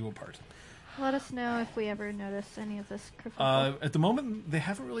tear you apart. Let us know if we ever notice any of this kerfuffle. At the moment, they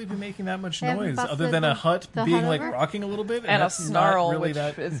haven't really been making that much They haven't noise, busted other than a the- hut the being hut like over? rocking a little bit, And a that's snarl, not really which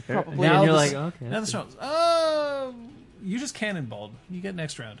that. is Fair. probably... Now Now you're the like, s- okay. Now the that's snarls. You just cannonballed. You get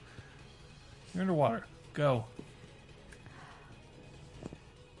next round. You're underwater. Go.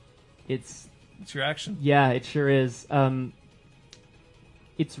 It's It's your action. yeah, it sure is.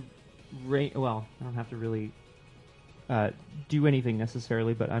 It's well, I don't have to really do anything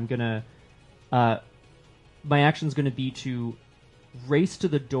necessarily, but I'm gonna. My action's gonna be to race to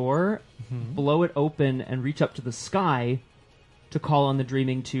the door, blow it open, and reach up to the sky to call on the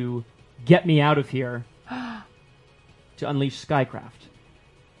Dreaming to get me out of here. To unleash Skycraft.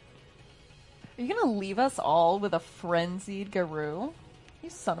 Are you going to leave us all with a frenzied Garou? You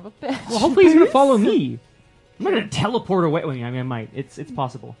son of a bitch. Well, hopefully he's gonna follow me. I'm not gonna teleport away. I mean, I might. It's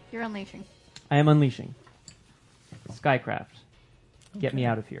possible. You're unleashing. I am unleashing Skycraft. Get me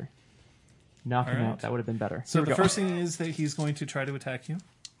out of here. Knock him All right. out. That would have been better. So Here we the go. first thing is that he's going to try to attack you.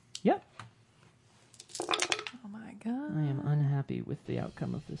 Yeah. Oh my god. I am unhappy with the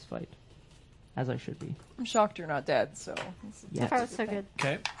outcome of this fight, as I should be. I'm shocked you're not dead, so... Yeah. So far, it's so good.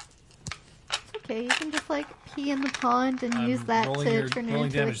 Okay. It's okay. You can just like pee in the pond and use that rolling to your turn it rolling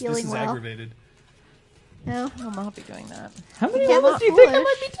into a damage. This healing is well. aggravated. No, I'll not be doing that. How many Yeah, levels not do you think I foolish.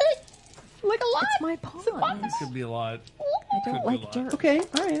 might be taking? Like a lot. It's my pond. This could be a lot. I don't Could be a like lot. dirt. Okay.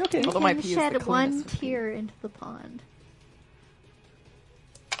 All right. Okay. Although you my can pee is shed the one cleanest of pee. tear into the pond.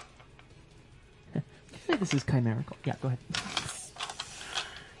 This is chimerical. Yeah. Go ahead.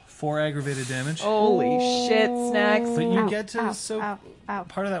 4 aggravated damage. Holy shit, Snacks. But you Ow, get to ow, soak ow, ow.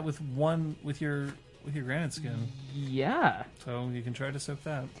 part of that with your granite skin. Yeah. So you can try to soak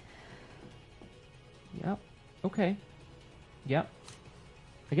that. Yep. Okay. Yep.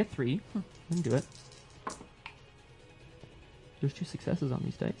 I get 3. I can do it. There's 2 successes on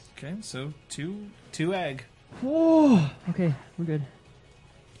these dice. Okay, so two egg. Whoa. Okay, we're good.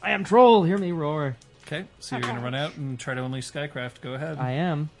 I am troll. Hear me roar. Okay, so you're gonna run out and try to unleash Skycraft. Go ahead. I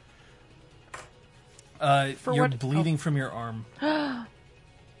am. You're what- bleeding from your arm. He's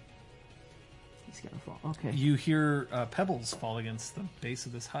gonna fall. Okay. You hear pebbles fall against the base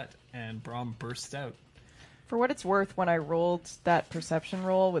of this hut, and Braum bursts out. For what it's worth, when I rolled that perception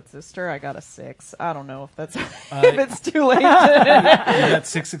roll with Zister, I got a 6. I don't know if that's if it's too late. You got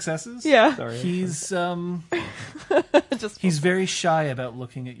 6 successes. Yeah. Sorry. He's Just he's very shy about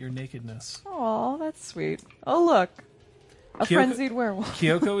looking at your nakedness. Oh, that's sweet. Oh, look. A Kyoko- frenzied werewolf.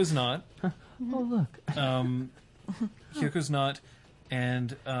 Kyoko is not. Oh look. Kyoko's not,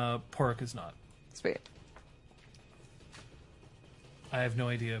 and Pork is not. Sweet. I have no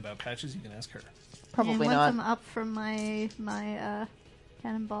idea about Patches. You can ask her. Probably and once not. I'm up from my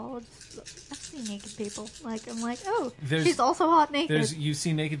cannonball, I see naked people. Like I'm like, oh, There's- she's also hot naked. You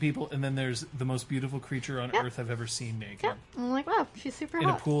see naked people, and then there's the most beautiful creature on Yep. earth I've ever seen naked. Yeah, I'm like, wow, she's super In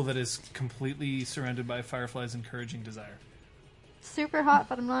a hot. pool that is completely surrounded by fireflies encouraging desire. Super hot,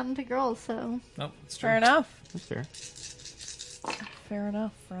 but I'm not into girls, so Nope, it's true. Fair enough. That's fair. Fair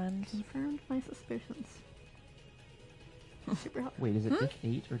enough, friend. confirmed my suspicions. Super hot. Wait, is it diff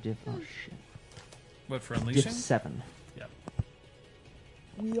 8 or diff? Oh shit. What, for Diff unleashing? 7. Yep.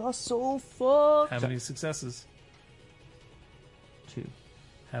 We are so fucked. How many successes? 2.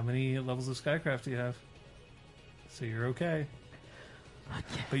 How many levels of Skycraft do you have? So you're okay.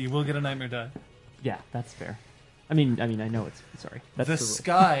 But you will get a nightmare die. Yeah, that's fair. I mean, I know it's sorry. That's The the rule.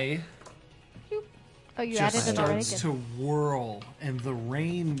 sky Oh, you just added it already? starts Good. to whirl, and the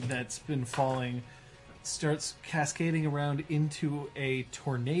rain that's been falling starts cascading around into a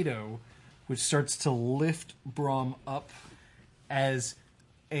tornado, which starts to lift Braum up as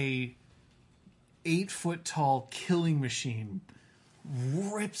a 8-foot tall killing machine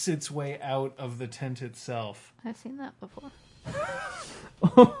rips its way out of the tent itself. I've seen that before.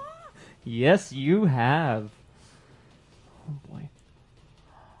 Yes, you have. Oh boy.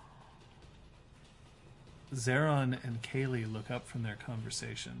 Zeron and Kaylee look up from their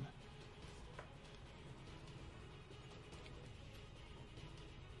conversation.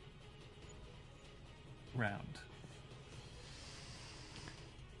 Round.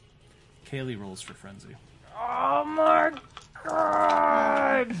 Kaylee rolls for frenzy. Oh my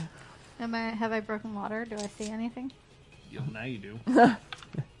god! Have I broken water? Do I see anything? Now you do.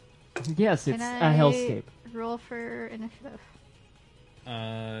 Yes, it's Can a I hellscape. roll for initiative?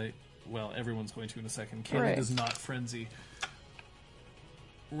 Well, everyone's going to in a second. Kaylee Right. does not frenzy.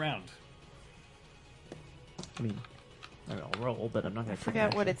 round. I mean, I'll roll, but I'm not going to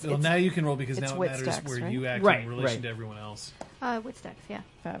Forget what it's. Well, now you can roll because it's now it wit matters stacks, where right? you act Right, in relation right. to everyone else. Wit stacks, yeah.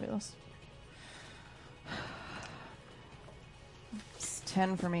 Fabulous. It's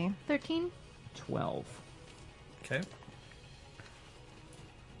 10 for me. 13. 12. Okay.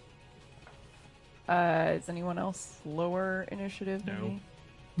 Is anyone else lower initiative than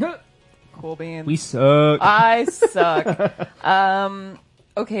No. me? Cool beans. We suck. I suck.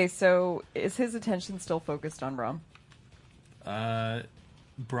 Okay, so is his attention still focused on Brom?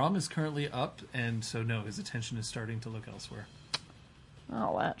 Braum is currently up, and so no, his attention is starting to look elsewhere.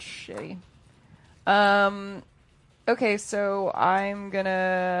 Oh, that's shitty. Okay, so I'm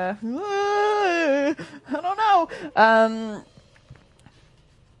gonna. I don't know.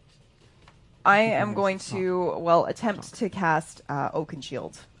 I am going to, attempt to cast Oaken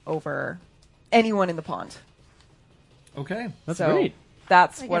Shield over anyone in the pond. Okay. That's So great.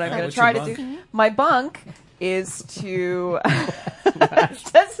 that's I what guess I'm going to What's try your to bunk? do. My bunk is to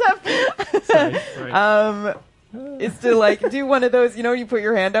set up, Sorry. is to like do one of those, you put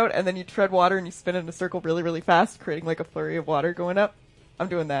your hand out and then you tread water and you spin it in a circle really, really fast, creating like a flurry of water going up. I'm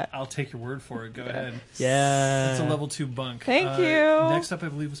doing that. I'll take your word for it. Go ahead. Yeah. It's a level 2 bunk. Thank you. Next up, I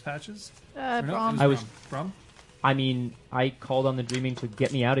believe, was Patches. Or no, Brom. it I was- Brom. I mean, I called on the dreaming to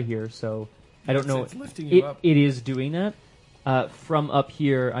get me out of here, so I don't know. It's lifting you up. It is doing that. From up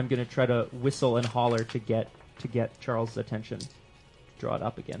here, I'm going to try to whistle and holler to get Charles' attention. Draw it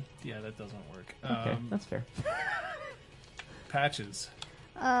up again. Yeah, that doesn't work. Okay, that's fair. Patches.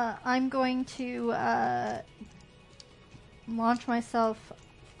 I'm going to launch myself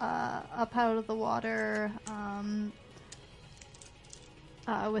up out of the water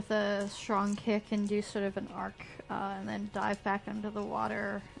with a strong kick and do sort of an arc, and then dive back under the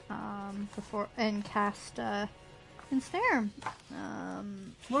water before and cast Ensnare.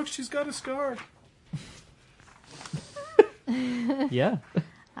 Look, she's got a scar. Yeah.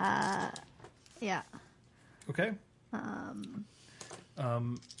 Yeah. Okay.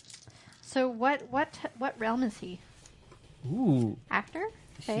 So what realm is he? Ooh. Actor?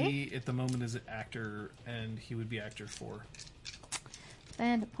 Fae? He, at the moment, is an actor, and he would be actor 4.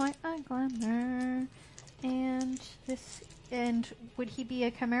 And a point of glamour. And would he be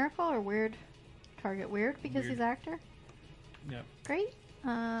a chimerical or weird? Target weird because Weird. he's actor? Yep. Great.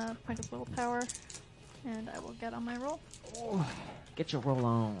 Point of willpower. And I will get on my roll. Get your roll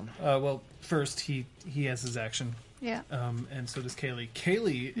on. Well, first, he has his action, Yeah. and so does Kaylee.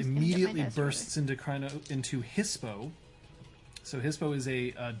 Kaylee gonna get immediately my dice bursts into Hispo. So Hispo is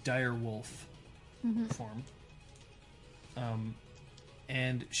a dire wolf form.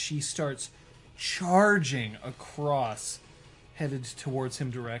 And she starts charging across, headed towards him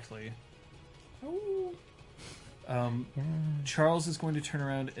directly. Charles is going to turn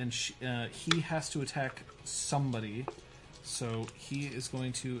around, and he has to attack somebody. So he is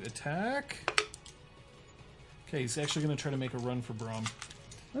going to attack. Okay, he's actually going to try to make a run for Brom.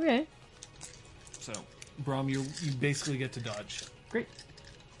 Okay. So, Brom, you basically get to dodge. Great.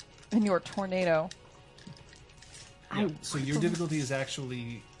 And your tornado. Yeah, so your difficulty is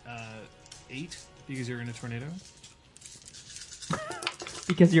actually 8 because you're in a tornado.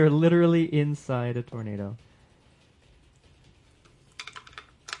 Because you're literally inside a tornado.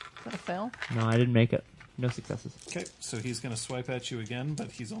 Is that a fail? No, I didn't make it. No successes. Okay, so he's going to swipe at you again,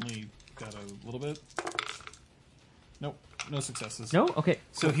 but he's only got a little bit. Nope, no successes. No? Okay.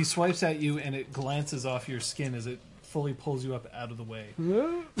 So he swipes at you, and it glances off your skin as it fully pulls you up out of the way.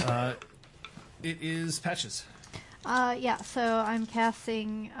 It is Patches. Yeah, so I'm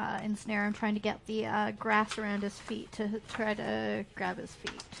casting Ensnare. I'm trying to get the grass around his feet to try to grab his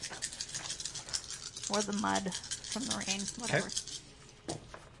feet. Or the mud from the rain, whatever.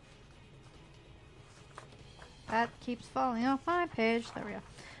 That keeps falling off my page. There we go.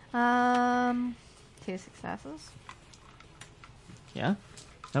 2 successes. Yeah.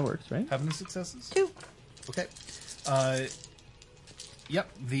 That works, right? Have any successes? 2. Okay. Yep.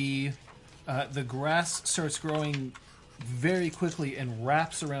 The grass starts growing very quickly and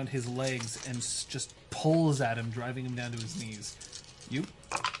wraps around his legs and just pulls at him, driving him down to his knees. You?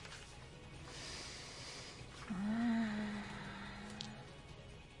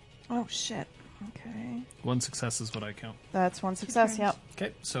 Oh, shit. Okay. 1 success is what I count. That's 1 success, turns. yep.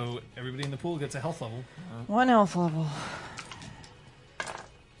 Okay, so everybody in the pool gets a health level. 1 health level.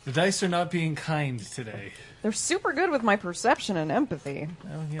 The dice are not being kind today. They're super good with my perception and empathy.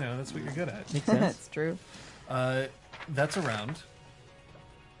 Well, that's what you're good at. Makes sense. That's true. That's a round.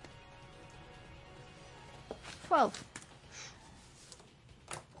 12.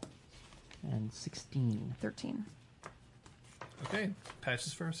 And 16. 13. Okay,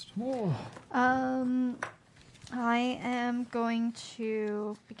 Patches first. I am going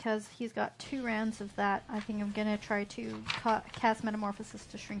to, because he's got 2 rounds of that, I think I'm going to try to cast Metamorphosis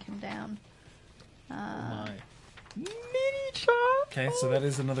to shrink him down. My. Okay, so that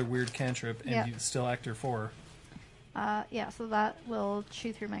is another weird cantrip, and Yeah. you still actor 4. Yeah, so that will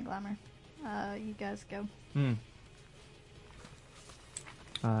chew through my glamour. You guys go.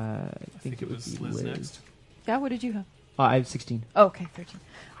 I think it was Liz next. Yeah, what did you have? I have 16. Oh, okay, 13.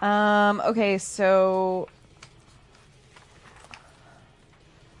 Okay, so...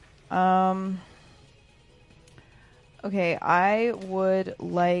 Okay, I would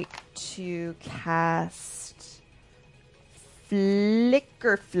like to cast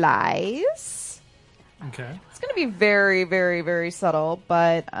Flicker Flies. Okay. It's going to be very, very, very subtle,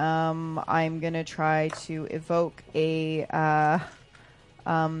 but I'm going to try to evoke a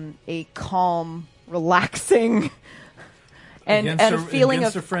calm, relaxing, and a feeling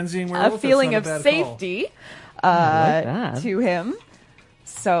of frenzying werewolf, a feeling of that's not a bad call. safety I like that. to him.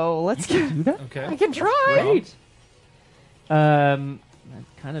 So let's Do that? Okay. I can try. Great. That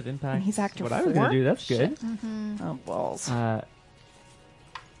kind of impacts And he's actor what I was going 4? to do. That's good. Oh balls! I'm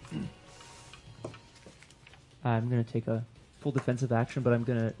going to take a full defensive action, but I'm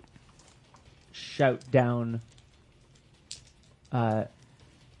going to shout down. I'm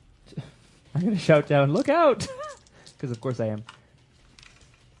going to shout down, "Look out!" Because of course I am.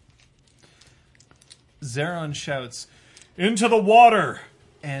 Zeron shouts, "Into the water!"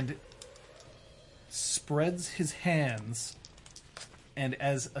 and spreads his hands, and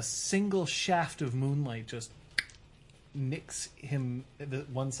as a single shaft of moonlight just nicks him the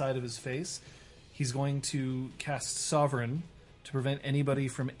one side of his face, he's going to cast Sovereign to prevent anybody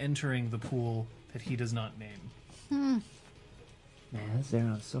from entering the pool that he does not name. Man, that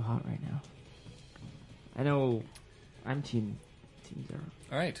Zero is so hot right now. I know I'm Team Zero.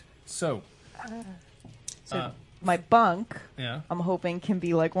 All right, so My bunk, yeah, I'm hoping, can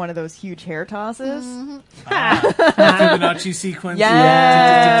be like one of those huge hair tosses. Fibonacci sequence.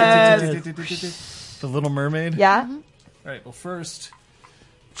 Yes. The Little Mermaid. Yeah. All right, well, first,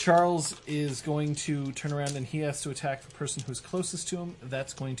 Charles is going to turn around and he has to attack the person who's closest to him.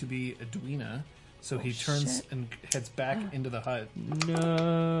 That's going to be Edwina. So he turns shit. and heads back into the hut,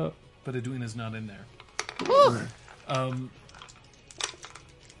 No. but Edwina's not in there.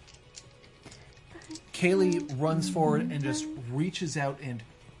 Kaylee runs forward and just reaches out and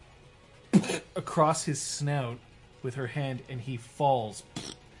across his snout with her hand, and he falls.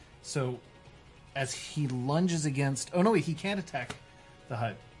 So as he lunges against... Oh, no, wait, he can't attack the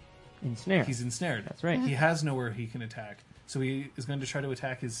hut. Ensnare. He's ensnared. That's right. He has nowhere he can attack. So he is going to try to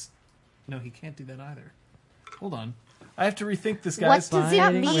attack his... No, he can't do that either. Hold on. I have to rethink this, guys. What does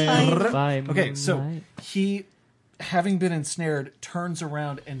it mean? Okay, so he, having been ensnared, turns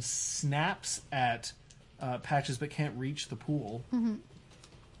around and snaps at Patches but can't reach the pool.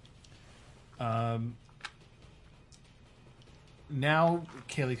 Now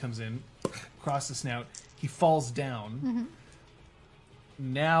Kaylee comes in, across the snout. He falls down.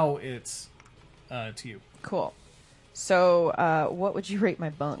 Now it's to you. Cool. So, what would you rate my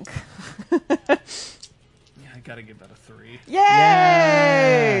bunk? Yeah, I gotta give that a 3.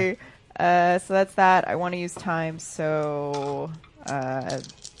 Yay! So that's that. I want to use time, so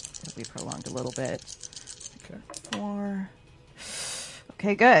it'll be prolonged a little bit. Okay. 4.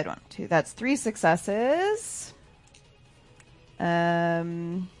 Okay, good. 1, 2. That's 3 successes.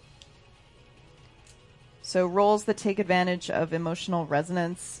 So rolls that take advantage of emotional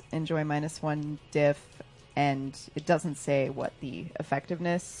resonance enjoy -1 diff, and it doesn't say what the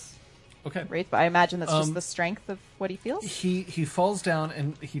effectiveness Okay. rate, but I imagine that's just the strength of what he feels. He falls down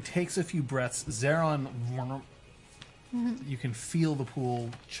and he takes a few breaths. Zeron, you can feel the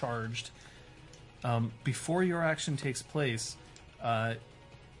pool charged. Before your action takes place,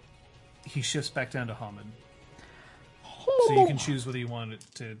 he shifts back down to Hamid. So you can choose whether you want it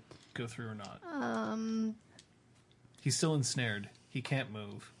to go through or not. He's still ensnared. He can't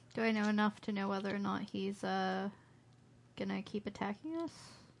move. Do I know enough to know whether or not he's gonna keep attacking us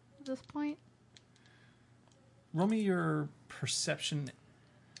at this point? Roll me your perception.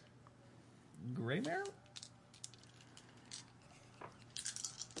 Gray Mare?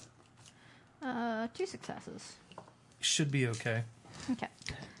 2 successes. Should be okay. Okay.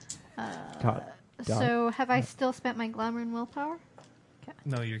 Dot. So have I still spent my glamour and willpower?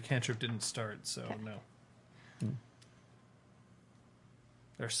 No, your cantrip didn't start, so Okay. no.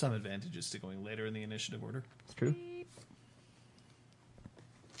 There are some advantages to going later in the initiative order. It's true.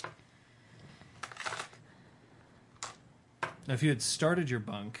 Now, if you had started your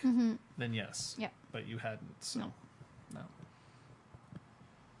bunk, then yes. Yeah. But you hadn't, so No. no.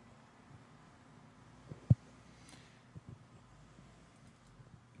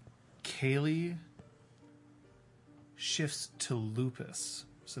 Kaylee shifts to Lupus,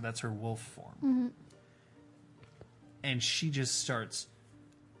 so that's her wolf form. And she just starts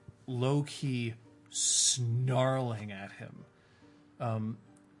low-key snarling at him.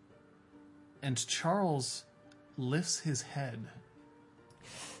 And Charles lifts his head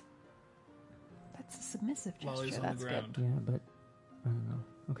That's a submissive gesture. while he's on That's the good. ground. Yeah, but I don't know.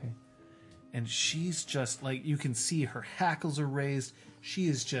 Okay. And she's just, like, you can see her hackles are raised. She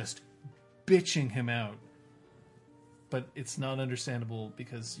is just bitching him out. But it's not understandable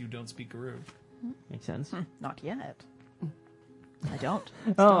because you don't speak Guru. Makes sense. Not yet. I don't.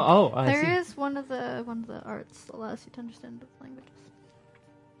 I There see. is one of the arts that allows you to understand both languages.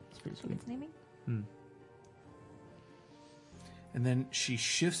 It's pretty I think sweet. it's naming. And then she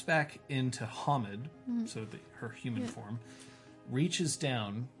shifts back into Hamid, so her human form, reaches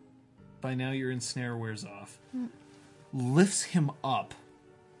down. By now your ensnare wears off. Lifts him up.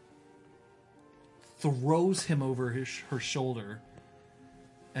 Throws him over her shoulder.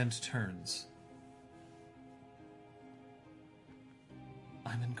 And turns.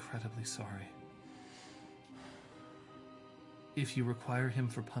 I'm incredibly sorry. If you require him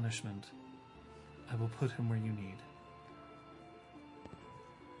for punishment, I will put him where you need.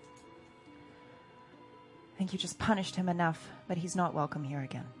 I think you just punished him enough, but he's not welcome here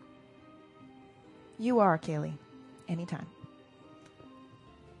again. You are, Kaylee. Anytime.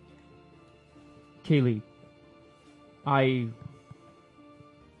 Kaylee, I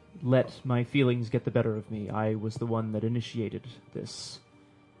let my feelings get the better of me. I was the one that initiated this.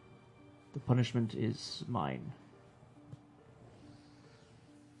 The punishment is mine.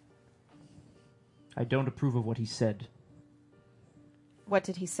 I don't approve of what he said. What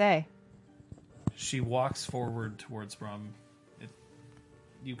did he say? She walks forward towards Brom. I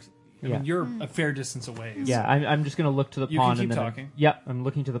Yeah. mean, you're a fair distance away. Yeah, I'm just going to look to the You can pond. keep and then talking. Yeah, I'm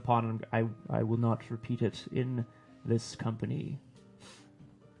looking to the pond, and I will not repeat it in this company.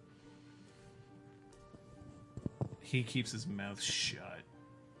 He keeps his mouth shut.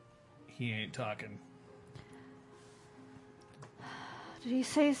 He ain't talking. Did he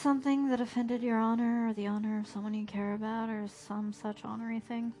say something that offended your honor or the honor of someone you care about or some such honorary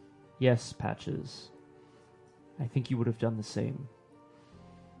thing? Yes, Patches. I think you would have done the same.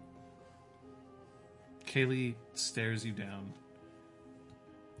 Kaylee stares you down.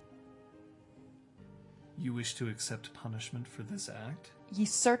 You wish to accept punishment for this act? He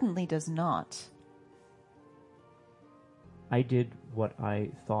certainly does not. I did what I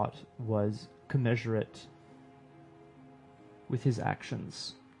thought was commensurate with his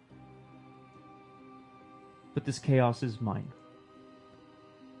actions. But this chaos is mine.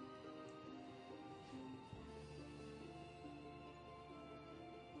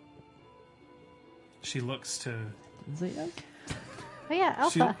 She looks to... Oh yeah,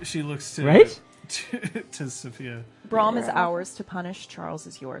 Alpha. She looks to... Right? to Sophia. Brom is ours to punish. Charles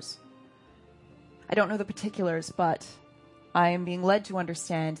is yours. I don't know the particulars, but I am being led to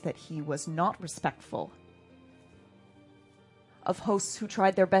understand that he was not respectful of hosts who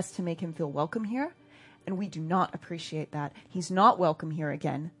tried their best to make him feel welcome here, and we do not appreciate that. He's not welcome here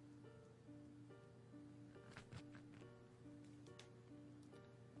again.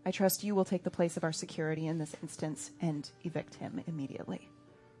 I trust you will take the place of our security in this instance and evict him immediately.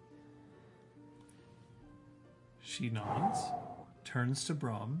 She nods, turns to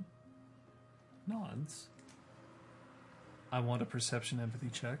Brom, nods. I want a perception empathy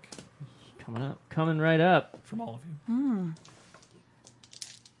check Coming up. Coming right up. from all of you.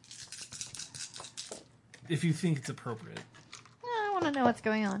 If you think it's appropriate. I want to know what's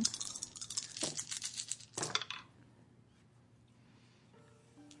going on.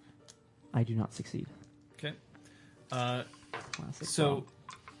 I do not succeed. Okay. Classic So,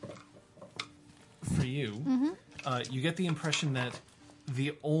 Bob. for you, you get the impression that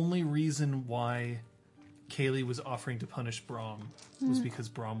the only reason why Kaylee was offering to punish Brom was because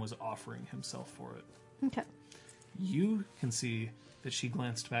Brom was offering himself for it. Okay. You can see that she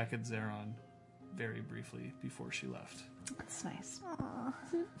glanced back at Zeron very briefly before she left. That's nice.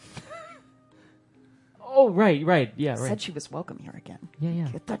 Oh, right. Yeah, right. Said she was welcome here again. Yeah.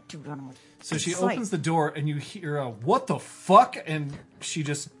 Get that dude on my So she sight. opens the door and you hear a "what the fuck?" and she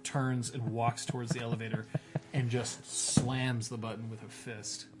just turns and walks towards the elevator and just slams the button with her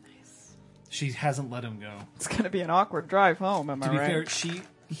fist. Nice. She hasn't let him go. It's gonna be an awkward drive home, am To I be right? fair,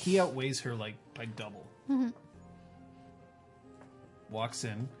 he outweighs her like by double. Walks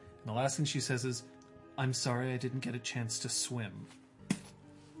in, and the last thing she says is, "I'm sorry I didn't get a chance to swim."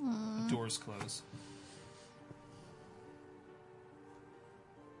 The doors close.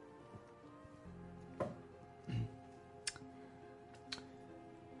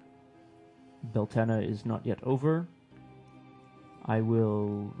 Beltana is not yet over, I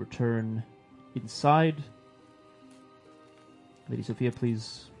will return inside. Lady Sophia,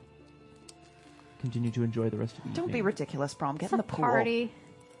 please continue to enjoy the rest of the evening. Don't be ridiculous, Brom. Get It's in a the pool. party.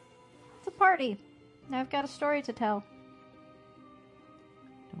 It's a party. I've got a story to tell.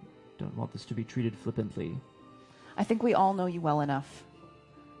 Don't want this to be treated flippantly. I think we all know you well enough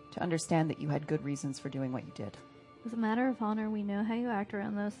to understand that you had good reasons for doing what you did. As a matter of honor, we know how you act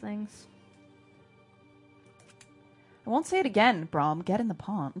around those things. I won't say it again, Brom. Get in the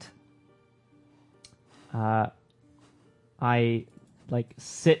pond. I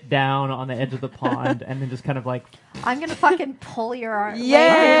sit down on the edge of the pond and then just kind of I'm gonna fucking pull your arm.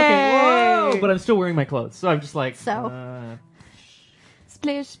 Yay! whoa! But I'm still wearing my clothes, so I'm just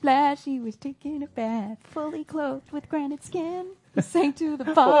Splish splash, he was taking a bath, fully clothed with granite skin. He sank to the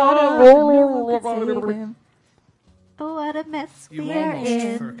bottom. No one could save him. Oh, what a mess You we are almost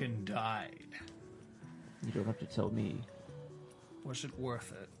in. frickin' died. You don't have to tell me. Was it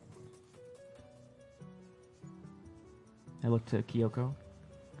worth it? I look to Kyoko.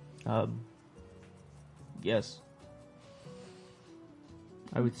 Yes.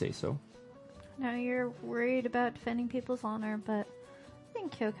 I would say so. Now you're worried about defending people's honor, but I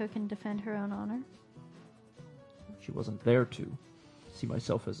think Kyoko can defend her own honor. She wasn't there to see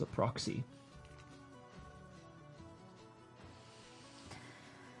myself as a proxy.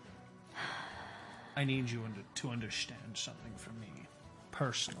 I need you to understand something from me,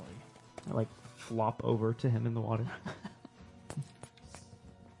 personally. I flop over to him in the water.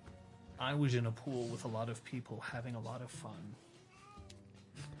 I was in a pool with a lot of people having a lot of fun.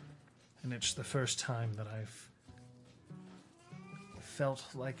 And it's the first time that I've felt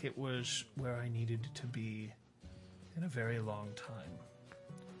like it was where I needed to be in a very long time.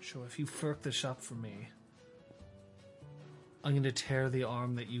 So if you fuck this up for me, I'm going to tear the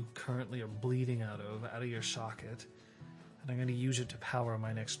arm that you currently are bleeding out of your socket, and I'm going to use it to power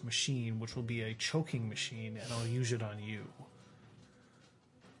my next machine, which will be a choking machine, and I'll use it on you.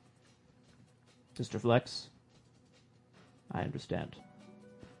 Sister Flex, I understand.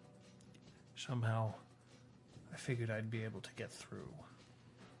 Somehow, I figured I'd be able to get through.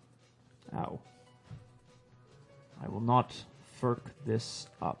 Ow. I will not furk this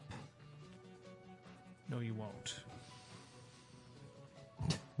up. No, you won't.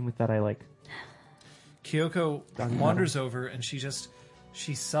 And with that, I Kyoko wanders over and she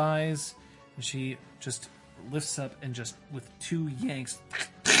sighs and she just lifts up and just with two yanks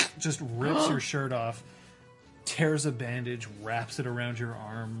just rips your shirt off, tears a bandage, wraps it around your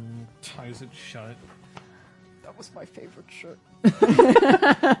arm, ties it shut. That was my favorite shirt.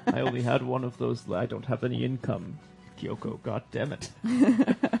 I only had one of those. I don't have any income. Kyoko, god damn it.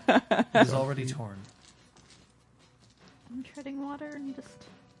 It is already torn. I'm treading water and just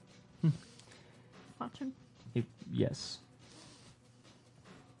watching. Yes.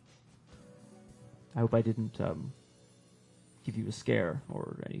 I hope I didn't give you a scare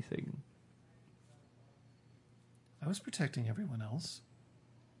or anything. I was protecting everyone else.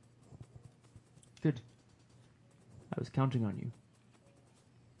 Good. I was counting on you.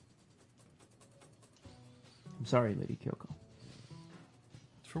 I'm sorry, Lady Kyoko.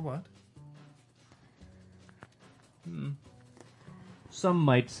 For what? Some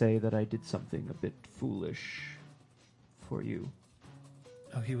might say that I did something a bit foolish for you.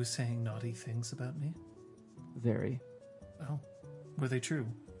 Oh, he was saying naughty things about me? Very. Oh. Were they true?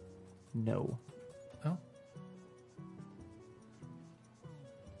 No. Oh.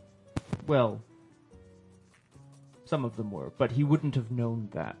 Well, some of them were, but he wouldn't have known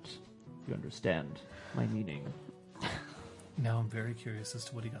that. You understand my meaning. Now I'm very curious as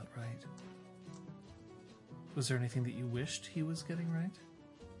to what he got right. Was there anything that you wished he was getting right?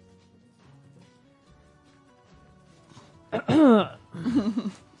 I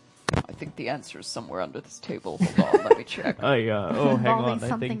think the answer is somewhere under this table. Hold on, let me check. Hang Involving on. I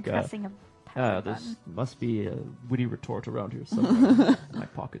something think pressing a power this button. must be a witty retort around here somewhere in my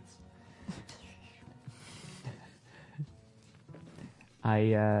pockets.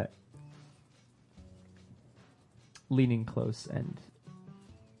 I leaning close and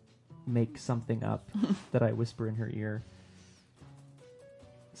make something up that I whisper in her ear.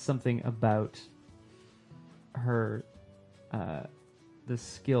 Something about her, the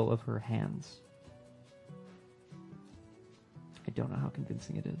skill of her hands. I don't know how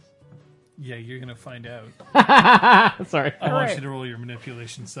convincing it is. Yeah, you're going to find out. Sorry. I want you to roll your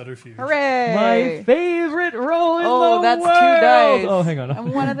manipulation subterfuge. Hooray! My favorite roll in the Oh, that's world! 2 dice. Oh, hang on.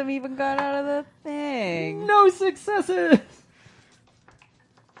 And one of them even got out of the thing. No successes!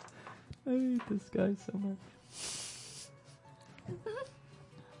 I hate this guy so much.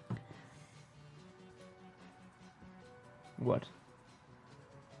 What?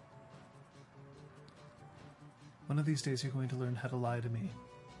 One of these days you're going to learn how to lie to me.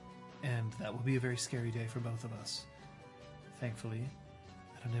 And that will be a very scary day for both of us. Thankfully,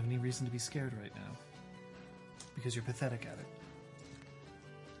 I don't have any reason to be scared right now. Because you're pathetic at it.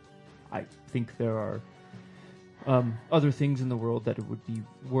 I think there are other things in the world that it would be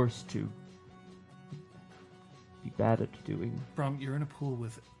worse to be bad at doing. Brom, you're in a pool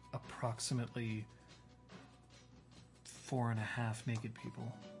with approximately 4.5 naked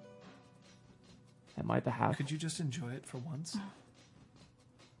people. Am I the half? Could you just enjoy it for once? I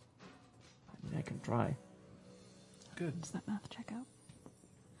mean, I can try. Good. Does that math check out?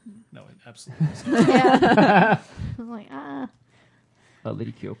 No, it absolutely doesn't. Yeah. I was like,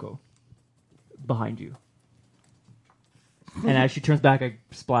 Lady Kyoko. Behind you. And as she turns back, I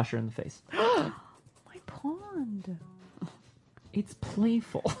splash her in the face. My pond. It's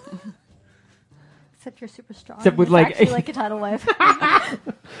playful. except you're super strong. Except with, It's like, actually like a tidal wave.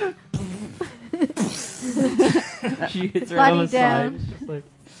 She hits her on the Body down. side. It's just like,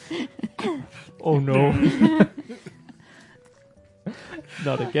 oh no.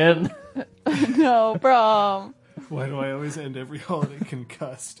 Not again. No, Brom. Why do I always end every holiday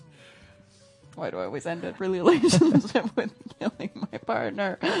concussed? Why do I always end every relationship with killing my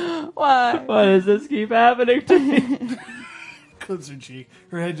partner? Why? Why does this keep happening to me? Clips her cheek.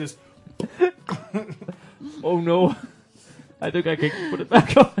 Her head just... Oh no. I think I can put it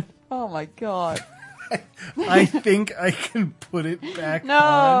back on. Oh my god. I think I can put it back on.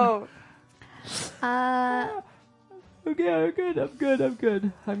 No! Okay,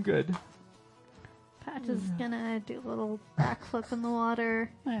 I'm good. Patch is gonna do a little backflip in the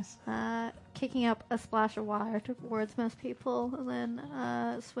water, Nice. kicking up a splash of water towards most people, and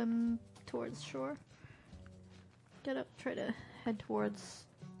then swim towards shore. Get up, try to head towards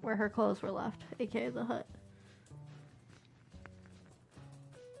where her clothes were left, aka the hut.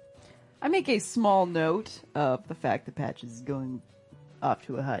 I make a small note of the fact that Patch is going off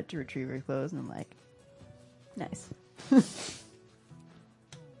to a hut to retrieve her clothes, and I'm like, nice.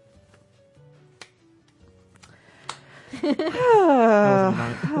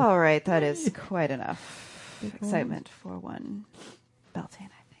 All right, that is quite enough excitement for one Beltane,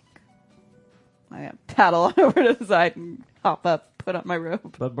 I think. I'm going to paddle on over to the side and hop up, put on my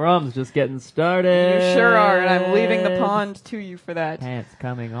robe. But Brom's just getting started. You sure are, and I'm leaving the pond to you for that. Pants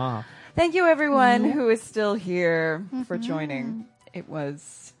coming off. Thank you, everyone who is still here for joining. It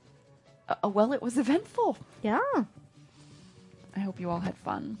was, well, it was eventful. Yeah. I hope you all had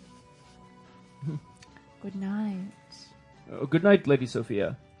fun. Good night. Good night, Lady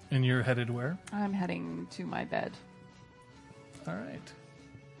Sophia. And you're headed where? I'm heading to my bed. All right.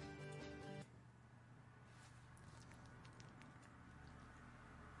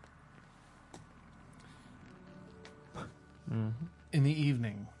 In the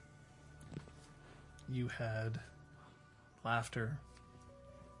evening, you had laughter,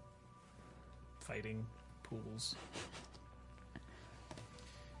 fighting, pools.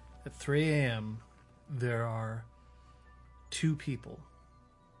 At 3 a.m., there are 2 people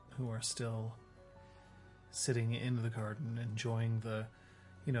who are still sitting in the garden, enjoying the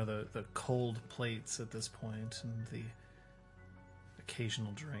cold plates at this point and the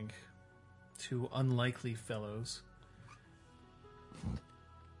occasional drink. 2 unlikely fellows,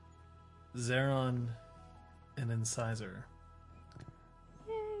 Zeron and Incisor,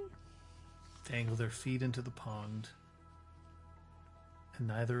 dangle their feet into the pond, and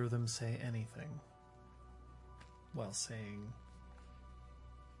neither of them say anything while saying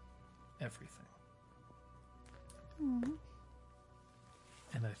everything.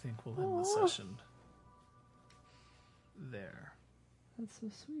 And I think we'll end the session there. That's so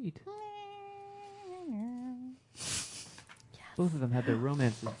sweet. Both of them had their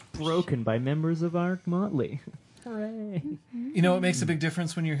romances broken by members of our motley. Hooray. You know what makes a big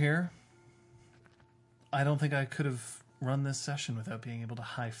difference when you're here? I don't think I could have run this session without being able to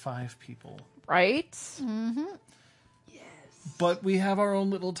high-five people. Right? But we have our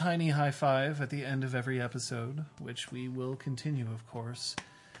own little tiny high-five at the end of every episode, which we will continue, of course.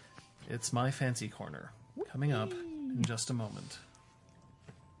 It's my fancy corner, coming up in just a moment.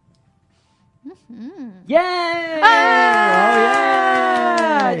 Yay! Ah!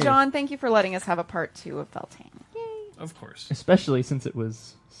 Oh, yay! John, thank you for letting us have a part 2 of Beltane. Of course. Especially since it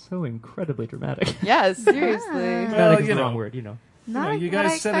was so incredibly dramatic. Yes, seriously. Well, Dramatic is you the wrong know. word, you know. Not you what I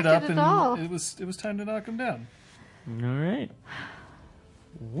guys set it up, expected at all. and it was time to knock them down. All right.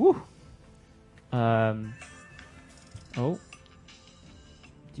 Woo. Oh. Oh.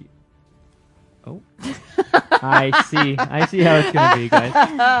 I see how it's going to be, guys.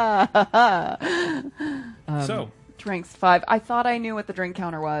 So, Drinks 5. I thought I knew what the drink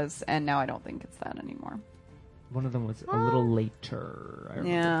counter was, and now I don't think it's that anymore. One of them was a little later. I remember.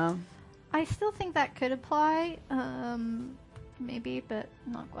 Yeah. I still think that could apply, maybe, but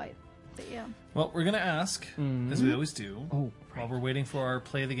not quite. But yeah. Well, we're going to ask, as we always do, while we're waiting for our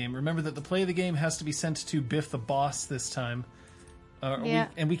play of the game. Remember that the play of the game has to be sent to Biff the boss this time. Yeah.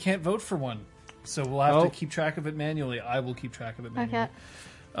 And we can't vote for one. So we'll have to keep track of it manually. I will keep track of it manually. Okay.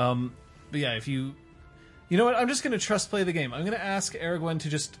 But yeah, if you... You know what? I'm just going to trust play the game. I'm going to ask Aragwen to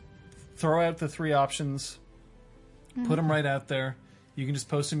just throw out the 3 options. Put them right out there. You can just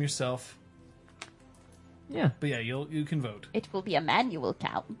post them yourself. Yeah. But yeah, you can vote. It will be a manual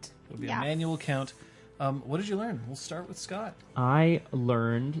count. It'll be a manual count. What did you learn? We'll start with Scott. I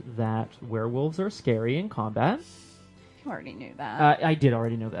learned that werewolves are scary in combat. You already knew that. I did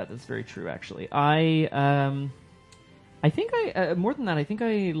already know that. That's very true, actually. I think more than that. I think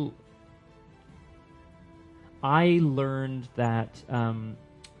I learned that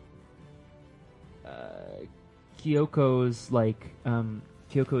Kyoko's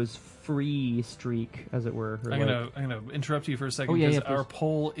free streak, as it were. I'm gonna interrupt you for a second Oh, yeah, because yeah, our please.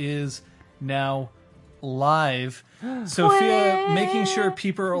 poll is now live. Sophia making sure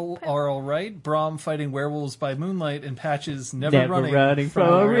people are all right. Brom fighting werewolves by moonlight, and Patches never running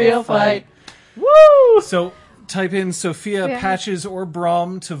from a real fight. Woo! So type in Sophia, Yeah. Patches, or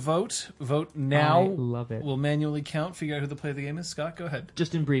Brom to vote. Vote now. I love it. We'll manually count. Figure out who the play of the game is. Scott, go ahead.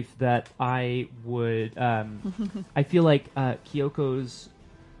 Just in brief, that I would. I feel like Kyoko's,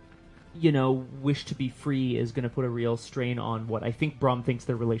 wish to be free is going to put a real strain on what I think Brom thinks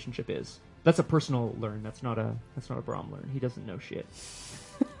their relationship is. That's a personal learn. That's not a Brom learn. He doesn't know shit.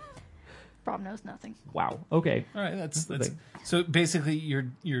 Brom knows nothing. Wow. Okay. All right, that's the thing. so basically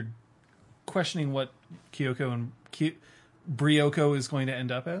you're questioning what Kyoko and Brioko is going to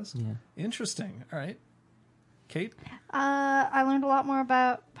end up as. Yeah. Interesting. All right, Kate. I learned a lot more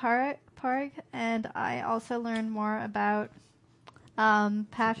about Parg, and I also learned more about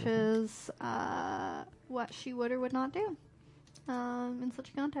Patches, what she would or would not do in such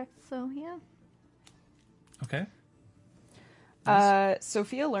a context. So, yeah. Okay.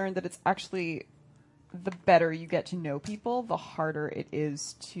 Sophia learned that it's actually the better you get to know people, the harder it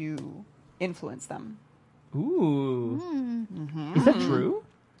is to influence them. Ooh. Is that true?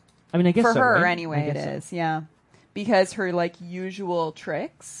 I mean, I guess For so, her, right? anyway, I it guess so. is, yeah. Because her, usual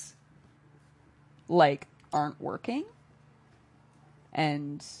tricks, aren't working.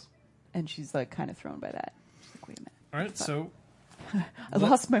 And she's, kind of thrown by that. She's like, wait a minute. All right. So I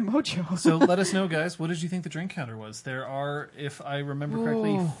lost my mojo. so let us know, guys. What did you think the drink counter was? There are, if I remember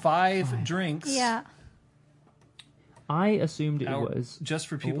correctly, 5 drinks. Yeah. I assumed it Our- was. Just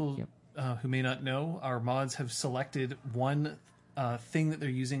for people yep. who may not know, our mods have selected one thing that they're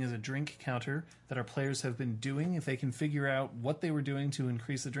using as a drink counter that our players have been doing. If they can figure out what they were doing to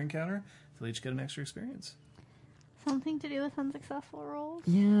increase the drink counter, they'll each get an extra experience. Something to do with unsuccessful rolls.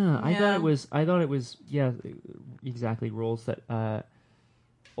 Yeah, I Yeah. thought it was. Yeah, exactly. Rolls that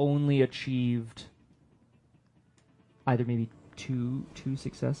only achieved either maybe two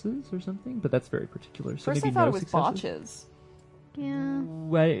successes or something, but that's very particular. So First I maybe thought no it was successes? botches. Yeah.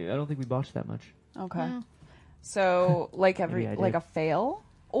 Well, I don't think we botched that much. Okay. Yeah. So, Maybe I did. a fail,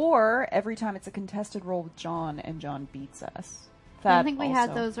 or every time it's a contested roll with John and John beats us. I That don't think we had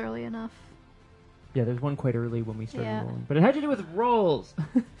also- those early enough. Yeah, there's one quite early when we started Yeah. rolling, but it had to do with rolls.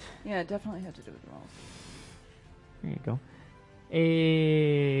 Yeah, it definitely had to do with rolls. There you go.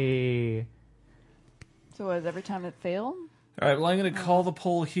 Hey. So was every time it failed? All right, well, I'm going to call the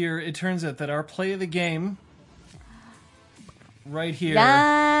poll here. It turns out that our play of the game, right here,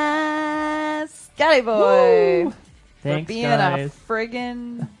 Yes! Scotty boy! Woo! For Thanks, being guys. a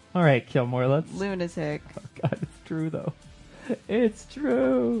friggin' All right, Kilmore, let's. lunatic. Oh, God, it's true though. It's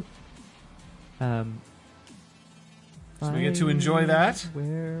true. So we get to enjoy that.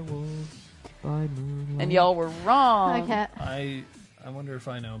 Werewolves by moonlight. And y'all were wrong. Okay. I wonder if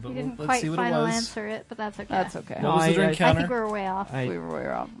I know, but We didn't let's quite see what it final was. answer it, but that's okay. That's okay. What was the drink I I counter? think we were way off. We were way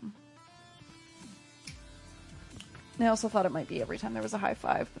wrong. I also thought it might be every time there was a high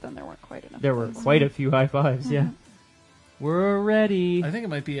five, but then there weren't quite enough. There of were those. quite a few high fives. Yeah. We're ready. I think it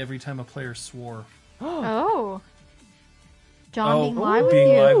might be every time a player swore. Oh. John being Oh, live with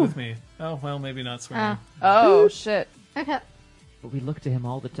being you. live with me. Oh, well, maybe not swearing. Oh, shit. Okay. But we look to him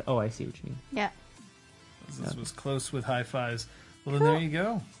all the time. Oh, I see what you mean. Yeah. This was close with high fives. Well, then there you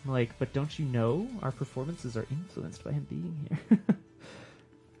go. I'm like, but don't you know our performances are influenced by him being here?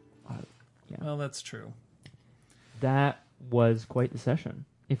 Well, that's true. That was quite the session,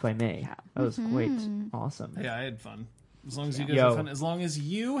 if I may. Yeah. That was quite awesome. Yeah, I had fun. As long as you guys Yo. had fun. As long as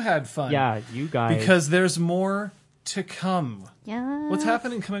you had fun. Yeah, you guys. Because there's more to come. Yeah. What's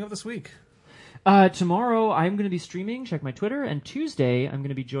happening coming up this week? Tomorrow I'm going to be streaming. Check my Twitter. And Tuesday I'm going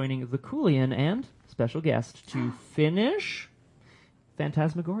to be joining the Coolian and special guest to finish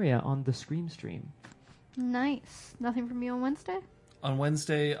Phantasmagoria on the Scream stream. Nice. Nothing from you on Wednesday? On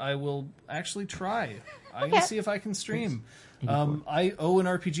Wednesday, I will actually try. I'm going to see if I can stream. I owe an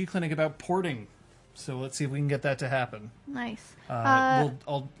RPG clinic about porting, so let's see if we can get that to happen. Nice.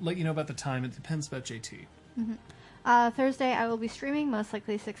 I'll let you know about the time. It depends about JT. Thursday I will be streaming, most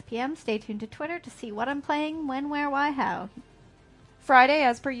likely 6 p.m. Stay tuned to Twitter to see what I'm playing, when, where, why, how. Friday,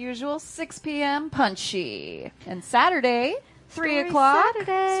 as per usual, 6 p.m. Punchy. And Saturday, 3 Story o'clock.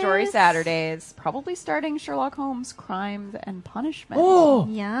 Saturdays. Story Saturdays. Probably starting Sherlock Holmes, Crime and Punishment.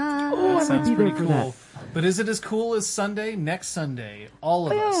 Yeah. That sounds be pretty there for cool. But is it as cool as Sunday? Next Sunday,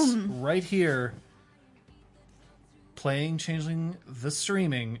 all of us right here playing Changeling the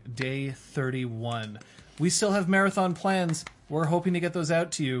Streaming, day 31. We still have marathon plans. We're hoping to get those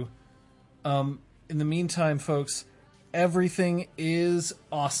out to you. In the meantime, folks, everything is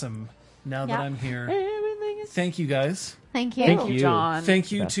awesome now that Yep. I'm here. Thank you, guys. Thank you. Thank you. John.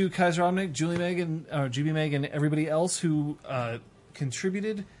 Thank you Best. to Kaiser Omnic, Julie Megan, GB Meg, and everybody else who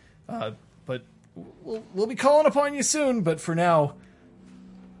contributed. But we'll be calling upon you soon. But for now,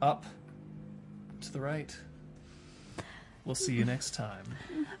 up to the right. We'll see you next time.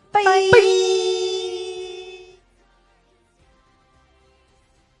 Bye.